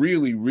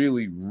really,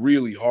 really,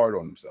 really hard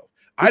on himself.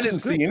 I didn't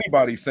see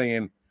anybody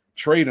saying,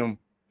 trade him.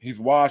 He's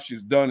washed.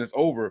 He's done. It's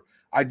over.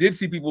 I did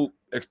see people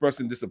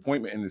expressing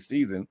disappointment in the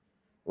season,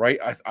 right?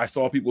 I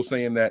saw people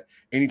saying that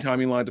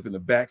anytime he lined up in the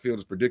backfield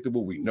is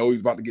predictable. We know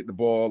he's about to get the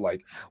ball.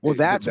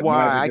 That's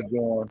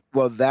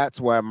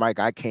why, Mike,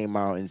 I came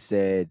out and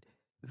said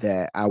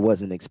that I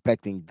wasn't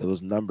expecting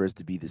those numbers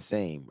to be the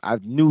same. I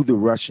knew the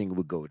rushing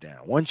would go down.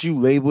 Once you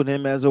labeled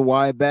him as a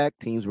wide back,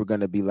 teams were going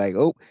to be like,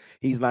 oh,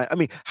 he's like, I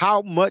mean,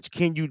 how much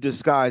can you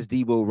disguise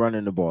Debo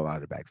running the ball out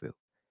of the backfield?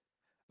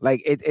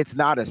 Like, it's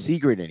not a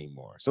secret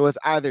anymore. So it's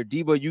either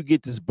Debo, you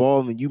get this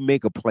ball and you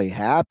make a play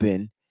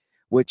happen,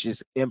 which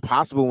is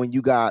impossible when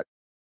you got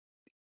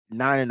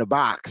 9 in the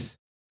box,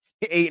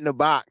 8 in the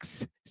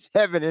box,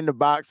 7 in the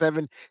box,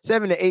 7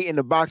 to 8 in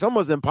the box.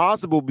 Almost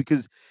impossible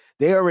because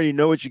they already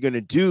know what you're going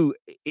to do.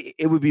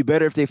 It would be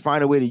better if they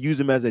find a way to use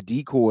him as a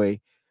decoy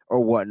or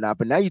whatnot.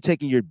 But now you're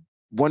taking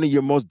one of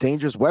your most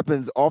dangerous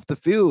weapons off the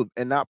field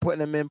and not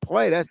putting him in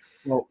play. That's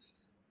what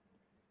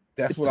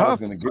tough. I was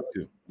going to get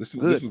to. This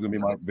is going to be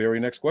my very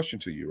next question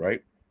to you,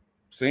 right?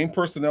 Same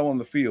personnel on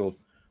the field,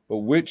 but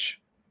which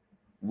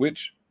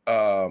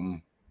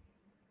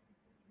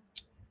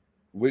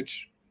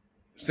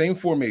same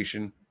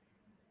formation,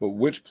 but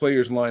which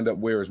players lined up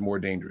where is more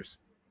dangerous?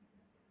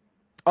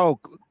 Oh,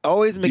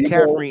 always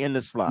McCaffrey in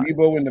the slot.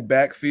 Debo in the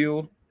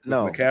backfield.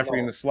 No. McCaffrey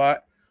in the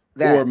slot.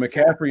 Or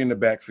McCaffrey in the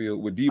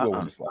backfield with Debo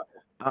in the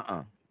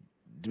slot.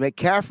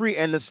 McCaffrey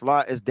in the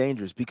slot is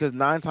dangerous because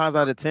 9 times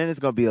out of 10,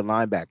 it's going to be a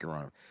linebacker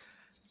run.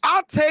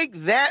 I'll take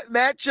that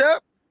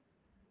matchup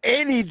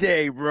any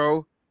day,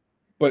 bro.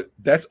 But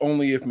that's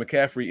only if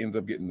McCaffrey ends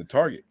up getting the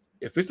target.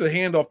 If it's a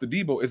handoff to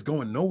Debo, it's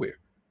going nowhere.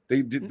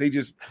 They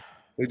just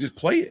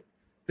play it.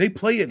 They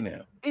play it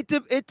now.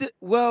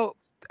 Well,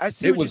 I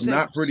see. It was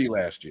not pretty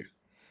last year.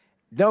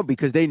 No,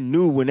 because they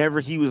knew whenever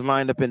he was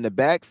lined up in the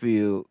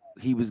backfield,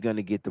 he was going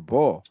to get the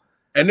ball.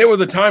 And there was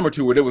a time or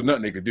two where there was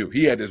nothing they could do.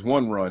 He had this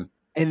one run,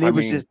 and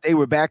they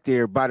were back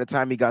there by the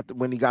time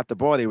when he got the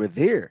ball, they were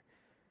there.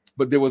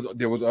 But there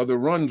was other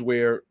runs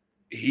where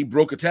he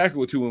broke a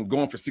tackle or two and was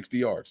going for 60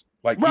 yards.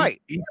 Like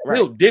he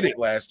still did it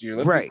last year.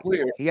 Let's be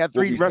clear. He had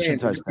 3 rushing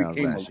touchdowns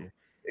last year.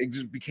 It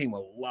just became a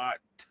lot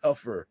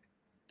tougher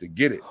to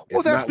get it.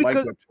 Well, that's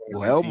because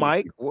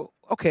Mike. Well,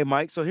 okay,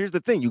 Mike. So here's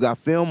the thing: you got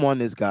film on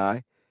this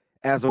guy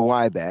as a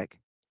wide back.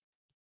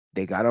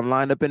 They got him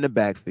lined up in the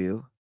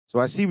backfield. So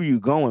I see where you're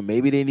going.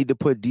 Maybe they need to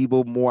put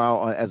Debo more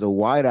out as a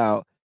wide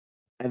out,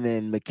 and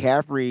then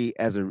McCaffrey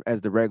as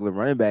the regular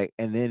running back,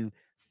 and then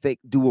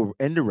do an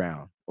end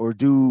around or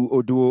do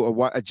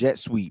a jet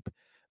sweep.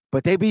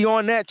 But they be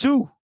on that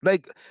too.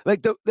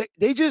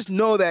 They just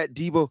know that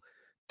Debo.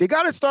 They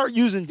got to start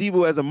using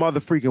Debo as a mother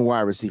freaking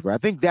wide receiver. I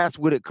think that's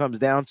what it comes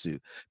down to.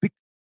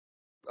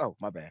 Oh,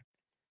 my bad.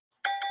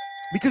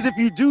 Because if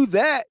you do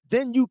that,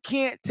 then you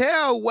can't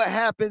tell what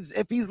happens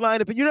if he's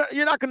lined up, and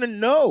you're not going to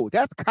know.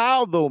 That's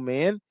Kyle, though,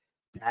 man.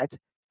 That's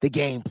the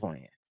game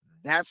plan.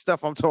 That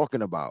stuff I'm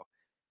talking about.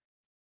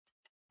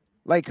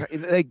 Like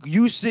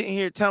you sitting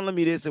here telling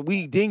me this, and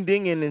we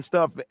ding-dinging and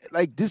stuff.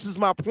 Like, this is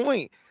my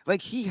point.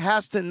 Like, he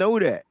has to know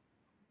that.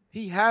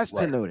 He has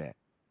to know that.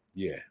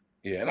 Yeah.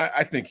 Yeah, and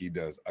I think he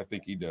does.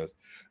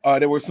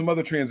 There were some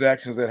other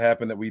transactions that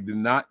happened that we did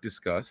not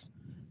discuss.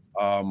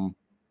 I'll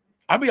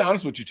be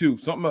honest with you too.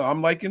 Something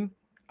I'm liking.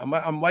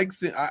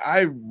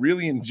 I'm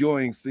really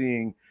enjoying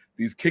seeing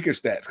these kicker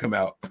stats come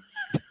out.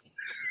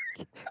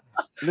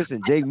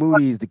 Listen, Jake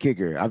Moody's the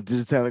kicker. I'm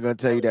just going to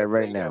tell you that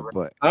right now.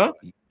 But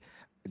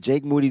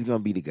Jake Moody's going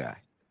to be the guy.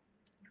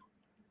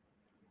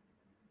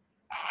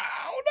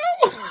 I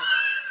don't know.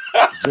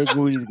 Jake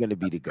Moody's going to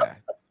be the guy.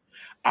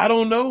 I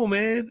don't know,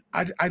 man.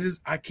 I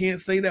can't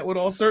say that with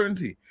all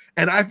certainty.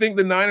 And I think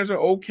the Niners are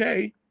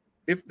okay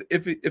if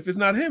it's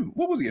not him.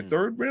 What was he, a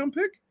third round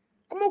pick?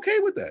 I'm okay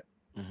with that.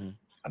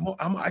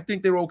 I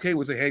think they're okay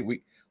with saying, hey,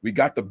 we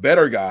got the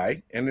better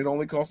guy, and it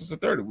only cost us a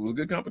third. It was a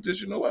good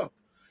competition. Oh well.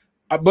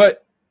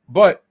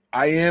 But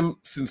I am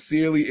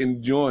sincerely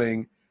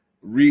enjoying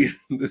reading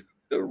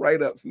the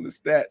write-ups and the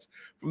stats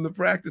from the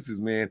practices,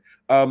 man.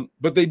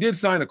 But they did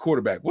sign a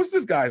quarterback. What's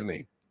this guy's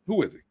name?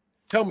 Who is he?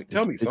 Tell me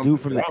The something. dude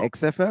from the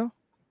XFL?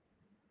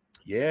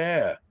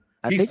 Yeah.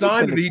 I He think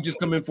signed it's or did he just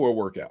come in for a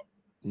workout?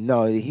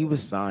 No, he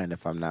was signed,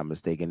 if I'm not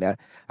mistaken. That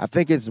I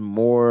think it's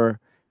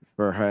more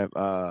for him,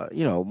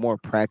 more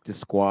practice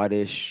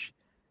squadish.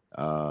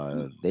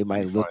 They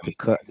might look to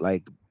cut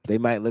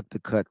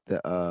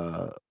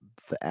the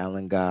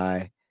Allen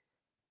guy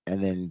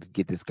and then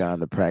get this guy on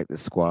the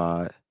practice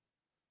squad.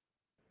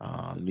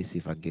 Let me see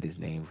if I can get his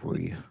name for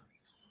you.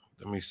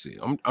 Let me see.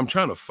 I'm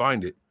trying to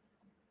find it.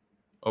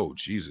 Oh,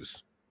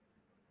 Jesus.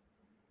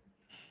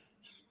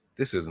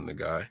 This isn't the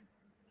guy.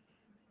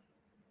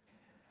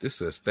 This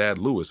says Thad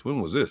Lewis. When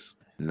was this?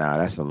 Nah,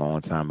 that's a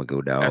long time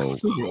ago, dog. That's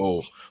super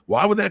old.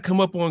 Why would that come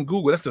up on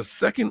Google? That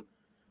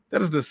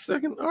is the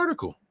second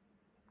article.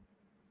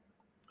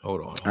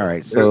 Hold on. All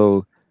right,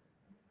 so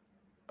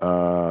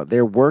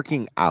they're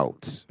working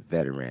out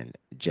veteran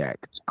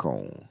Jack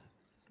Cohn.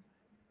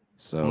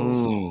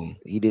 So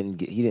he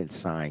didn't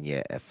sign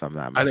yet, if I'm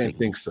not mistaken. I didn't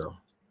think so.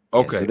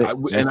 Okay, Yeah,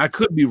 so I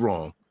could be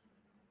wrong.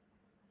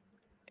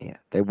 Yeah,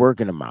 they're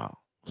working him out.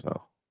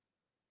 So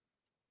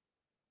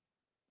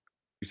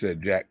you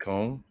said Jack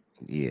Cohn?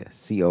 Yeah,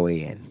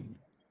 Coan.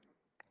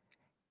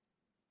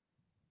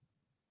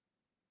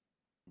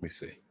 Let me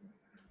see.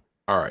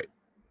 All right.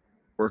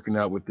 Working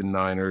out with the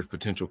Niners,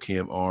 potential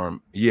Cam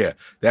Arm. Yeah,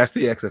 that's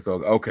the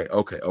XFL.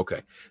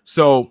 Okay.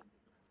 So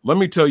let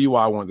me tell you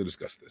why I wanted to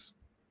discuss this.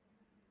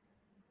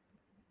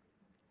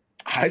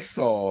 I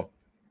saw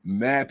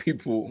mad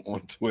people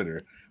on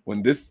Twitter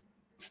when this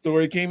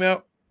story came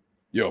out.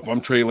 Yo, if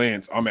I'm Trey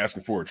Lance, I'm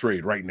asking for a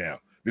trade right now.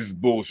 This is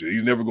bullshit.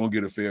 He's never going to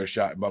get a fair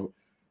shot. Blah, blah.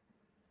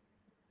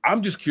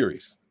 I'm just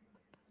curious.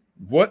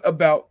 What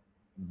about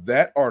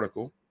that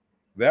article,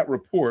 that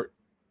report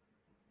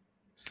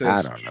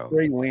says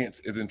Trey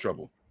Lance is in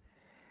trouble?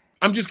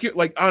 I'm just curious.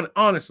 Like,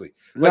 honestly.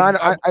 No,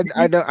 like,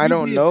 I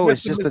don't know.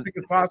 It's just as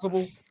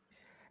possible.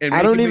 And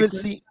I don't even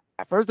see.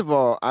 First of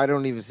all, I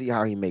don't even see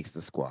how he makes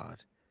the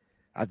squad.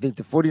 I think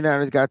the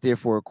 49ers got there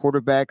for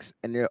quarterbacks,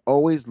 and they're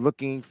always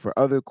looking for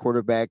other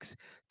quarterbacks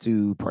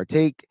to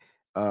partake,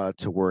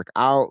 to work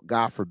out.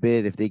 God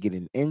forbid if they get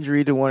an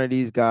injury to one of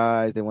these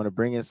guys, they want to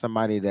bring in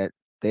somebody that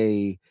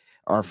they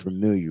are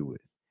familiar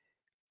with.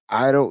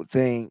 I don't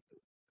think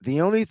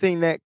the only thing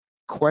that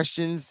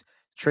questions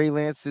Trey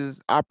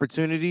Lance's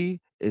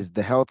opportunity is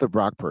the health of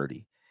Brock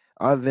Purdy.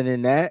 Other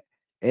than that,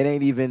 it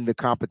ain't even the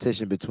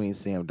competition between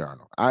Sam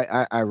Darnold.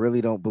 I really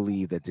don't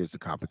believe that there's a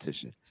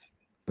competition.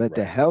 But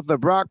the health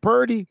of Brock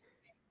Purdy,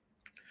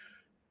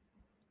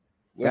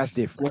 that's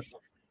different.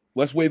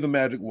 Let's wave the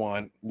magic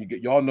wand.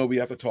 Y'all know we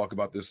have to talk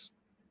about this.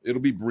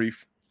 It'll be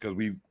brief because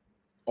we've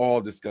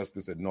all discussed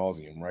this ad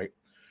nauseum, right?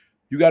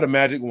 You got a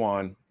magic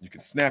wand. You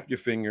can snap your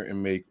finger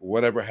and make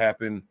whatever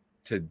happen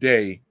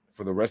today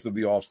for the rest of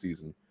the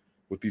offseason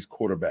with these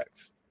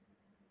quarterbacks.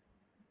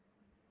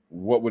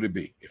 What would it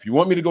be? If you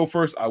want me to go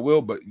first, I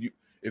will. But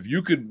if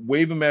you could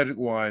wave a magic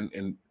wand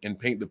and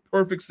paint the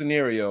perfect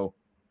scenario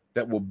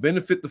that will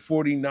benefit the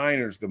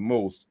 49ers the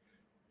most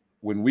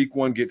when week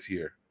one gets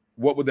here,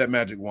 what would that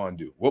magic wand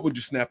do? What would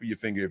you snap of your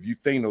finger if you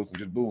Thanos and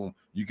just boom,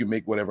 you can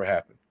make whatever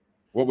happen?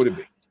 What would it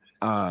be?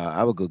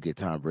 I would go get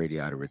Tom Brady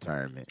out of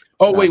retirement.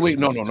 Oh, wait.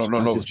 No.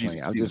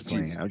 I'm just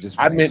playing.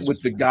 I meant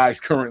with the guys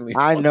currently.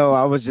 I know.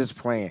 I was just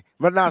playing.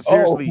 But not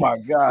seriously. Oh, my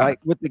God. Like,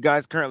 with the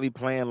guys currently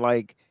playing,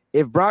 like,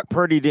 if Brock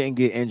Purdy didn't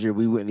get injured,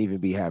 we wouldn't even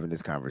be having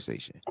this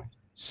conversation.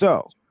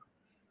 So,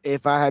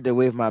 if I had to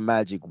wave my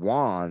magic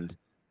wand,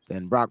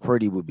 then Brock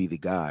Purdy would be the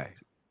guy,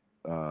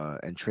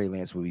 and Trey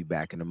Lance would be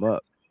backing him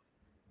up.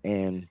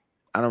 And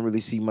I don't really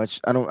see much.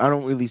 I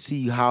don't really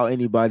see how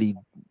anybody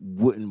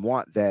wouldn't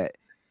want that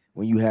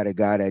when you had a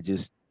guy that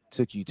just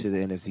took you to the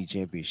NFC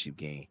Championship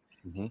game.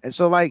 Mm-hmm. And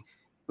so, like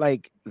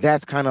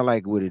that's kind of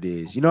like what it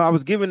is. You know, I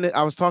was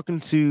talking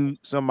to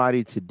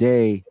somebody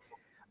today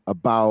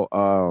about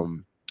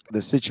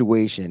the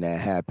situation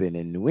that happened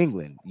in New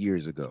England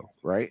years ago,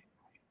 right?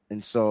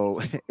 And so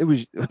I think it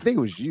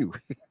was you.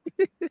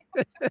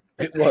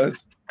 It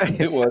was. I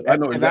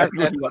know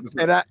exactly what you're about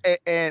to say.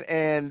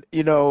 And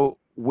you know,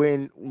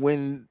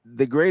 when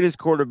the greatest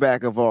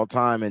quarterback of all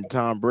time and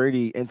Tom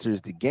Brady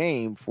enters the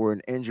game for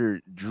an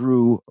injured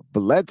Drew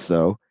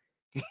Bledsoe,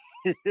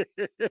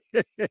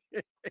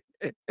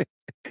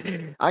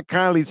 I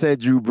kindly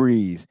said Drew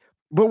Brees.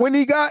 But when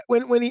he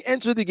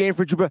entered the game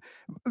for Drew,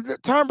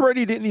 Tom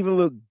Brady didn't even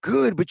look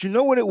good. But you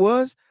know what it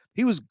was?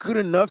 He was good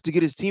enough to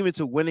get his team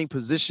into winning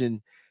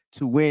position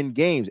to win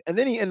games, and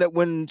then he ended up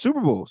winning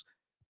Super Bowls.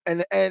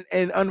 And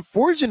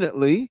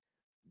unfortunately,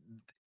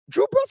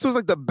 Drew Brees was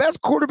like the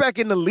best quarterback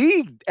in the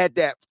league at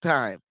that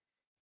time,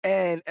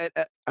 and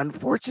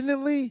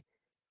unfortunately,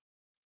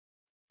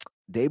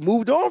 they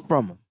moved on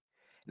from him.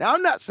 Now,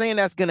 I'm not saying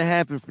that's going to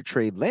happen for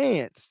Trey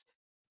Lance,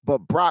 but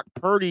Brock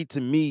Purdy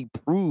to me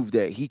proved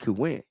that he could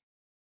win.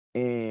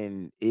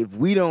 And if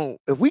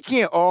we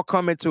can't all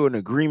come into an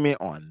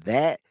agreement on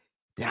that,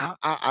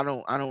 I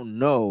don't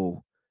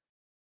know.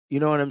 You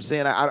know what I'm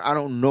saying? I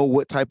don't know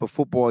what type of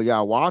football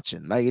y'all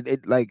watching.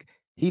 Like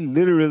he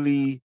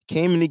literally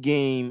came in the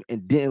game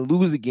and didn't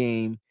lose a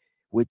game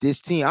with this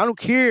team. I don't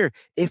care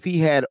if he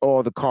had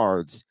all the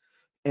cards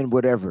and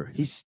whatever.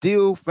 He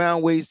still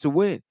found ways to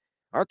win.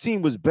 Our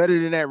team was better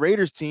than that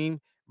Raiders team.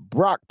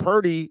 Brock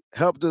Purdy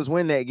helped us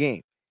win that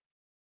game.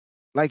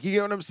 Like, you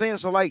get what I'm saying?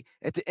 So, like,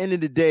 at the end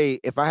of the day,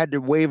 if I had to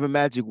wave a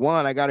magic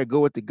wand, I got to go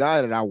with the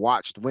guy that I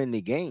watched win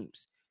the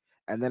games.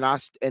 And then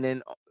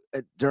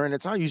during the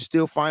time, you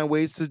still find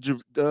ways to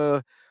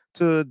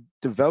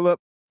develop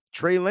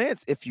Trey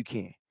Lance if you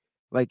can.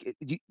 Like,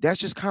 that's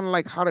just kind of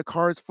like how the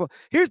cards fall.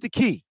 Here's the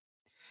key.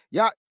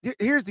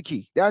 Here's the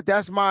key.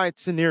 That's my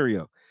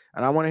scenario.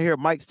 And I want to hear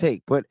Mike's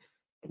take. But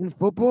in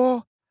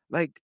football,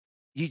 like,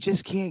 you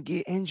just can't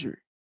get injured.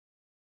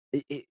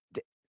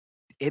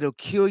 It'll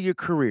kill your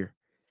career.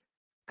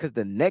 Because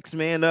the next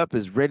man up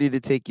is ready to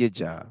take your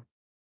job.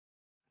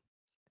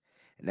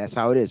 And that's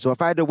how it is. So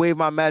if I had to wave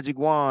my magic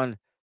wand,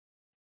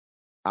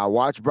 I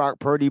watched Brock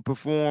Purdy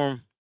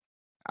perform.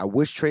 I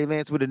wish Trey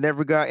Lance would have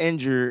never got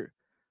injured,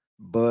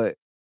 but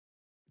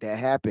that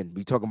happened.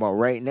 We talking about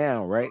right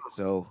now, right?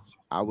 So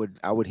I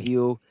would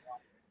heal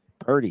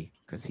Purdy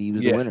because he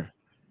was the winner.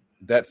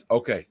 That's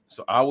okay.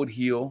 So I would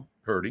heal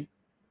Purdy,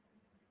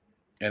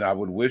 and I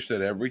would wish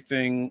that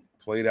everything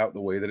played out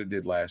the way that it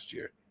did last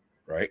year,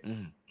 right?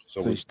 Mm-hmm.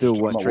 So you still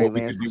want Trey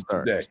Lance to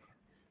start? Today.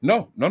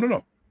 No.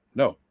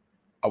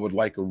 I would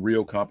like a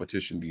real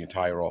competition the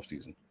entire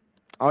offseason.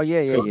 Oh,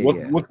 yeah.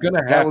 What's going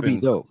to happen? That would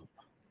be dope.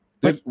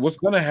 What's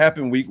going to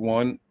happen week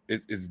one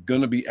is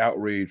going to be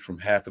outrage from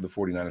half of the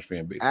 49ers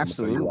fan base.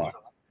 Absolutely. I'm gonna tell you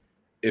why.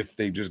 If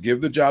they just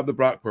give the job to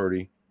Brock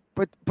Purdy.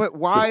 But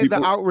why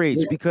the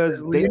outrage?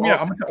 Because I'm going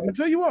to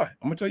tell you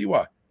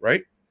why.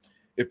 Right?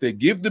 If they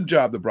give the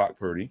job to Brock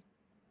Purdy,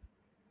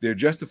 their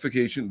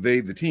justification,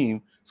 the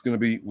team, is going to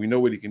be, we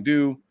know what he can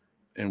do,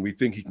 and we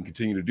think he can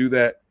continue to do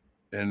that.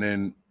 And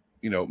then,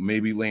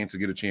 maybe Lance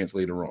will get a chance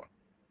later on.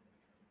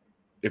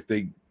 If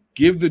they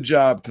give the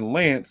job to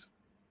Lance,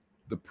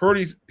 the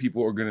Purdy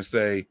people are going to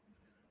say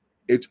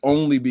it's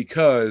only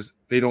because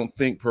they don't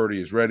think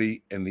Purdy is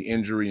ready and the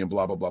injury and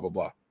blah, blah, blah, blah,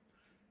 blah.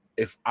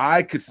 If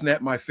I could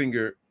snap my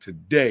finger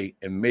today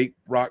and make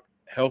Brock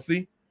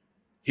healthy,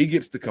 he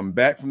gets to come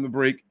back from the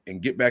break and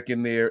get back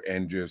in there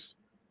and just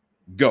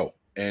go.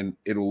 And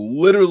it'll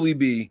literally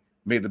be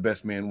may the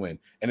best man win.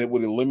 And it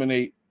would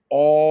eliminate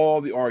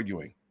all the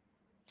arguing.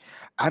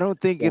 I don't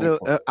think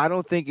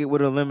it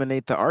would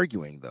eliminate the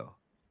arguing though,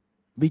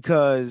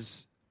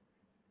 because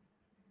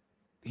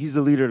he's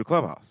the leader of the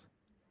clubhouse.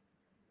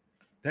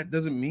 That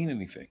doesn't mean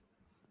anything.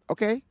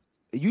 Okay.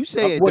 You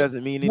say it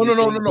doesn't mean anything.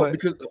 No.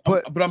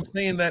 But I'm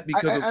saying that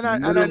because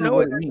I know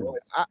what it means.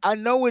 I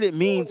know what it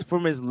means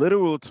from its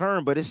literal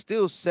term, but it's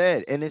still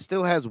said and it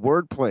still has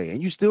wordplay,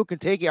 and you still can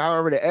take it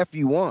however the F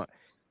you want.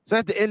 So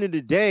at the end of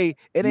the day,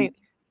 it ain't.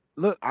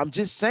 Look, I'm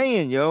just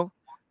saying, yo,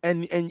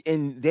 and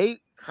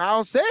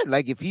Kyle said,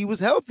 like, if he was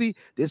healthy,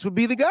 this would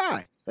be the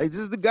guy. Like, this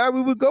is the guy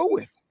we would go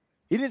with.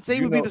 He didn't say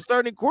he would be the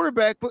starting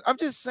quarterback, but I'm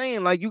just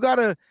saying, like, you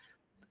gotta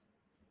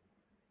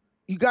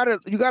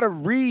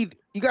read,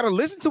 you gotta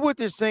listen to what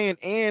they're saying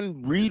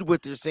and read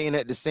what they're saying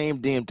at the same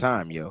damn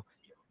time, yo.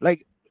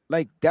 Like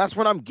that's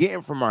what I'm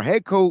getting from our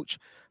head coach,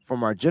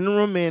 from our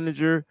general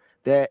manager,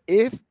 that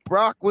if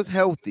Brock was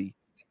healthy,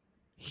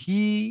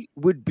 he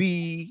would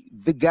be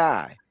the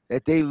guy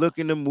that they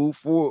looking to move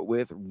forward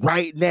with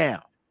right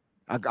now.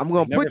 I'm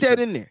going to put that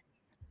in there.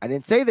 I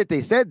didn't say that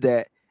they said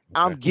that. Okay.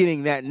 I'm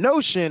getting that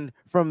notion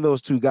from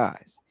those two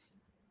guys.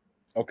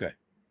 Okay.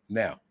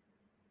 Now,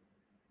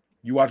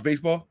 you watch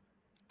baseball?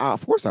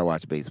 Of course I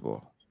watch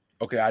baseball.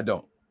 Okay, I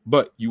don't.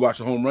 But you watch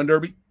the home run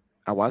derby?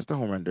 I watch the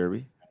home run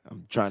derby.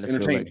 I'm trying to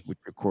feel like what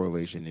your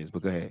correlation is,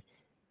 but go ahead.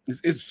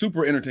 It's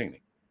super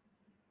entertaining.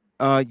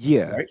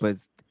 Yeah, right? But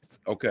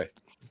okay.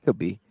 It could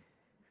be.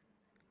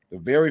 The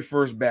very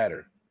first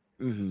batter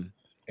in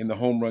the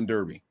home run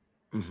derby.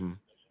 Mm-hmm.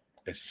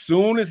 As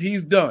soon as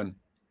he's done,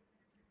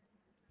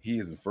 he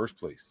is in first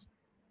place.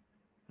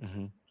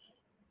 Mm-hmm.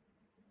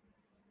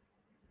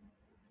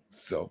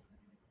 So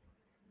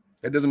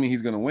that doesn't mean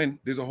he's going to win.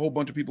 There's a whole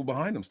bunch of people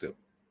behind him still.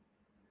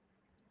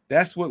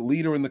 That's what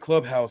leader in the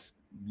clubhouse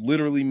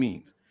literally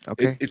means.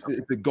 Okay. It's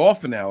a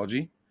golf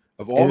analogy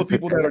of all the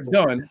people that are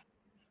done.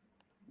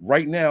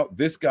 Right now,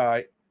 this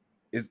guy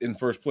is in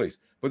first place.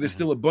 But there's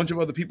still a bunch of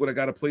other people that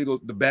got to play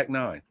the back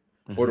nine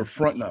or the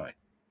front nine.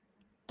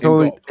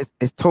 Totally,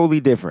 it's totally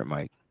different,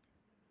 Mike.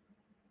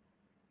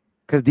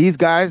 Because these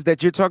guys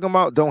that you're talking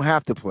about don't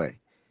have to play.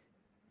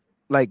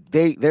 like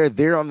they're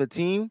there on the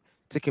team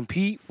to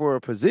compete for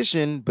a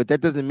position, but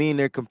that doesn't mean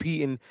they're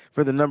competing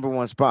for the number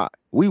one spot.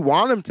 We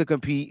want them to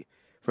compete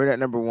for that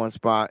number one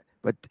spot,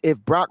 but if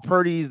Brock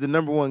Purdy is the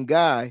number one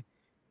guy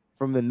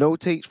from the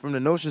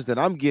notions that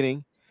I'm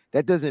getting,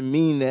 that doesn't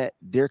mean that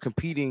they're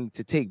competing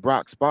to take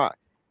Brock's spot.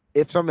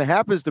 If something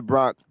happens to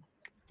Brock,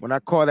 when I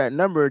call that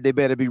number, they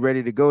better be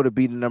ready to go to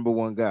be the number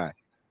one guy.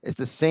 It's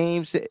the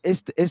same.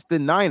 It's the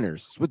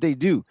Niners. It's what they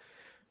do.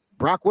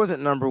 Brock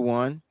wasn't number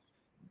one.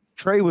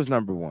 Trey was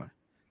number one.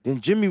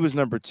 Then Jimmy was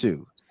number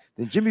two.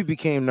 Then Jimmy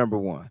became number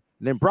one.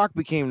 And then Brock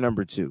became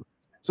number two.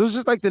 So it's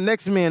just like the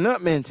next man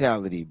up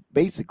mentality,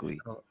 basically.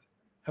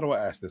 How do I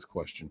ask this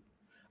question?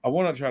 I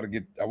want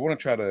to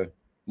try to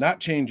not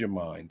change your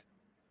mind.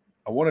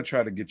 I want to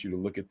try to get you to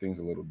look at things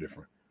a little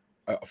different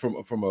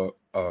from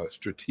a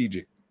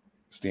strategic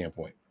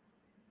standpoint.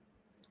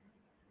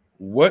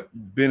 What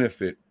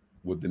benefit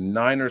would the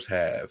Niners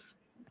have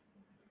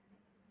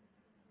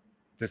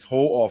this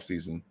whole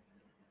offseason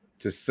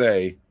to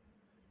say,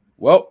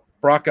 well,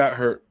 Brock got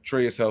hurt,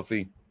 Trey is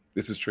healthy,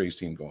 this is Trey's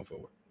team going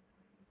forward?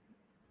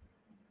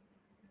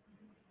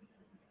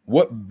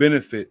 What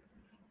benefit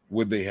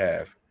would they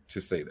have to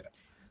say that?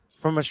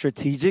 From a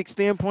strategic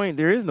standpoint,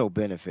 there is no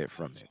benefit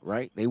from it,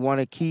 right? They want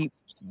to keep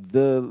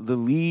the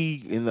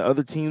league and the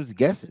other teams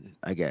guessing,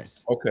 I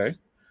guess. Okay.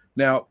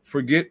 Now,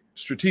 forget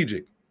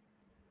strategic.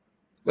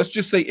 Let's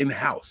just say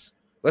in-house.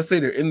 Let's say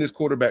they're in this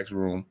quarterback's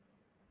room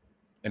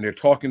and they're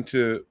talking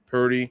to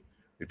Purdy,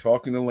 they're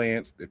talking to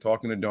Lance, they're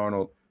talking to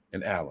Darnold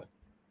and Allen.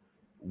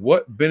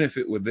 What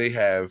benefit would they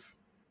have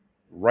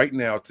right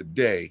now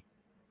today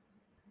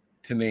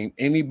to name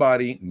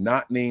anybody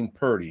not named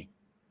Purdy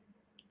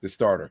the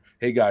starter?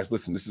 Hey guys,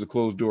 listen, this is a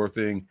closed door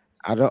thing.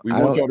 We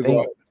want y'all to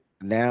go out.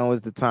 Now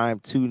is the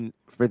time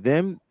for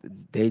them.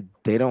 They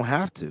don't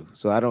have to.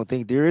 So I don't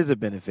think there is a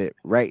benefit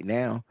right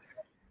now.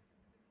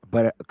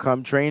 But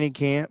come training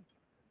camp,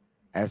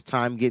 as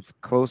time gets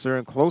closer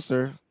and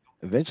closer,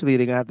 eventually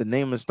they're gonna have to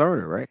name a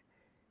starter, right?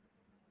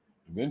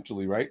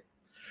 Eventually, right?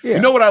 Yeah.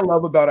 You know what I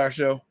love about our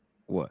show?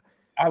 What?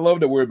 I love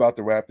that we're about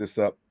to wrap this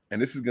up,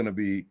 and this is gonna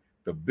be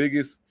the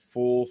biggest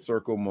full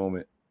circle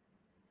moment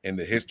in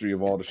the history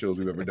of all the shows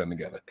we've ever done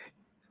together.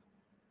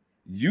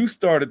 You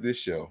started this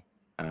show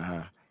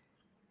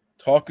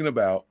talking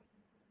about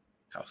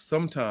how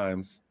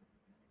sometimes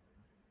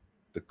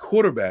the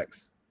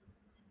quarterbacks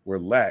were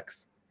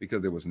lax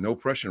because there was no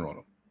pressure on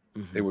them.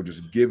 Mm-hmm. They were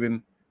just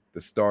given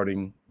the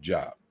starting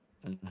job.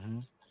 Mm-hmm.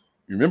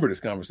 You remember this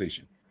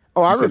conversation?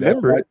 Oh, I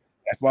remember it.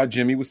 That's why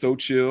Jimmy was so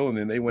chill, and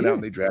then they went out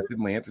and they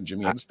drafted Lance, and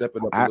Jimmy had to step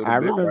it up a little bit. I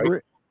remember right?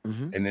 It.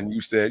 Mm-hmm. And then you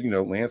said,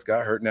 Lance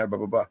got hurt now, blah,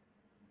 blah, blah.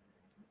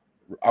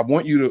 I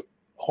want you to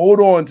hold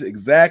on to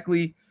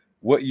exactly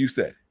what you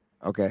said.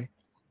 Okay.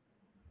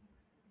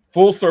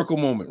 Full circle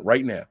moment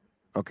right now.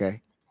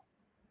 Okay.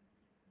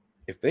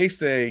 If they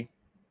say,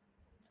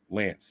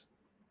 Lance,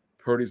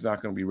 Purdy's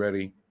not going to be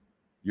ready,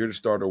 you're the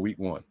starter week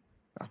one,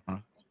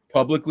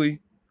 publicly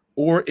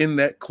or in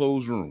that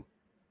closed room,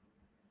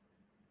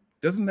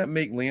 doesn't that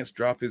make Lance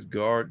drop his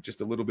guard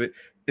just a little bit?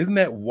 Isn't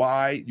that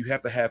why you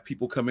have to have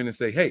people come in and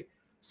say, hey,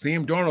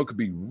 Sam Darnold could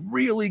be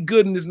really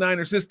good in this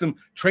Niner system.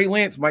 Trey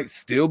Lance might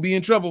still be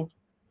in trouble.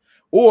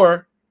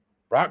 Or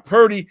Brock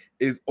Purdy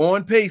is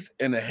on pace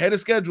and ahead of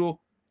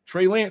schedule.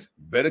 Trey Lance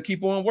better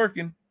keep on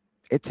working.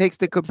 It takes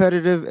the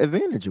competitive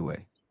advantage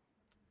away.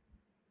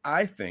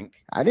 I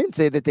didn't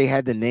say that they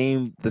had to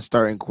name the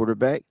starting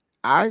quarterback.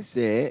 I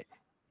said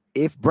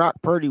if Brock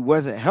Purdy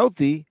wasn't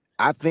healthy,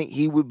 I think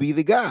he would be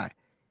the guy.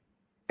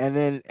 And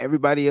then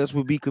everybody else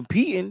would be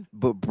competing,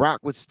 but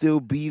Brock would still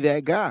be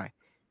that guy.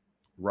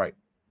 Right.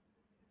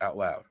 Out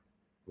loud.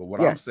 But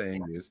what I'm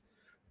saying is,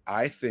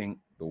 I think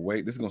the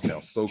way this is going to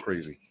sound so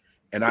crazy.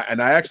 And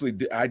I actually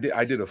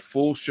did a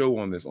full show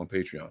on this on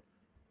Patreon,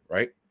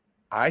 right?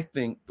 I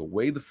think the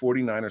way the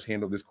 49ers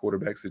handled this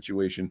quarterback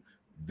situation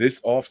this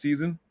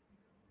offseason,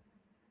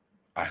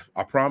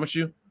 I promise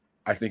you,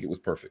 I think it was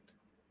perfect.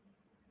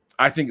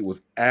 I think it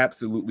was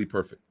absolutely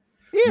perfect.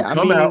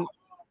 Yeah,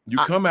 you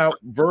come out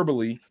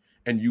verbally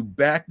and you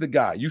back the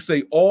guy. You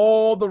say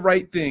all the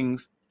right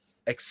things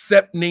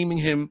except naming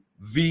him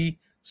the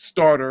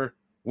starter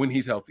when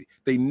he's healthy.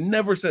 They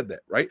never said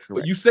that, right?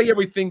 Correct. But you say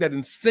everything that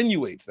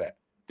insinuates that.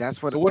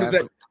 That's what. So what does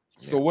that?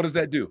 So what does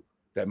that do?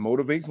 That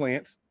motivates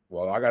Lance.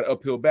 Well, I got an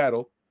uphill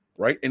battle,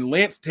 right? And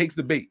Lance takes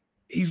the bait.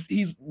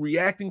 He's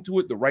reacting to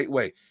it the right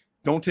way.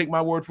 Don't take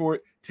my word for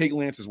it. Take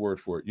Lance's word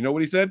for it. You know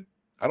what he said?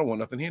 I don't want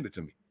nothing handed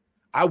to me.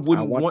 I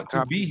wouldn't want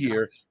to be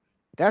here.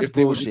 That's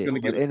bullshit.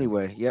 But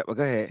anyway, yeah. But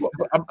go ahead.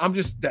 But I'm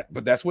just that.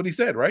 But that's what he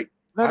said, right?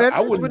 No, that's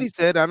what he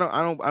said. I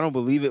don't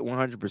believe it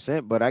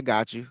 100%. But I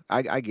got you.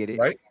 I get it.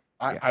 Right.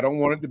 I don't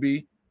want it to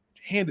be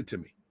handed to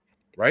me.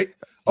 Right.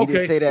 He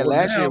didn't say that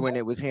last year when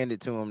it was handed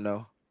to him,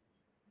 though.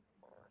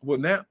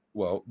 That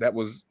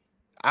was.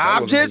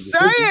 I'm just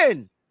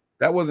saying.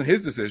 That wasn't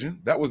his decision.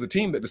 That was the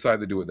team that decided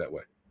to do it that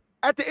way.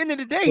 At the end of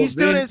the day, he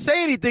still didn't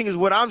say anything, is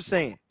what I'm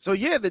saying. So,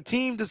 yeah, the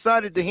team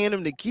decided to hand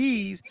him the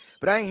keys,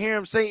 but I didn't hear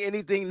him say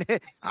anything.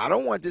 I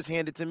don't want this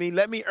handed to me.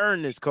 Let me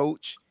earn this,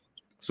 coach.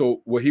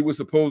 So what he was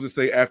supposed to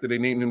say after they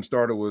named him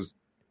starter was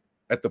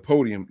at the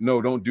podium,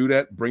 no, don't do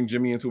that. Bring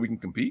Jimmy in so we can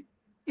compete.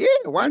 Yeah,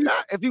 why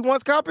not? If he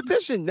wants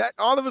competition, that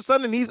all of a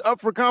sudden he's up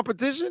for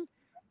competition.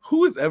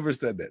 Who has ever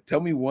said that? Tell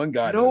me one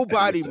guy.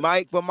 Nobody,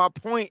 Mike. But my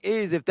point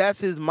is, if that's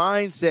his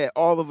mindset,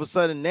 all of a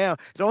sudden now,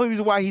 the only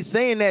reason why he's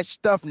saying that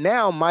stuff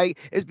now, Mike,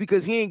 is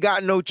because he ain't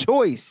got no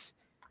choice.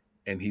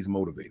 And he's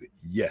motivated.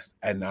 Yes,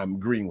 and I'm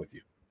agreeing with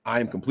you. I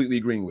am completely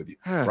agreeing with you.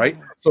 Right?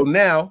 So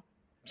now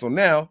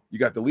you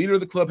got the leader of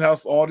the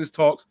clubhouse, all this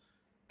talks,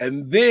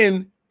 and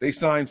then they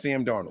signed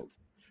Sam Darnold.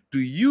 Do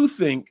you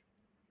think,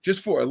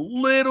 just for a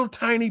little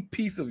tiny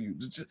piece of you,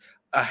 just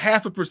a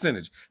half a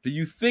percentage, do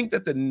you think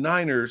that the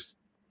Niners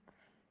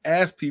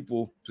ask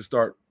people to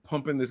start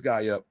pumping this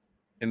guy up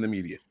in the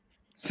media?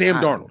 Sam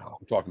Darnold,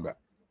 I'm talking about.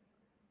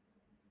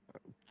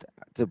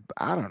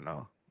 I don't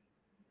know.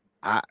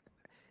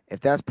 If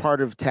that's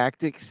part of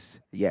tactics,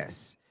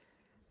 yes.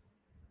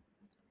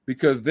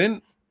 Because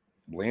then,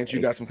 Lance,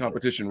 you got some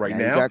competition right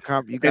now.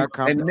 You got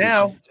competition. And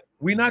now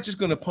we're not just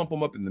going to pump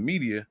them up in the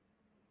media.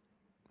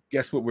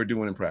 Guess what we're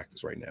doing in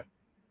practice right now?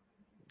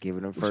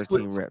 Giving them first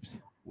team reps.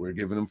 We're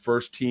giving them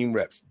first team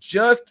reps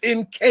just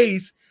in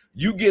case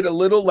you get a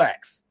little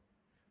lax,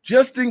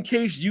 just in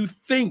case you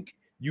think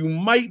you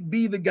might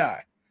be the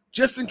guy,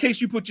 just in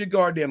case you put your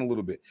guard down a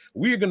little bit.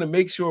 We're going to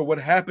make sure what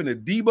happened to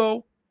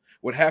Debo,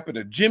 what happened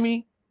to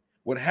Jimmy,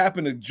 what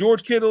happened to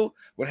George Kittle,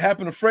 what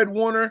happened to Fred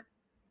Warner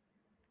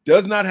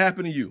does not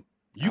happen to you.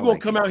 You're going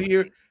to come out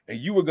here and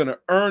you are going to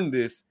earn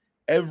this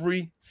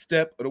every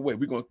step of the way.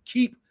 We're going to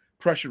keep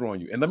pressure on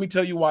you. And let me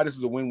tell you why this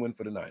is a win-win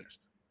for the Niners.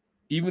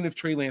 Even if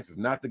Trey Lance is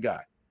not the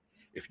guy,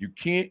 if you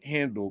can't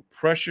handle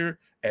pressure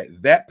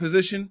at that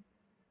position,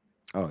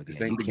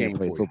 you can't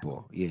play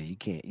football. Yeah, you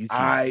can't.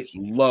 I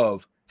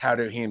love how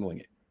they're handling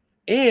it.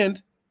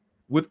 And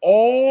with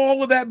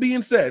all of that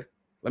being said,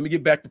 let me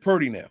get back to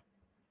Purdy now.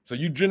 So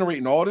you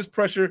generating all this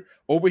pressure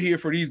over here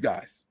for these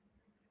guys.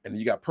 And then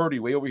you got Purdy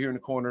way over here in the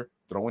corner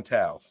throwing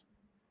towels.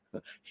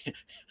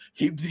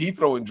 he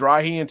throwing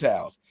dry hand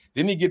towels.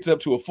 Then he gets up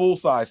to a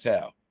full-size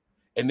towel,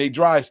 and they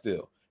dry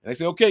still. And they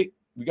say, okay,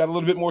 we got a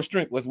little bit more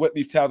strength. Let's wet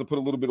these towels and put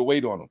a little bit of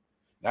weight on them.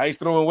 Now he's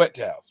throwing wet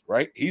towels,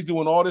 right? He's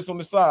doing all this on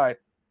the side.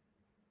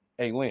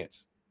 Hey,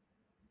 Lance,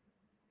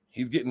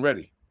 he's getting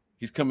ready.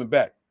 He's coming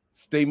back.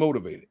 Stay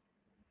motivated.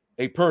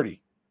 Hey,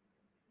 Purdy,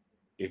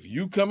 if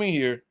you come in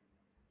here,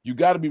 you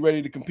got to be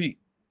ready to compete.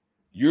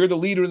 You're the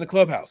leader in the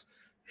clubhouse.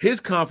 His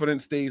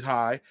confidence stays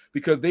high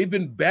because they've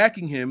been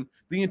backing him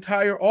the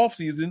entire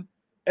offseason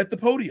at the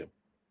podium.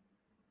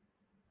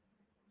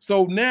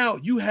 So now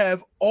you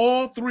have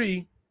all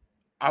three.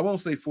 I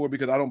won't say four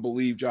because I don't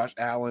believe Josh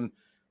Allen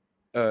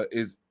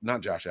is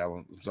not Josh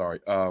Allen. I'm sorry.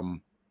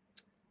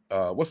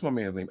 What's my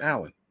man's name?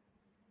 Allen.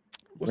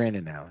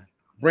 Brandon Allen.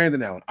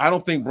 Brandon Allen. I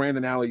don't think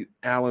Brandon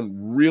Allen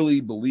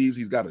really believes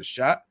he's got a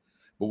shot.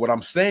 But what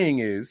I'm saying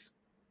is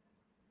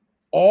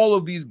all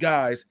of these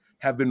guys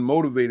have been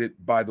motivated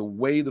by the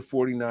way the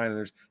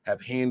 49ers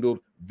have handled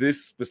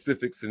this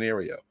specific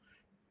scenario.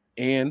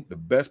 And the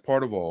best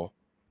part of all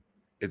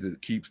is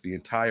it keeps the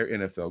entire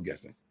NFL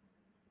guessing.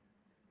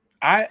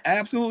 I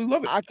absolutely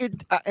love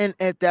it. And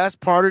if that's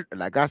part of,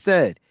 like I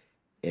said,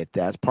 if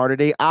that's part of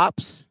their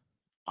ops,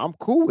 I'm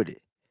cool with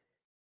it.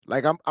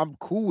 Like I'm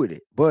cool with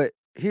it. But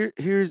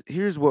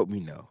here's what we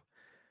know.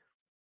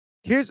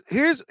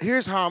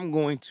 Here's how I'm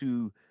going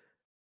to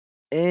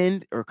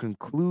end or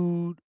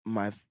conclude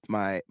my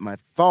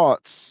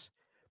thoughts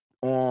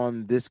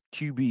on this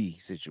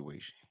QB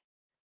situation.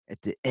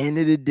 At the end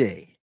of the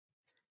day,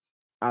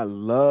 I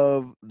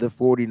love the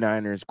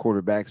 49ers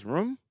quarterbacks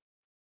room,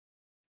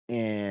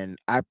 and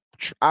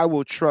I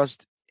will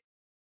trust.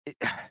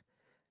 I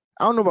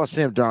don't know about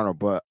Sam Darnold,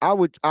 but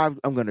I'm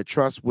going to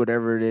trust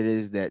whatever it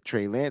is that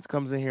Trey Lance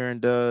comes in here and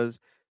does,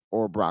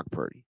 or Brock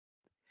Purdy.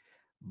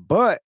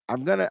 But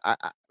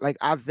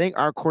I think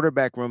our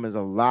quarterback room is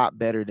a lot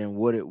better than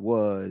what it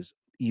was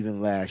even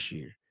last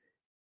year.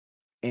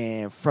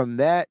 And from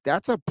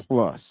that's a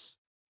plus.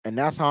 And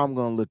that's how I'm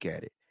going to look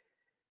at it.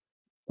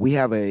 We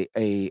have a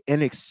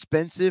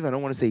inexpensive, I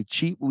don't want to say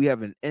cheap, we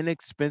have an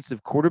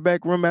inexpensive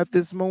quarterback room at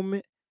this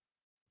moment.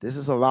 This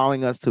is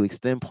allowing us to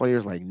extend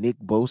players like Nick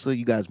Bosa.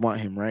 You guys want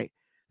him, right?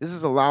 This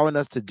is allowing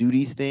us to do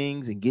these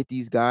things and get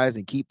these guys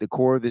and keep the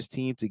core of this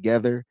team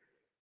together.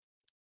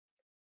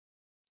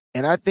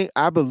 And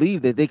I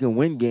believe that they can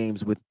win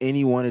games with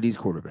any one of these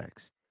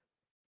quarterbacks.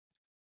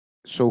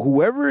 So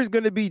whoever is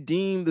going to be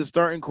deemed the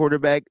starting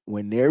quarterback,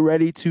 when they're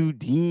ready to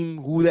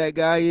deem who that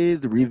guy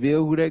is, to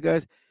reveal who that guy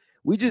is,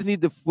 we just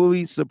need to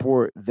fully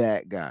support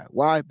that guy.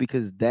 Why?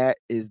 Because that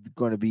is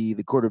going to be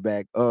the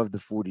quarterback of the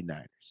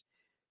 49ers.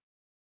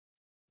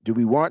 Do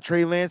we want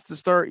Trey Lance to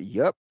start?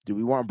 Yup. Do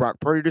we want Brock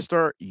Purdy to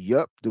start?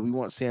 Yup. Do we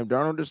want Sam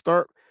Darnold to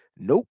start?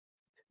 Nope.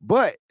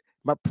 But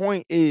my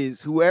point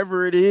is,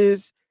 whoever it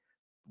is,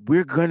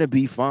 we're going to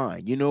be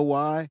fine. You know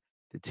why?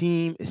 The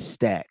team is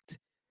stacked.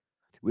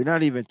 We're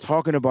not even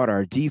talking about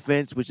our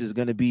defense, which is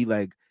going to be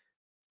like,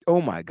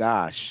 oh my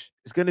gosh.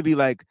 It's going to be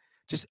like,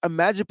 just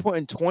imagine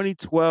putting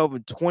 2012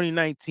 and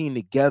 2019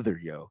 together,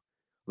 yo.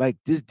 Like,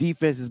 this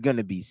defense is going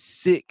to be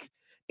sick.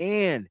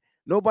 And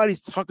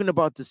nobody's talking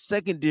about the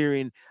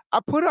secondary. And I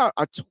put out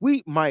a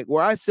tweet, Mike,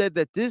 where I said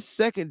that this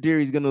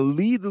secondary is going to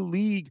lead the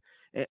league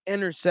in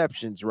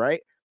interceptions,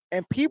 right?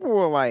 And people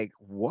were like,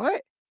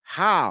 what?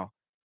 How?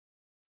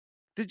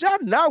 Did y'all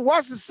not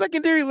watch the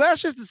secondary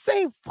last year? It's the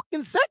same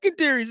fucking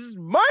secondaries,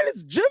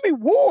 minus Jimmy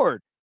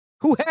Ward,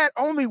 who had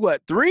only,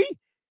 3?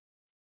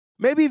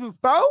 Maybe even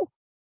 4?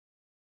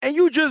 And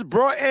you just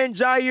brought in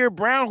Jair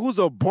Brown, who's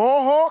a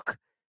ball hawk?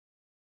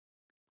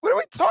 What are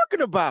we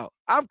talking about?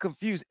 I'm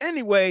confused.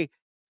 Anyway,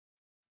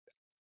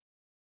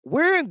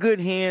 we're in good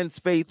hands,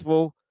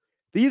 faithful.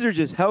 These are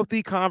just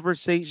healthy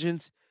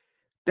conversations.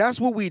 That's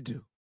what we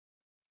do.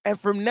 And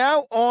from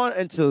now on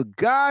until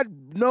God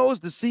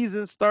knows the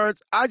season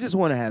starts, I just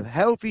want to have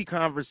healthy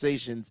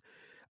conversations.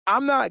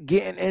 I'm not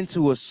getting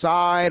into a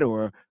side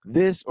or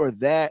this or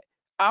that.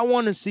 I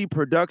want to see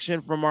production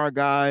from our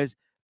guys.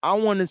 I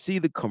want to see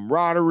the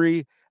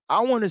camaraderie.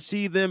 I want to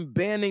see them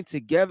banding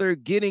together,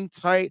 getting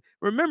tight.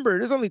 Remember,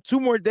 there's only 2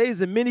 more days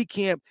of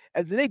minicamp,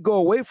 and then they go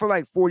away for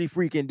like 40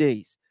 freaking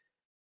days.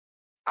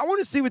 I want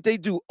to see what they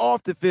do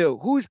off the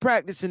field. Who's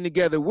practicing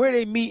together? Where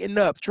they meeting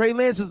up? Trey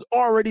Lance is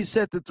already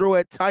set to throw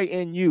at tight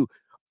end U.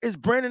 Is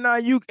Brandon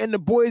Ayuk and the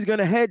boys going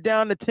to head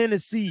down to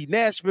Tennessee,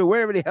 Nashville,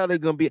 wherever the hell they're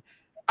going to be?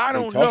 I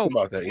don't know.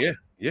 About that, yeah.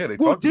 They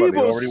Will talked about it. They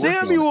Deebo already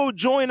Samuel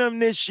join them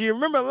this year?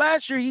 Remember,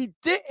 last year he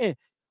didn't.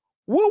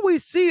 Will we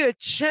see a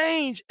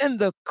change in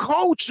the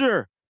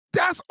culture?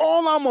 That's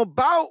all I'm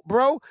about,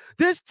 bro.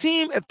 This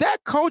team, if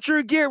that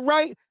culture get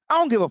right, I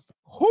don't give a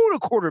who the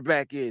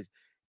quarterback is.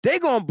 They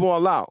going to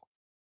ball out.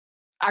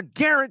 I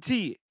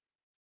guarantee it.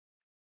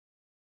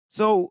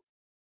 So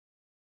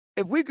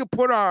if we could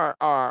put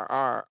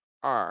our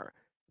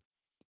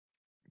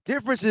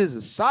differences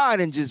aside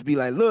and just be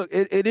like, look,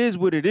 it is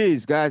what it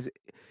is, guys.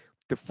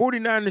 The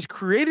 49ers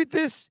created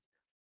this,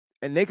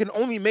 and they can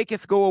only make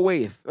it go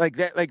away like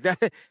that,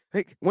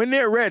 like when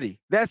they're ready.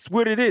 That's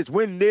what it is.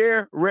 When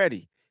they're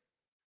ready.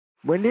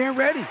 When they're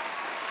ready.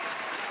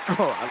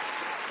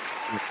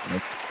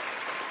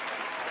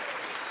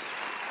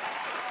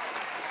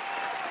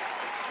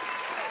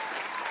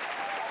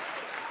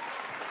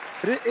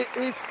 But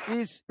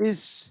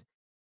it's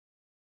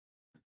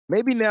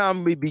maybe now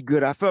I'm gonna be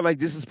good. I feel like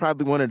this is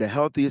probably one of the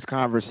healthiest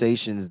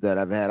conversations that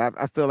I've had.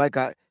 I feel like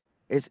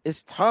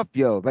it's tough,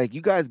 yo. Like,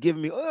 you guys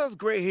giving me, oh, it's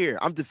great here.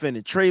 I'm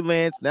defending Trey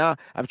Lance. Now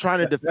I'm trying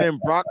to defend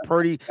Brock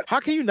Purdy.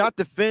 How can you not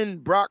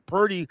defend Brock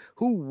Purdy,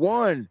 who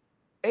won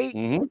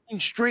 8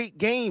 straight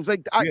games?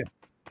 Like,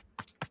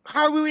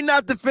 how are we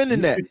not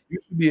defending that? You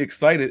should be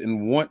excited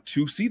and want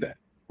to see that.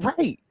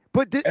 Right.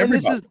 But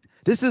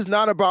this is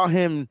not about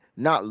him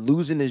not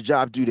losing his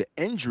job due to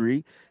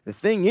injury. The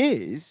thing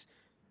is,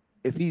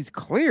 if he's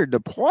cleared to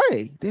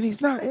play, then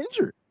he's not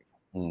injured.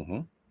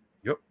 Mm-hmm.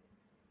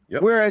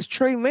 Yep. Whereas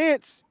Trey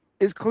Lance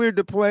is cleared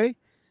to play.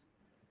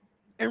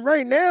 And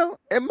right now,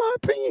 in my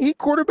opinion, he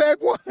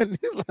quarterback 1.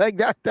 Like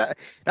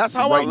that's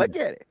how I look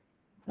at it.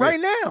 Right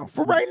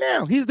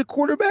now, he's the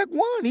quarterback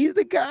 1. He's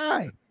the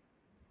guy.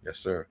 Yes,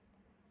 sir.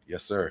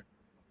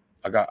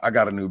 I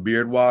got a new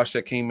beard wash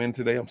that came in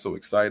today. I'm so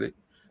excited.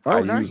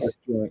 Nice.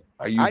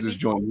 I used this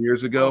joint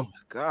years ago. Oh my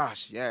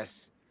gosh,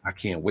 yes. I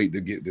can't wait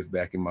to get this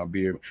back in my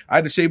beard. I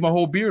had to shave my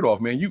whole beard off,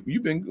 man. You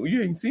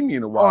ain't seen me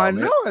in a while. Oh, I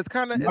man. know. It's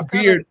kind of my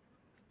beard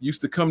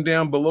used to come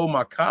down below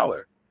my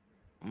collar,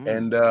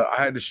 and I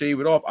had to shave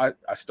it off. I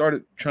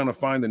started trying to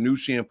find the new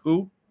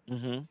shampoo,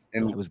 and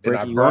it was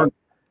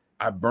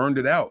I burned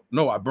it out.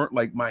 No, I burnt,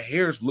 like, my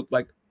hairs looked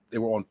like they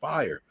were on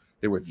fire.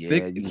 They were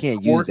thick. You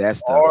can't use that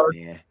stuff, hard.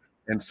 man.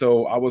 And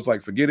so I was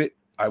like, forget it.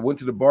 I went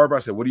to the barber. I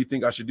said, what do you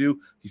think I should do?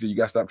 He said, you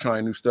got to stop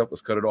trying new stuff.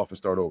 Let's cut it off and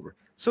start over.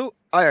 So,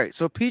 all right.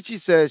 So Peachy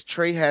says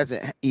Trey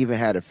hasn't even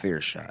had a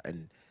fair shot,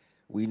 and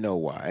we know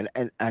why.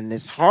 And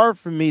it's hard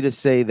for me to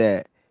say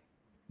that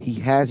he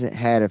hasn't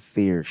had a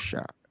fair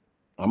shot.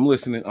 I'm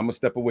listening. I'm going to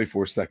step away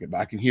for a second, but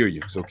I can hear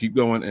you. So keep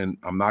going, and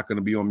I'm not going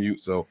to be on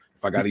mute. So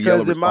if I got to yell.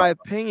 Because in my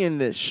opinion,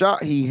 the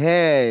shot he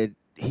had,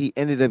 he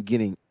ended up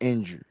getting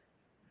injured.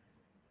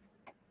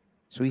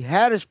 So he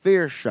had his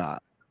fair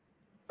shot.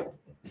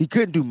 He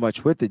couldn't do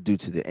much with it due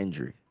to the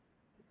injury.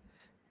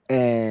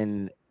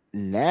 And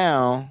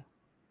now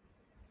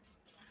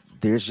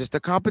there's just a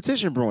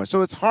competition brewing.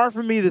 So it's hard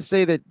for me to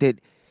say that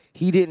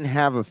he didn't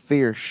have a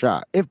fair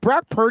shot. If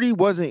Brock Purdy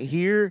wasn't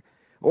here,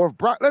 or if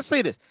let's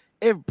say this,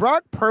 if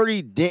Brock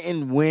Purdy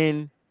didn't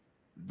win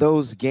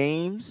those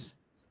games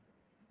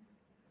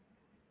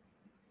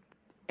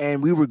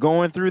and we were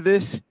going through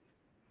this,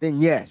 then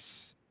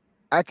yes,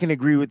 I can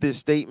agree with this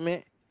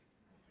statement.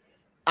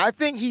 I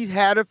think he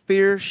had a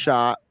fair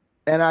shot,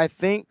 and I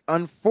think,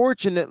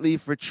 unfortunately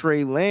for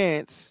Trey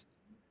Lance,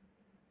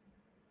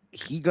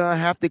 he gonna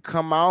have to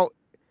come out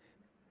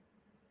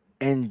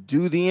and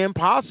do the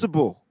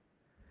impossible.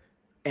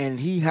 And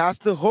he has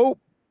to hope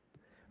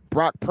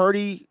Brock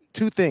Purdy,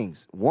 2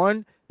 things.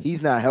 1,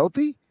 he's not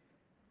healthy,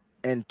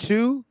 and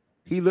 2,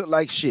 he looked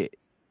like shit.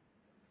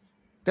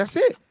 That's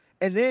it.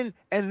 And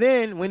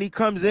then when he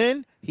comes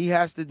in, he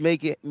has to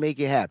make it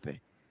happen.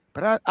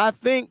 But I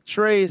think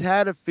Trey's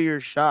had a fair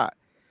shot.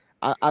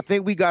 I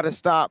think we got to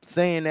stop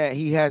saying that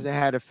he hasn't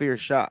had a fair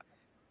shot.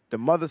 The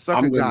mother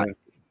sucker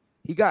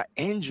got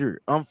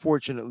injured,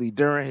 unfortunately,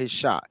 during his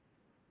shot.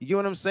 You get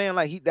what I'm saying?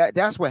 Like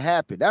that's what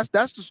happened. That's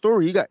the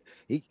story.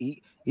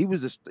 He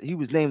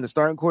was named the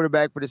starting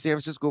quarterback for the San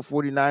Francisco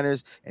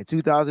 49ers in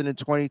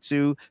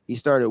 2022. He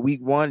started week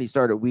 1, he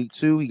started week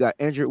 2, he got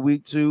injured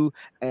week 2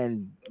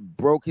 and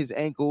broke his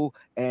ankle,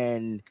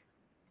 and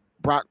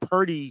Brock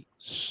Purdy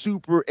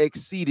super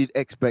exceeded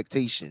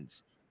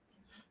expectations.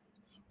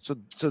 So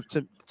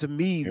to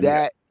me,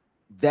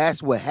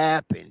 that's what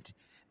happened.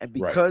 And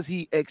because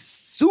he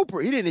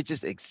didn't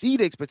just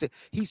exceed expectations,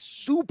 he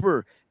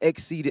super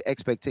exceeded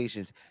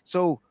expectations.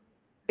 So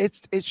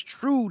it's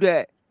true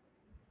that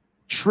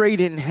Trey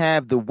didn't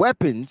have the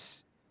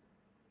weapons,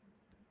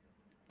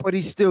 but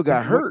he still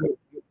got hurt.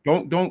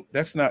 Don't.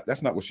 That's not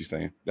what she's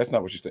saying. That's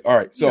not what she's saying. All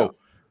right. So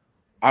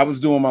I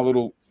was doing my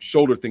little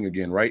shoulder thing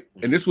again, right?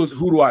 And this was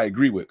who do I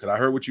agree with? Because I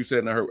heard what you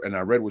said and I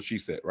read what she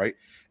said, right?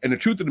 And the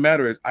truth of the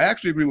matter is, I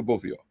actually agree with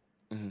both of y'all.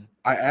 Mm-hmm.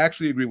 I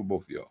actually agree with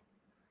both of y'all.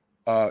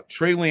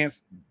 Trey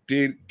Lance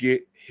did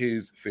get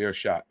his fair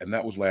shot, and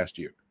that was last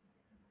year.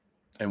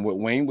 And what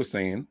Wayne was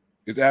saying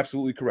is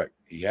absolutely correct.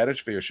 He had his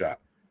fair shot.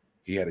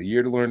 He had a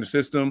year to learn the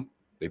system.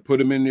 They put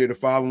him in there the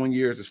following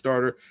year as a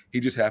starter. He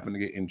just happened to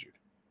get injured.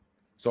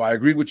 So I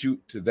agree with you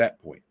to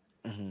that point.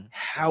 Mm-hmm.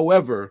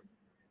 However,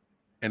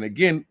 and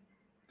again,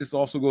 this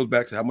also goes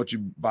back to how much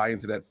you buy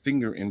into that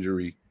finger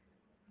injury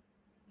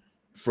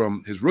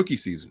from his rookie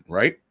season,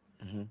 right?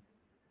 Mm-hmm.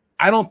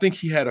 I don't think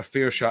he had a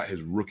fair shot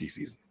his rookie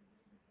season.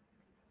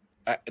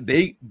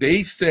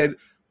 They said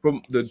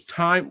from the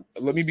time,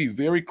 let me be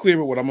very clear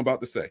with what I'm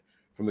about to say.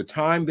 From the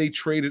time they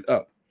traded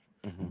up,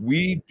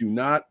 we do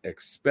not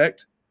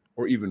expect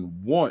or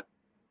even want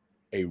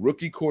a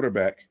rookie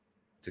quarterback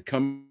to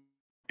come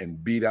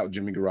and beat out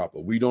Jimmy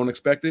Garoppolo. We don't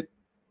expect it.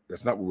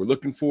 That's not what we're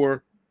looking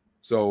for.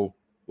 So,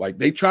 like,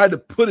 they tried to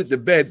put it to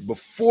bed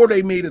before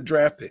they made a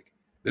draft pick.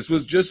 This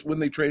was just when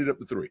they traded up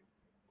to 3.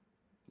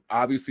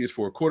 Obviously, it's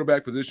for a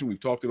quarterback position. We've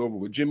talked it over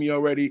with Jimmy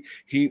already.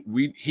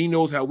 He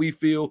knows how we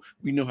feel.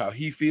 We know how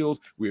he feels.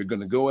 We are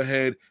going to go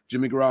ahead.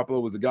 Jimmy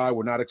Garoppolo was the guy.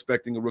 We're not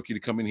expecting a rookie to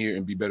come in here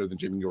and be better than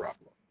Jimmy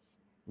Garoppolo.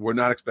 We're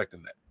not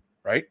expecting that,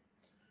 right?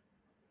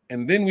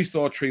 And then we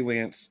saw Trey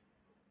Lance,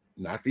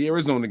 not the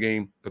Arizona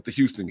game, but the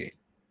Houston game.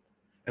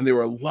 And there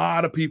were a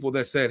lot of people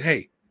that said,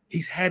 hey,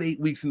 he's had 8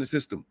 weeks in the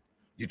system.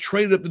 You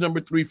traded up the number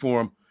 3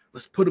 for him.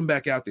 Let's put him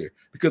back out there.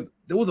 Because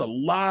there was a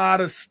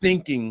lot of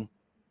stinking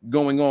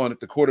going on at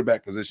the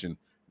quarterback position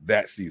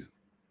that season.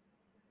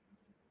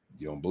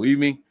 You don't believe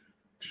me?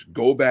 Just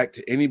go back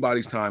to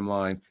anybody's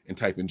timeline and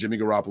type in Jimmy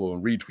Garoppolo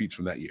and read tweets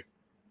from that year.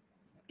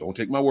 Don't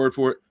take my word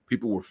for it.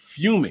 People were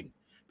fuming.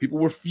 People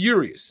were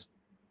furious.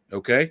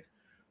 Okay?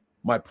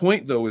 My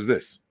point, though, is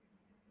this.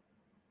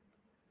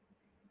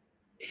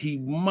 He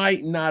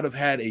might not have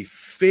had a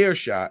fair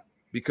shot,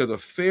 because a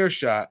fair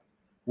shot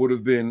would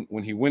have been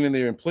when he went in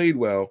there and played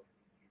well,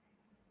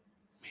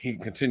 he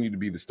continued to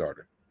be the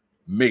starter.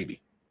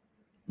 Maybe.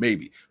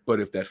 But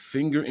if that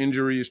finger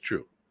injury is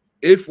true,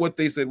 if what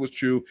they said was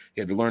true,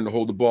 he had to learn to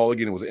hold the ball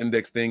again. It was an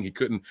index thing. He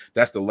couldn't.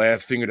 That's the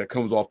last finger that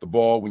comes off the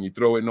ball when you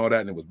throw it and all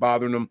that, and it was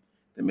bothering him.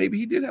 Then maybe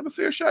he did have a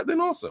fair shot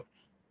then also.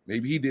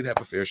 Maybe he did have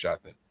a fair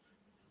shot then.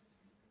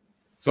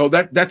 So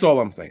that's all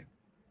I'm saying.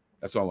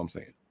 That's all I'm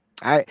saying.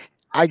 I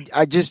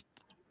just,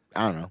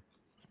 I don't know.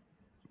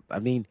 I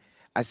mean,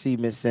 I see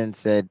Miss Sen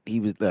said he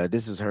was,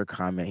 this is her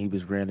comment. He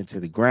was ran into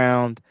the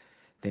ground.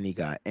 Then he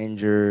got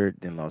injured,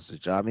 then lost his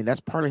job. I mean,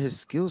 that's part of his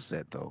skill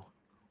set, though.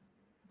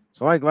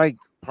 So, like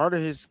part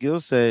of his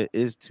skill set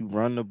is to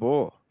run the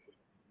ball.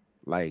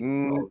 Like,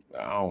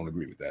 I don't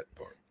agree with that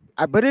part.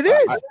 But it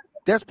is.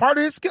 That's part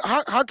of his skill.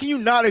 How can you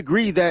not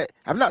agree that?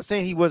 I'm not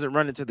saying he wasn't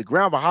running to the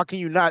ground, but how can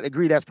you not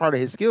agree that's part of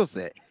his skill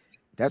set?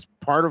 That's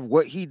part of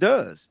what he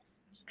does.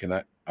 Can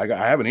I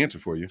have an answer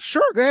for you.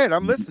 Sure, go ahead.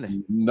 I'm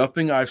listening.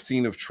 Nothing I've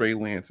seen of Trey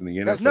Lance in the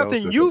NFL. That's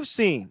nothing you've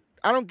seen.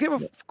 I don't give a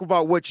fuck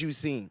about what you've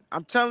seen.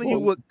 I'm telling you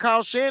what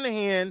Kyle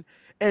Shanahan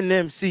and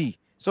them see.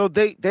 So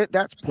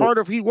that's part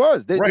of he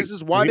was. This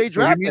is why they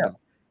drafted him.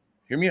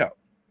 Hear me out.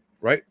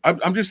 Right?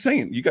 I'm just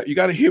saying you got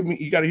to hear me.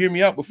 You got to hear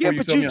me out before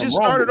you tell me I'm wrong. But you just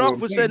started off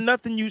with said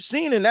nothing you've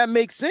seen, and that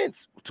makes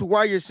sense to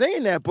why you're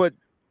saying that. But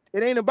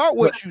it ain't about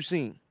what you've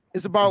seen.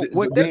 It's about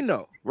what they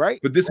know, right?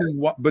 But this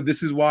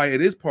is why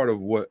it is part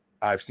of what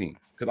I've seen.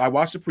 Because I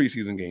watched the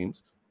preseason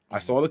games, I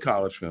saw the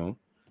college film,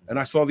 and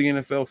I saw the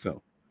NFL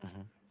film.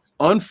 Mm-hmm.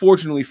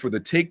 Unfortunately, for the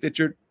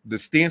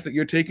stance that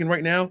you're taking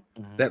right now,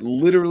 that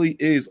literally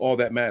is all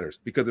that matters.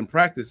 Because in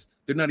practice,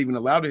 they're not even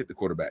allowed to hit the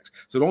quarterbacks.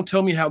 So don't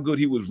tell me how good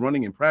he was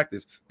running in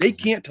practice. They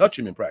can't touch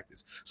him in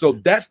practice. So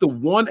that's the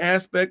one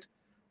aspect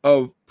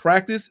of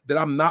practice that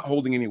I'm not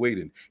holding any weight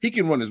in. He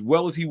can run as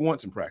well as he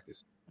wants in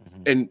practice.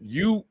 And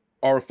you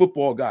are a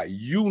football guy.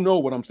 You know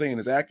what I'm saying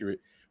is accurate,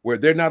 where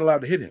they're not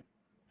allowed to hit him.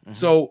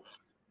 So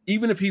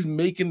even if he's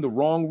making the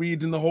wrong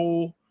reads in the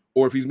hole,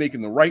 or if he's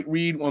making the right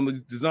read on the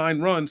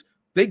design runs,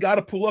 they got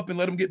to pull up and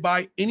let him get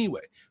by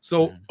anyway.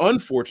 So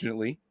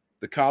unfortunately,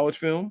 the college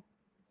film,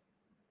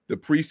 the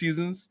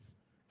preseasons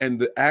and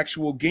the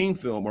actual game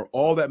film are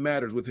all that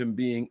matters with him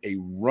being a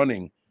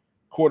running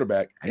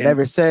quarterback. I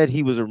never said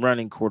he was a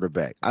running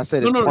quarterback. I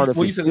said it's part of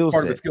his skill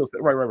set.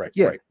 Right.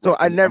 Yeah. Right. So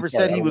I never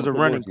said he was a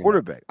running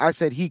quarterback. I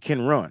said he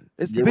can run.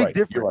 It's the big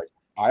difference. You're right.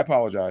 I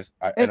apologize.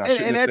 And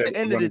at the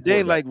end of the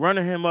day, like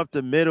running him up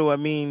the middle, I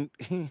mean,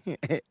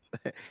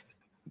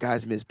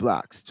 guys miss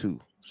blocks too.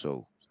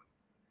 So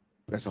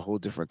that's a whole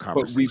different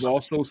conversation. But we've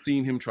also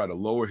seen him try to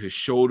lower his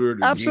shoulder.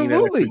 To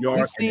Absolutely. Gain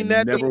We've seen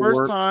that the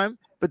first time,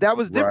 but that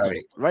was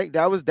different, right?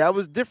 That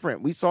was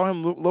different. We saw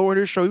him lower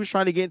his shoulder. He was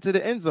trying to get into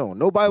the end zone.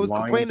 Nobody was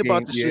complaining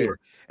about the shit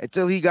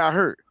until he got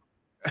hurt.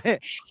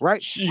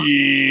 Right?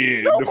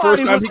 Shit. The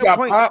first time he got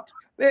popped.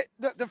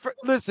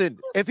 Listen,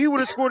 if he would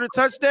have scored a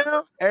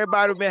touchdown,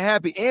 everybody would have been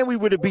happy, and we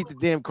would have beat the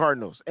damn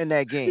Cardinals in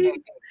that game.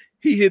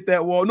 He hit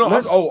that wall. No,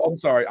 I'm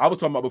sorry. I was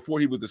talking about before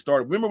he was the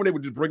starter. Remember when they were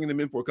just bringing him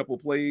in for a couple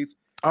of plays?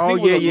 Oh, I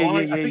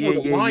think it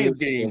was a Lions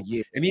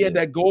game, and he had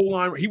that goal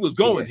line. He was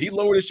going. He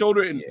lowered his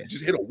shoulder and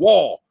just hit a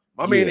wall.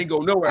 My man didn't go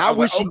nowhere. I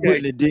wish he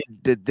wouldn't have did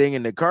the thing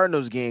in the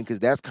Cardinals game because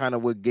that's kind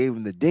of what gave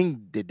him the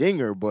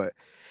dinger. But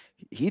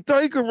he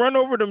thought he could run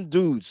over them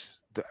dudes.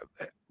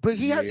 But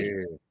he had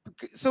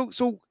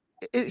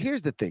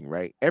here's the thing,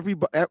 right?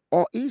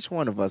 Each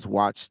one of us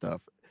watch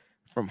stuff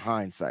from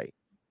hindsight.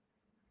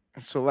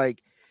 So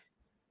like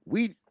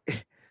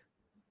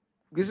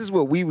this is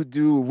what we would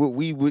do, what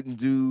we wouldn't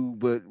do,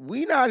 but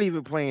we not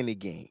even playing the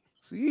game.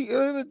 So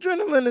the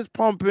adrenaline is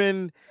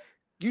pumping.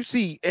 You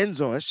see end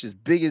zone, it's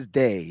just big as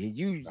day.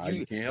 You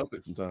can't help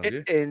it sometimes.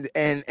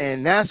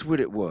 And that's what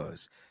it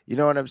was. You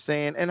know what I'm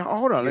saying? And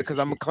hold on, because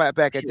I'm gonna clap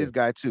back at this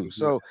guy too.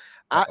 So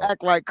I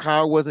act like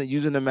Kyle wasn't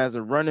using him as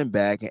a running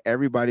back, and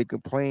everybody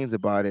complains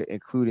about it,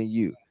 including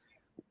you.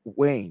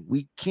 Wayne,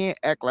 we can't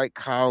act like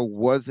Kyle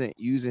wasn't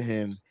using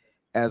him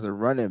as a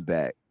running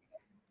back.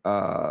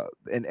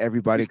 And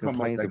everybody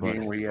complains about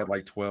it. Where he had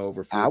like 12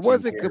 or 14. I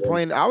wasn't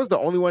complaining. I was the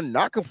only one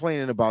not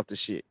complaining about the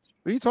shit.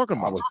 What are you talking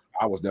about?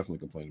 I was definitely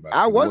complaining about it.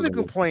 I wasn't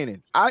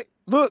complaining.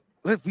 Look,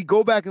 if we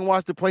go back and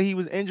watch the play, he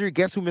was injured.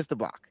 Guess who missed the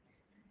block?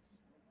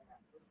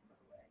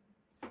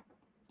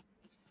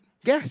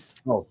 Guess.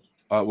 Oh,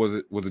 was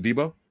it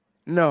Debo?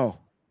 No.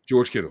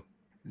 George Kittle?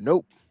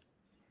 Nope.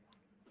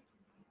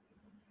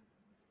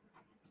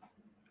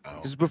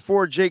 This is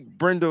before Jake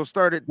Brendel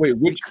started. Wait,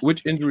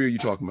 which injury are you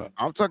talking about?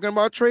 I'm talking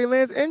about Trey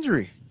Lance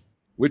injury.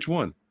 Which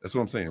one? That's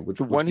what I'm saying.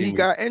 Which one he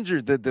got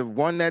injured? The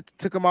one that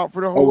took him out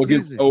for the whole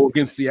season.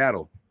 Against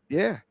Seattle.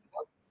 Yeah.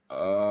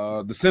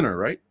 The center,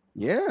 right?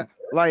 Yeah.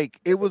 Like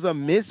it was a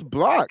missed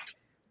block.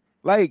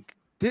 Like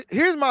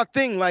here's my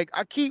thing. Like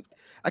I keep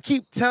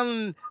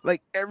telling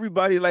like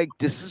everybody like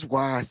this is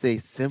why I say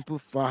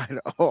simplify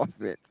the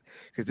offense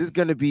because there's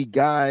gonna be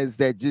guys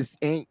that just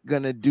ain't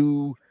gonna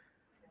do.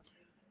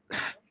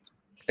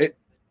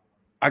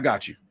 I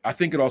got you. I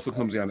think it also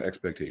comes down to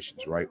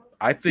expectations, right?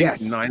 I think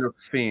Niner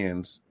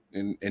fans,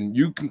 and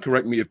you can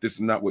correct me if this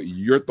is not what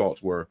your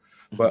thoughts were,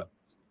 but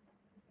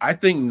I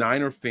think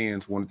Niner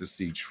fans wanted to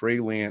see Trey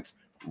Lance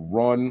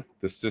run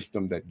the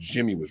system that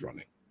Jimmy was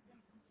running.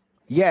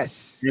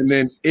 Yes. And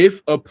then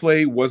if a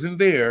play wasn't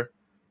there,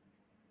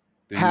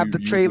 then have the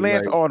Trey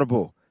Lance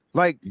audible.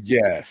 Like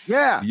yes.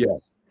 Yeah. Yes.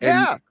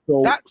 Yeah.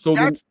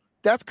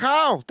 That's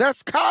Kyle.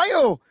 That's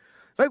Kyle.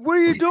 Like, what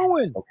are you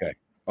doing?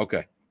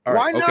 Okay.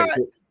 Why not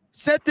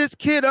set this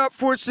kid up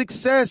for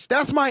success?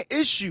 That's my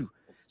issue.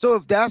 So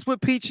if that's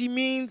what Peachy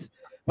means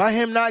by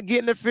him not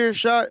getting a fair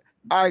shot,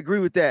 I agree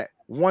with that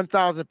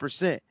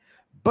 1,000%.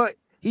 But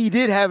he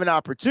did have an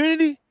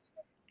opportunity,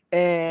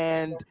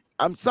 and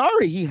I'm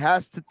sorry, he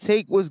has to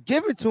take what's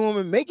given to him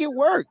and make it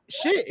work.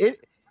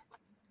 Shit,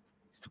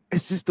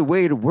 it's just the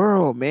way of the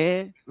world,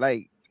 man.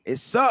 Like, it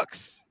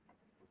sucks.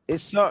 It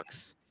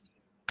sucks.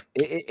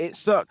 It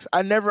sucks.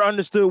 I never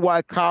understood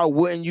why Kyle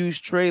wouldn't use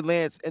Trey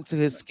Lance into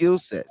his skill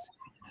sets.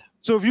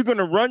 So if you're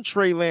gonna run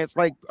Trey Lance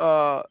like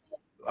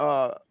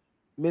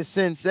Miss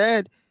Sin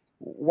said,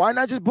 why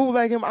not just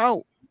bootleg him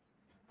out?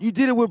 You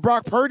did it with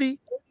Brock Purdy.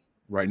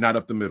 Right, not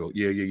up the middle.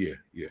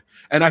 Yeah.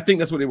 And I think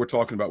that's what they were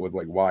talking about with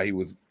like why he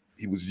was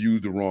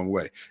used the wrong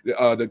way.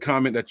 The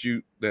comment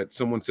that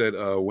someone said,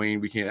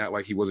 Wayne, we can't act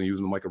like he wasn't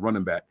using him like a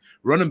running back.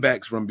 Running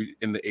backs run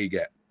in the A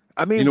gap.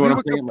 I mean, you know what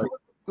I'm saying?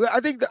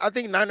 I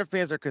think Niner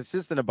fans are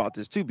consistent about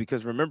this too,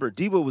 because remember,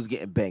 Debo was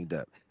getting banged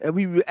up, and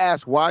we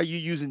asked, why are you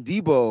using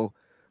Debo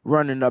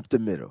running up the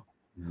middle?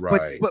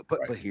 Right.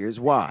 But here's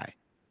why.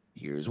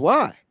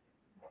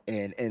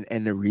 And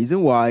the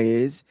reason why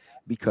is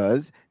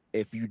because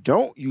if you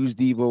don't use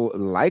Debo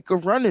like a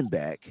running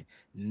back,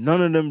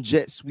 none of them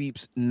jet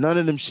sweeps, none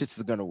of them shits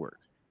is gonna work.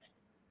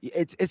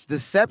 It's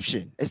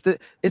deception. It's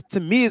to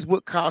me is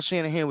what Kyle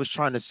Shanahan was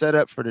trying to set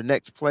up for the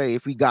next play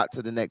if we got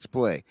to the next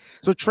play.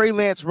 So Trey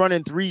Lance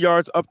running 3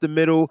 yards up the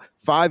middle,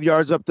 5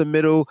 yards up the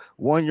middle,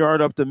 1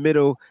 yard up the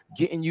middle,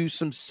 getting you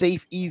some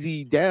safe,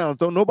 easy downs.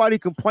 Don't nobody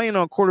complain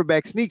on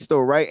quarterback sneaks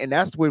though, right? And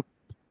that's where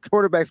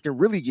quarterbacks can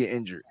really get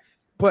injured.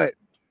 But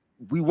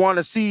we want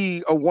to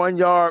see a 1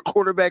 yard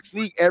quarterback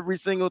sneak every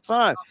single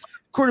time.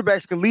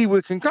 Quarterbacks can leave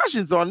with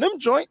concussions on them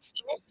joints.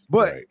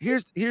 But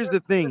here's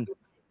the thing.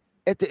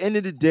 at the end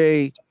of the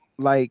day,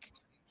 like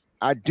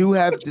I do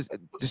have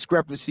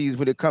discrepancies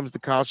when it comes to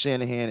Kyle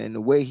Shanahan and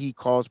the way he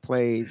calls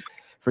plays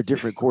for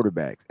different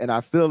quarterbacks. And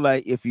I feel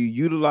like if you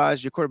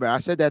utilize your quarterback, I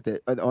said that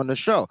on the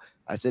show.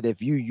 I said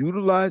if you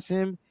utilize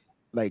him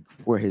like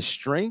for his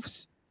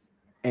strengths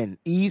and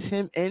ease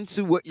him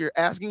into what you're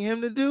asking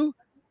him to do,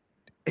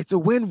 it's a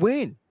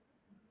win-win.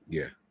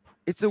 Yeah.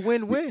 It's a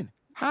win-win.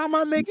 How am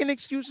I making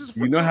excuses for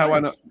you know how I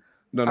know?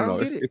 No.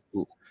 It's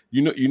cool.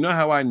 You know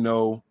how I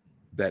know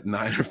that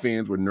Niner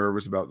fans were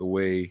nervous about the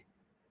way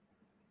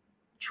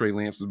Trey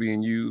Lance was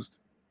being used?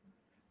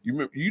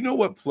 You know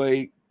what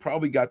play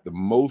probably got the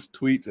most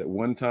tweets at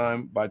one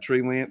time by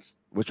Trey Lance?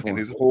 Which one? In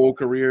his whole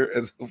career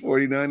as a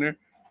 49er?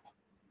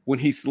 When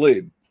he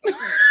slid.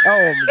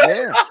 Oh,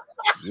 yeah.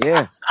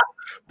 Yeah.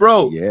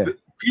 Bro, yeah.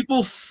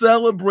 People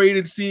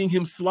celebrated seeing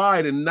him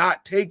slide and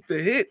not take the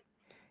hit.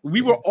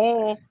 We were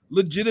all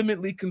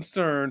legitimately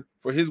concerned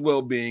for his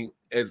well-being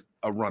as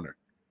a runner.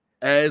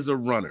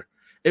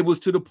 It was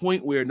to the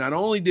point where not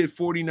only did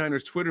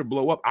 49ers Twitter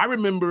blow up, I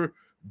remember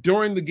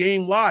during the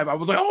game live, I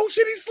was like, oh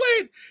shit,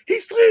 he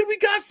slid. We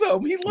got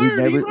something. He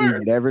learned.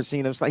 We've never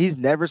seen him slide. He's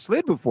never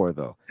slid before,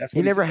 though.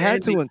 He never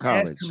had to in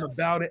college. Asked him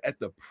about it at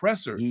the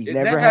presser. He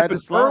never had to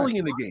slide early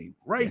in the game,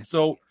 right? Yeah.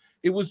 So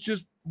it was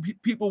just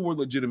people were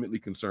legitimately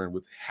concerned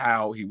with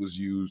how he was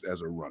used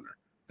as a runner.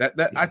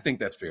 I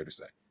think that's fair to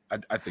say.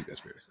 I think that's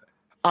fair to say.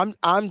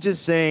 I'm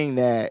just saying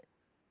that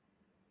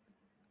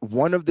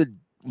one of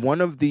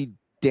the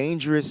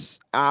dangerous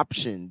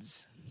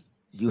options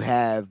you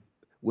have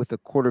with a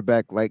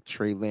quarterback like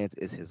Trey Lance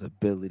is his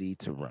ability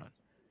to run.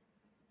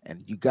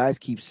 And you guys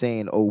keep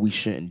saying, oh, we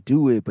shouldn't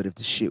do it, but if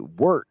the shit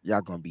worked,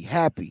 y'all gonna be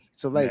happy.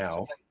 So like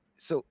now,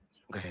 so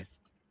go ahead.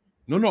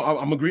 No,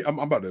 I'm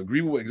about to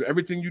agree with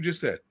everything you just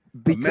said.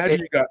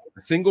 Imagine you got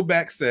a single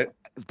back set.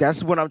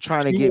 That's what I'm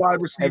trying to get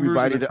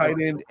everybody to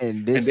tight end,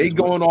 and they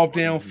going off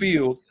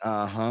downfield.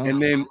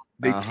 And then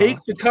they take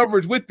the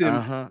coverage with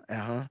them.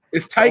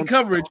 It's tight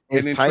coverage,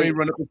 and then Trey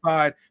run up the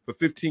side for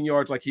 15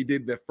 yards like he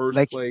did that first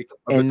play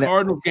of the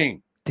Cardinals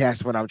game.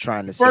 That's what I'm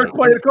trying to say. First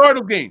play of the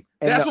Cardinals game.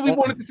 That's what we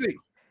wanted to see.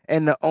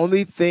 And the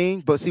only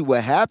thing, but see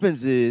what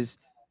happens is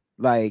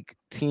like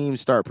teams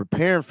start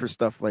preparing for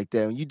stuff like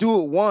that. When you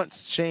do it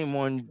once, shame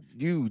on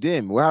you.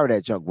 Then however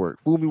that junk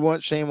work. Fool me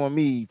once, shame on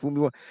me. Fool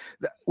me once,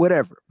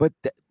 whatever. But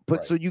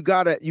right. So you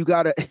gotta.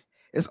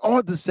 It's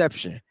all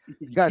deception,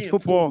 guys.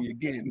 Football.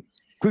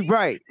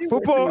 Right,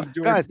 football,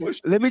 guys.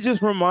 Let me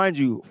just remind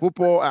you,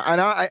 football, and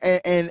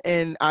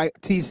I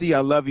TC, I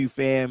love you,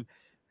 fam.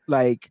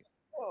 Like,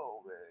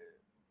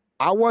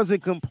 I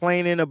wasn't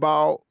complaining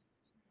about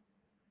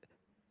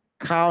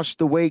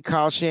the way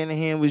Kyle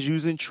Shanahan was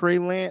using Trey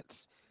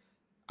Lance.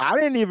 I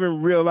didn't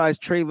even realize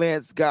Trey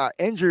Lance got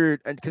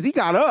injured because he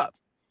got up,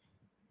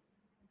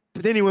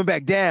 but then he went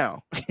back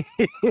down.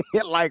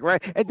 Like,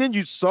 right, and then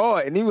you saw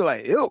it, and he was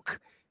like, "Ilk."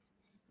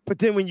 But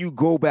then when you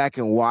go back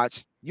and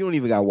watch, you don't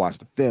even got to watch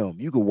the film.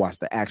 You can watch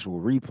the actual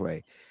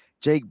replay.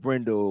 Jake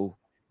Brendel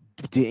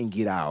didn't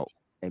get out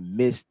and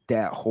missed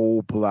that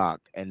whole block,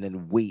 and then the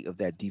weight of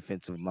that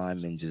defensive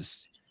lineman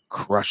just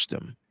crushed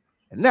him.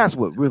 And that's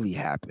what really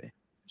happened.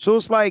 So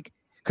it's like,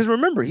 because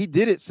remember, he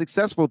did it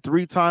successful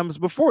 3 times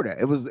before that.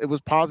 It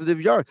was positive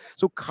yards.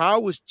 So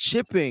Kyle was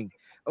chipping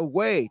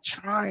away,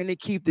 trying to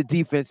keep the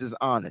defenses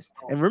honest.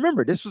 And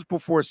remember, this was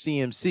before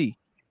CMC.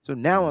 So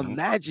now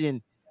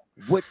imagine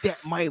what that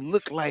might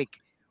look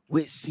like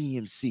with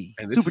CMC.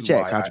 And Super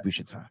chat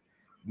contribution time.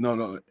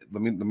 No.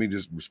 Let me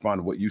just respond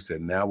to what you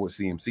said. Now with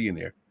CMC in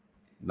there,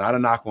 not a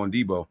knock on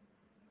Debo.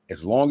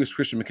 As long as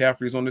Christian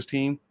McCaffrey is on this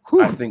team,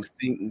 I think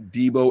seeing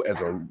Debo as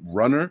a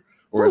runner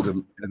or as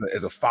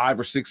a 5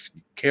 or 6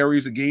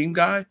 carries a game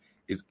guy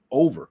is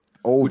over.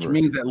 Which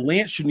means that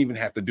Lance shouldn't even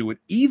have to do it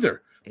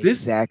either.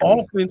 Exactly.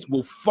 This offense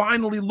will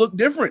finally look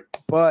different.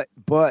 But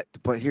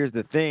here's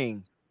the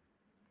thing.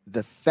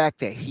 The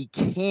fact that he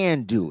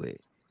can do it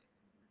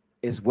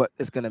is what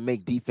is going to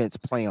make defense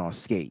play on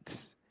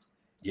skates.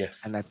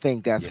 Yes. And I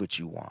think that's what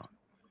you want.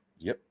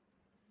 Yep.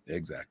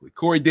 Exactly.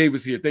 Corey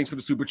Davis here. Thanks for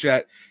the super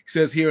chat. He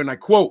says here, and I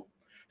quote,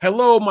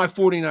 "Hello, my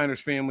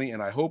 49ers family,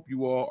 and I hope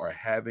you all are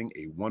having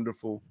a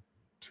wonderful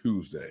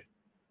Tuesday."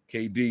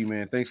 KD,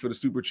 man, thanks for the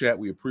super chat.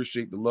 We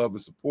appreciate the love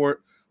and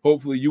support.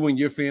 Hopefully you and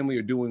your family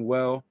are doing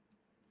well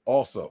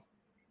also.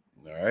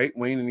 All right,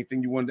 Wayne,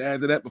 anything you wanted to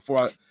add to that before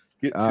I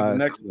get to the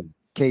next one?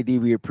 KD,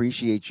 we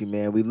appreciate you,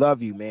 man. We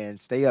love you, man.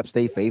 Stay up,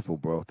 stay faithful,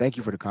 bro. Thank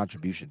you for the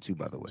contribution too,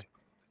 by the way.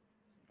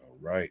 All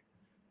right.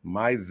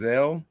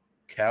 Mizell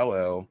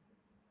Kal-El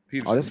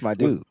Peterson. Oh, this is my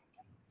dude.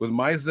 Was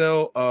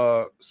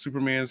Mizell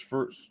Superman's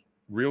first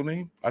real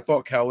name? I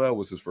thought Kal-El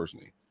was his first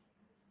name.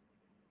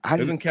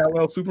 Isn't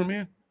Kal-El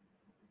Superman?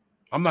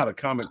 I'm not a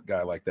comic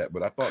guy like that,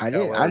 but I thought I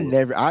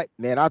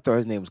thought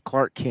his name was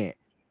Clark Kent.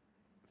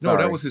 Sorry.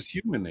 No, that was his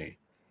human name.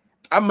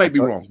 I might be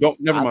wrong.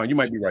 Never mind. You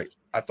might be right.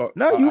 I thought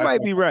you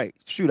might be right.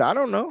 Shoot, I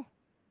don't know.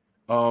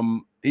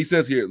 He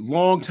says here,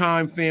 long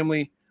time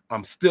family,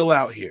 I'm still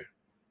out here.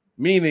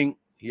 Meaning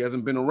he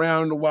hasn't been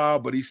around in a while,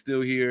 but he's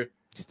still here.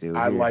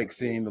 I like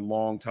seeing the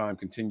long time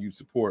continued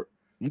support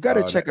You got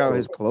to check out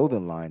his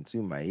clothing line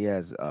too, man. He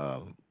has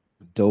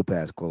dope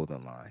ass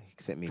clothing line. He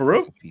sent me for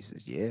real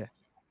pieces. Yeah,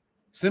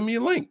 send me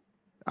a link.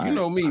 You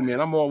know me,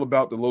 man. I'm all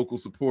about the local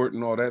support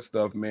and all that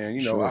stuff, man.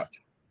 You know,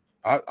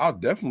 I'll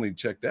definitely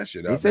check that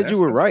shit out. They said you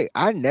were right.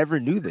 I never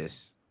knew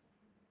this.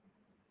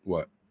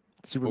 What?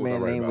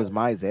 Superman name was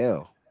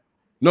Mizell.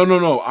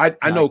 No.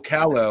 I know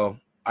Kal-El.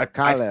 I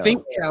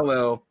think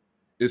Kal-El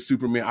is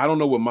Superman. I don't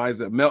know what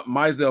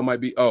Mizell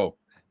might be. Oh,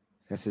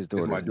 that's his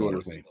daughter's, my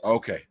daughter's name.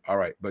 Okay, all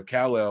right. But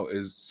Kal-El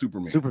is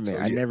Superman. Superman.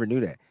 So, I never knew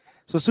that.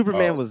 So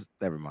Superman was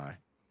never mind.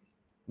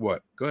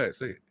 What? Go ahead,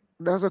 say it.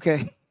 That's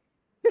okay.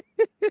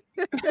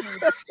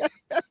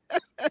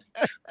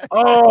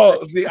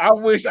 Oh, see, I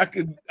wish I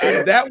could.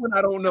 That one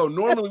I don't know.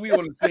 Normally we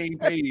on the same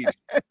page.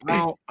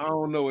 I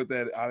don't know what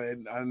that. I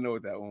didn't know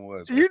what that one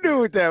was. You knew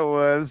what that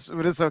was,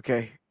 but it's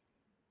okay.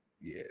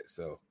 Yeah.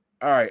 So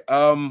all right.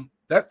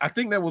 That I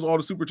think that was all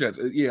the super chats.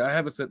 Yeah, I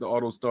haven't set the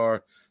auto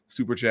star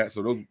super chat.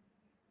 So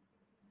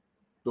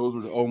those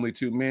were the only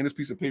two. Man, this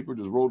piece of paper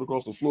just rolled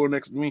across the floor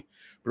next to me,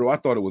 bro. I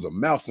thought it was a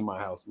mouse in my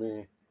house,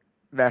 man.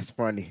 That's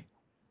funny,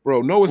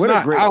 bro. No, it's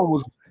not.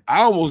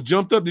 I almost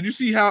jumped up. Did you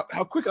see how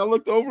quick I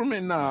looked over him?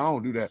 And nah, I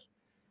don't do that.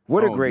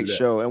 What a great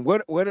show, and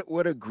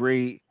what a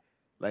great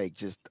like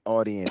just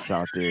audience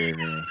out there,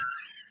 man.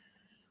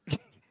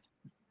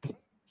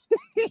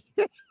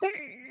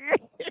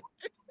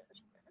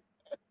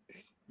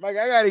 Mike,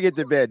 I gotta get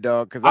to bed,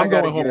 dog, because I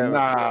gotta get home.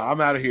 Nah,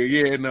 I'm out of here.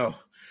 Yeah, no.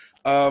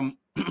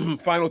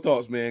 Final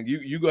thoughts, man.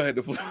 You go ahead.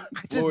 I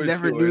just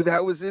never knew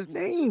that was his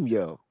name,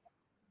 yo.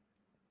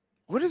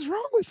 What is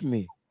wrong with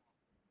me?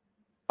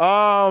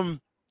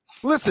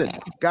 Listen,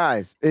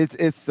 guys,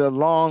 it's a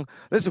long.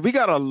 Listen, we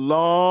got a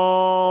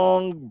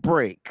long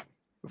break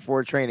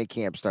before training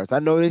camp starts. I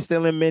know they're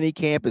still in mini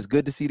camp. It's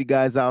good to see the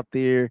guys out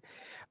there.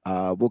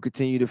 We'll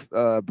continue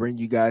to bring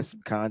you guys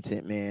some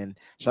content, man.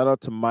 Shout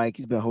out to Mike.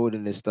 He's been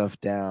holding this stuff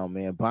down,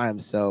 man, by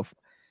himself.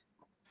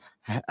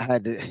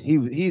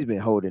 He's been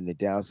holding it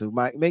down. So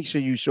Mike, make sure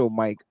you show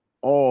Mike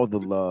all the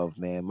love,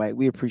 man. Mike,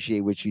 we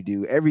appreciate what you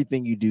do,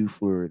 everything you do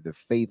for the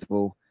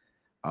faithful.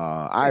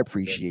 I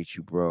appreciate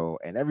you, bro,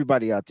 and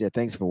everybody out there.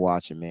 Thanks for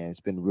watching, man. It's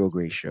been a real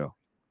great show.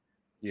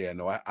 Yeah,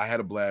 no, I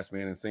had a blast,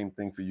 man, and same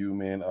thing for you,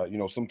 man. You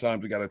know,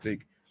 sometimes we got to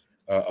take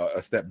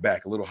a step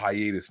back, a little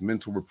hiatus,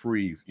 mental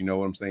reprieve. You know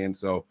what I'm saying?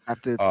 So I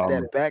have to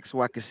step back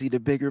so I can see the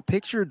bigger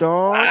picture,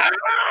 dog.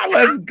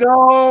 Let's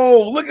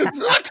go. Look at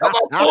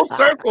full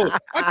circle.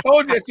 I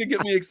told you that shit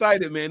get me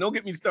excited, man. Don't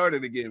get me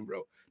started again,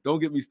 bro. Don't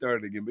get me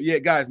started again. But yeah,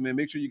 guys, man,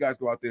 make sure you guys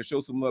go out there,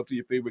 show some love to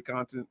your favorite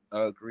content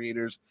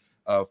creators.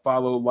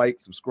 Follow, like,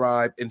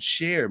 subscribe, and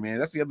share, man.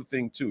 That's the other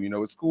thing too. You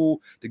know, it's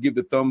cool to give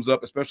the thumbs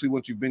up, especially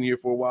once you've been here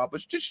for a while,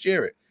 but just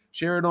share it.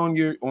 Share it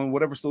on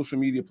whatever social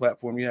media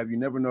platform you have. You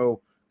never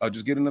know.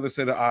 Just get another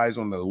set of eyes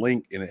on the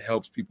link, and it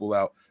helps people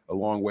out a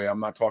long way. I'm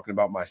not talking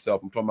about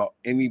myself. I'm talking about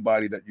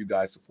anybody that you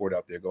guys support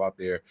out there. Go out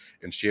there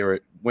and share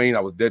it. Wayne,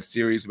 I was dead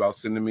serious about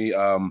sending me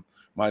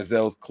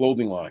Mizell's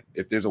clothing line.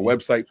 If there's a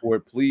website for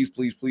it, please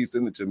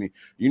send it to me.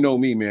 You know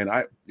me, man.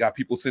 I got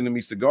people sending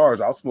me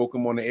cigars. I'll smoke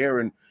them on the air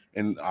and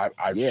I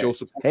show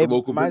support to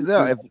local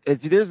Mizell,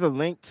 if there's a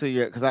link to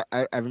your, because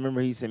I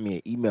remember he sent me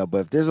an email,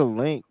 but if there's a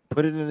link,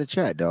 put it in the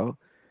chat, dog,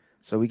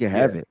 so we can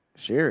have it.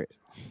 Share it.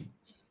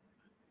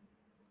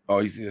 Oh,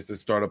 he says to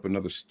start up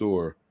another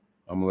store.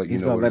 I'm gonna let you know.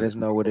 He's gonna let us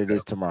know what it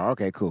is tomorrow.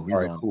 Okay, cool.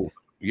 All right, cool.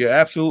 Yeah,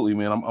 absolutely,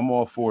 man. I'm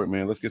all for it,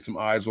 man. Let's get some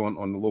eyes on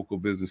the local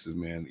businesses,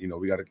 man. You know,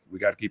 we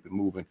gotta keep it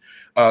moving.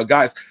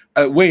 Guys,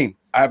 Wayne,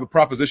 I have a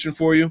proposition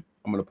for you.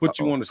 I'm gonna put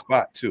you on the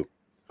spot too.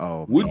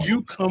 Oh, would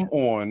you come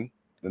on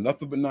the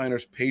Nothing But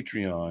Niners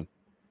Patreon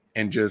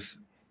and just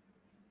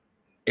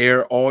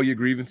air all your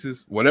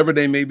grievances, whatever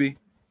they may be?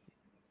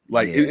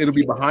 Like it'll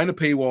be behind a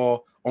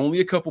paywall.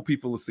 Only a couple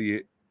people will see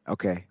it.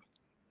 Okay.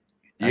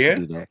 Yeah. I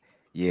can do that.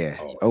 Yeah.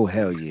 Oh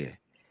hell yeah.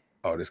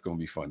 Oh, this is gonna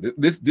be fun.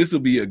 This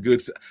will be a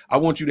good. I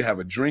want you to have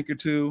a drink or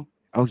two.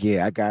 Oh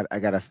yeah, I got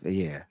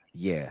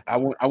yeah. I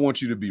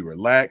want you to be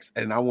relaxed,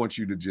 and I want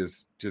you to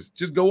just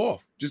go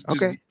off. Just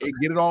get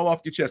it all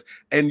off your chest,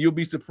 and you'll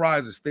be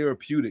surprised. It's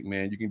therapeutic,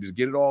 man. You can just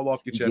get it all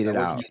off your chest, get it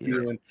out,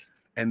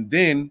 and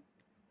then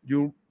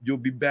you'll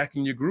be back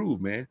in your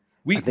groove, man.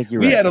 We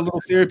right. had a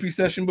little therapy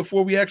session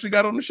before we actually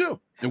got on the show,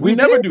 and we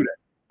never do that.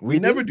 We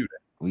never do that.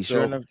 We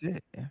sure enough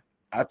did. Yeah.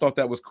 I thought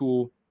that was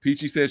cool.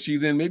 Peachy says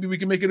she's in. Maybe we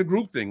can make it a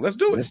group thing. Let's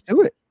do it. Let's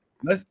do it.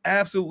 Let's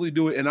absolutely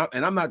do it.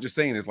 And I'm not just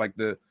saying it's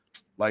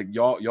like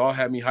y'all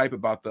had me hype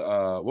about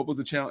the what was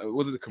the channel?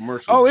 Was it a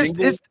commercial? Oh,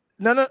 it's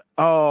no.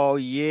 Oh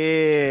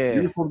yeah.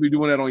 You were supposed to be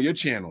doing that on your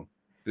channel,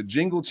 the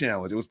Jingle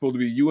Challenge. It was supposed to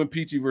be you and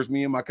Peachy versus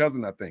me and my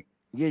cousin, I think.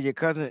 Yeah, your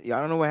cousin.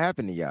 I don't know what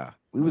happened to y'all.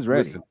 We was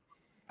ready. Listen,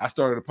 I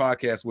started a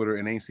podcast with her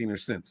and ain't seen her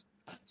since.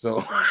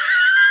 So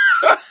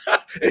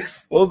it's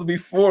supposed to be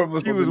four of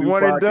us. She was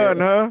one and done,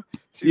 huh?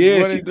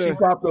 She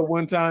popped up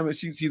one time, and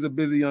she's a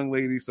busy young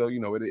lady, so you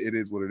know it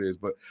is what it is.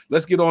 But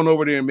let's get on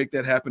over there and make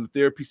that happen, the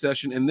therapy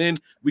session, and then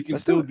we can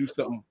still do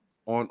something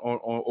on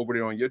over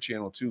there on your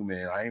channel too,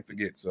 man. I ain't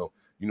forget. So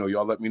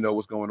y'all let me know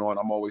what's going on.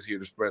 I'm always here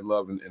to spread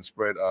love and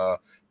spread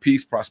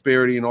peace,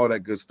 prosperity, and all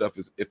that good stuff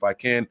if I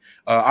can.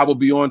 I will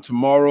be on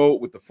tomorrow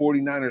with the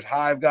 49ers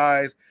Hive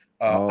guys.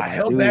 I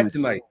held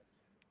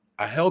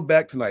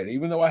back tonight.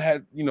 Even though I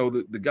had,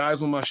 the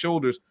guys on my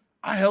shoulders,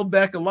 I held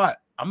back a lot.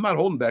 I'm not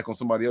holding back on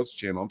somebody else's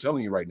channel. I'm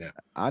telling you right now.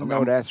 I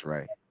know that's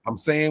right. I'm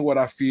saying what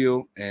I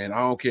feel, and I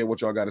don't care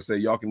what y'all got to say.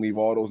 Y'all can leave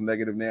all those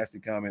negative, nasty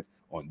comments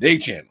on their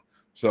channel.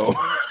 So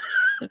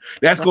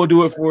that's going to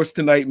do it for us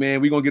tonight,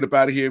 man. We're going to get up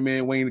out of here,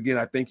 man. Wayne, again,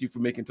 I thank you for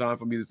making time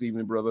for me this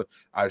evening, brother.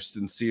 I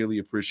sincerely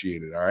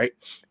appreciate it, all right?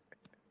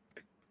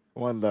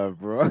 One love,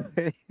 bro.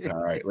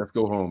 All right, let's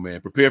go home,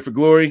 man. Prepare for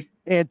glory.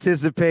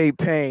 Anticipate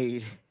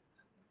pain.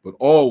 But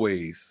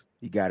always,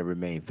 you got to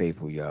remain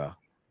faithful, y'all.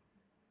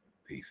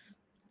 Peace.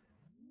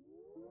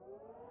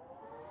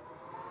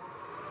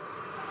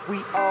 We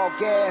all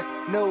gas,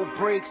 no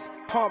brakes,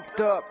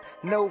 pumped up,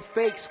 no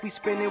fakes. We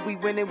spinning, we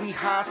winning, we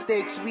high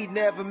stakes. We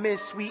never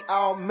miss, we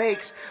all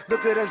makes.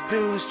 Look at us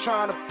dudes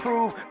trying to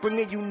prove,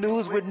 bringing you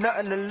news with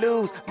nothing to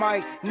lose.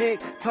 Mike,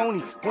 Nick,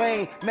 Tony,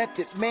 Wayne,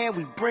 Method Man,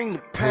 we bring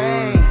the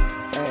pain.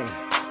 Hey,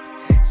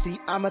 see,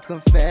 I'ma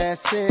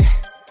confess it.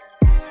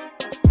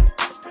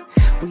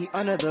 We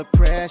under the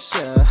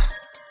pressure.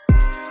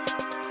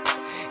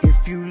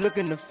 If you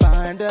looking to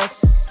find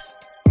us,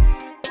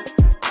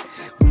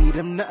 we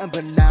them nothing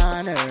but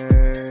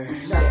Niners. We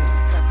nothing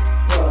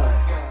but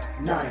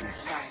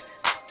Niners.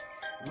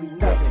 We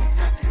nothing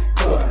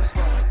but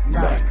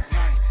Niners.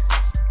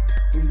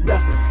 We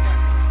nothing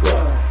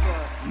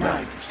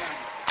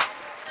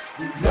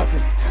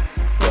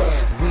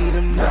but We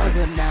them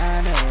nothing but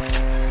Niners.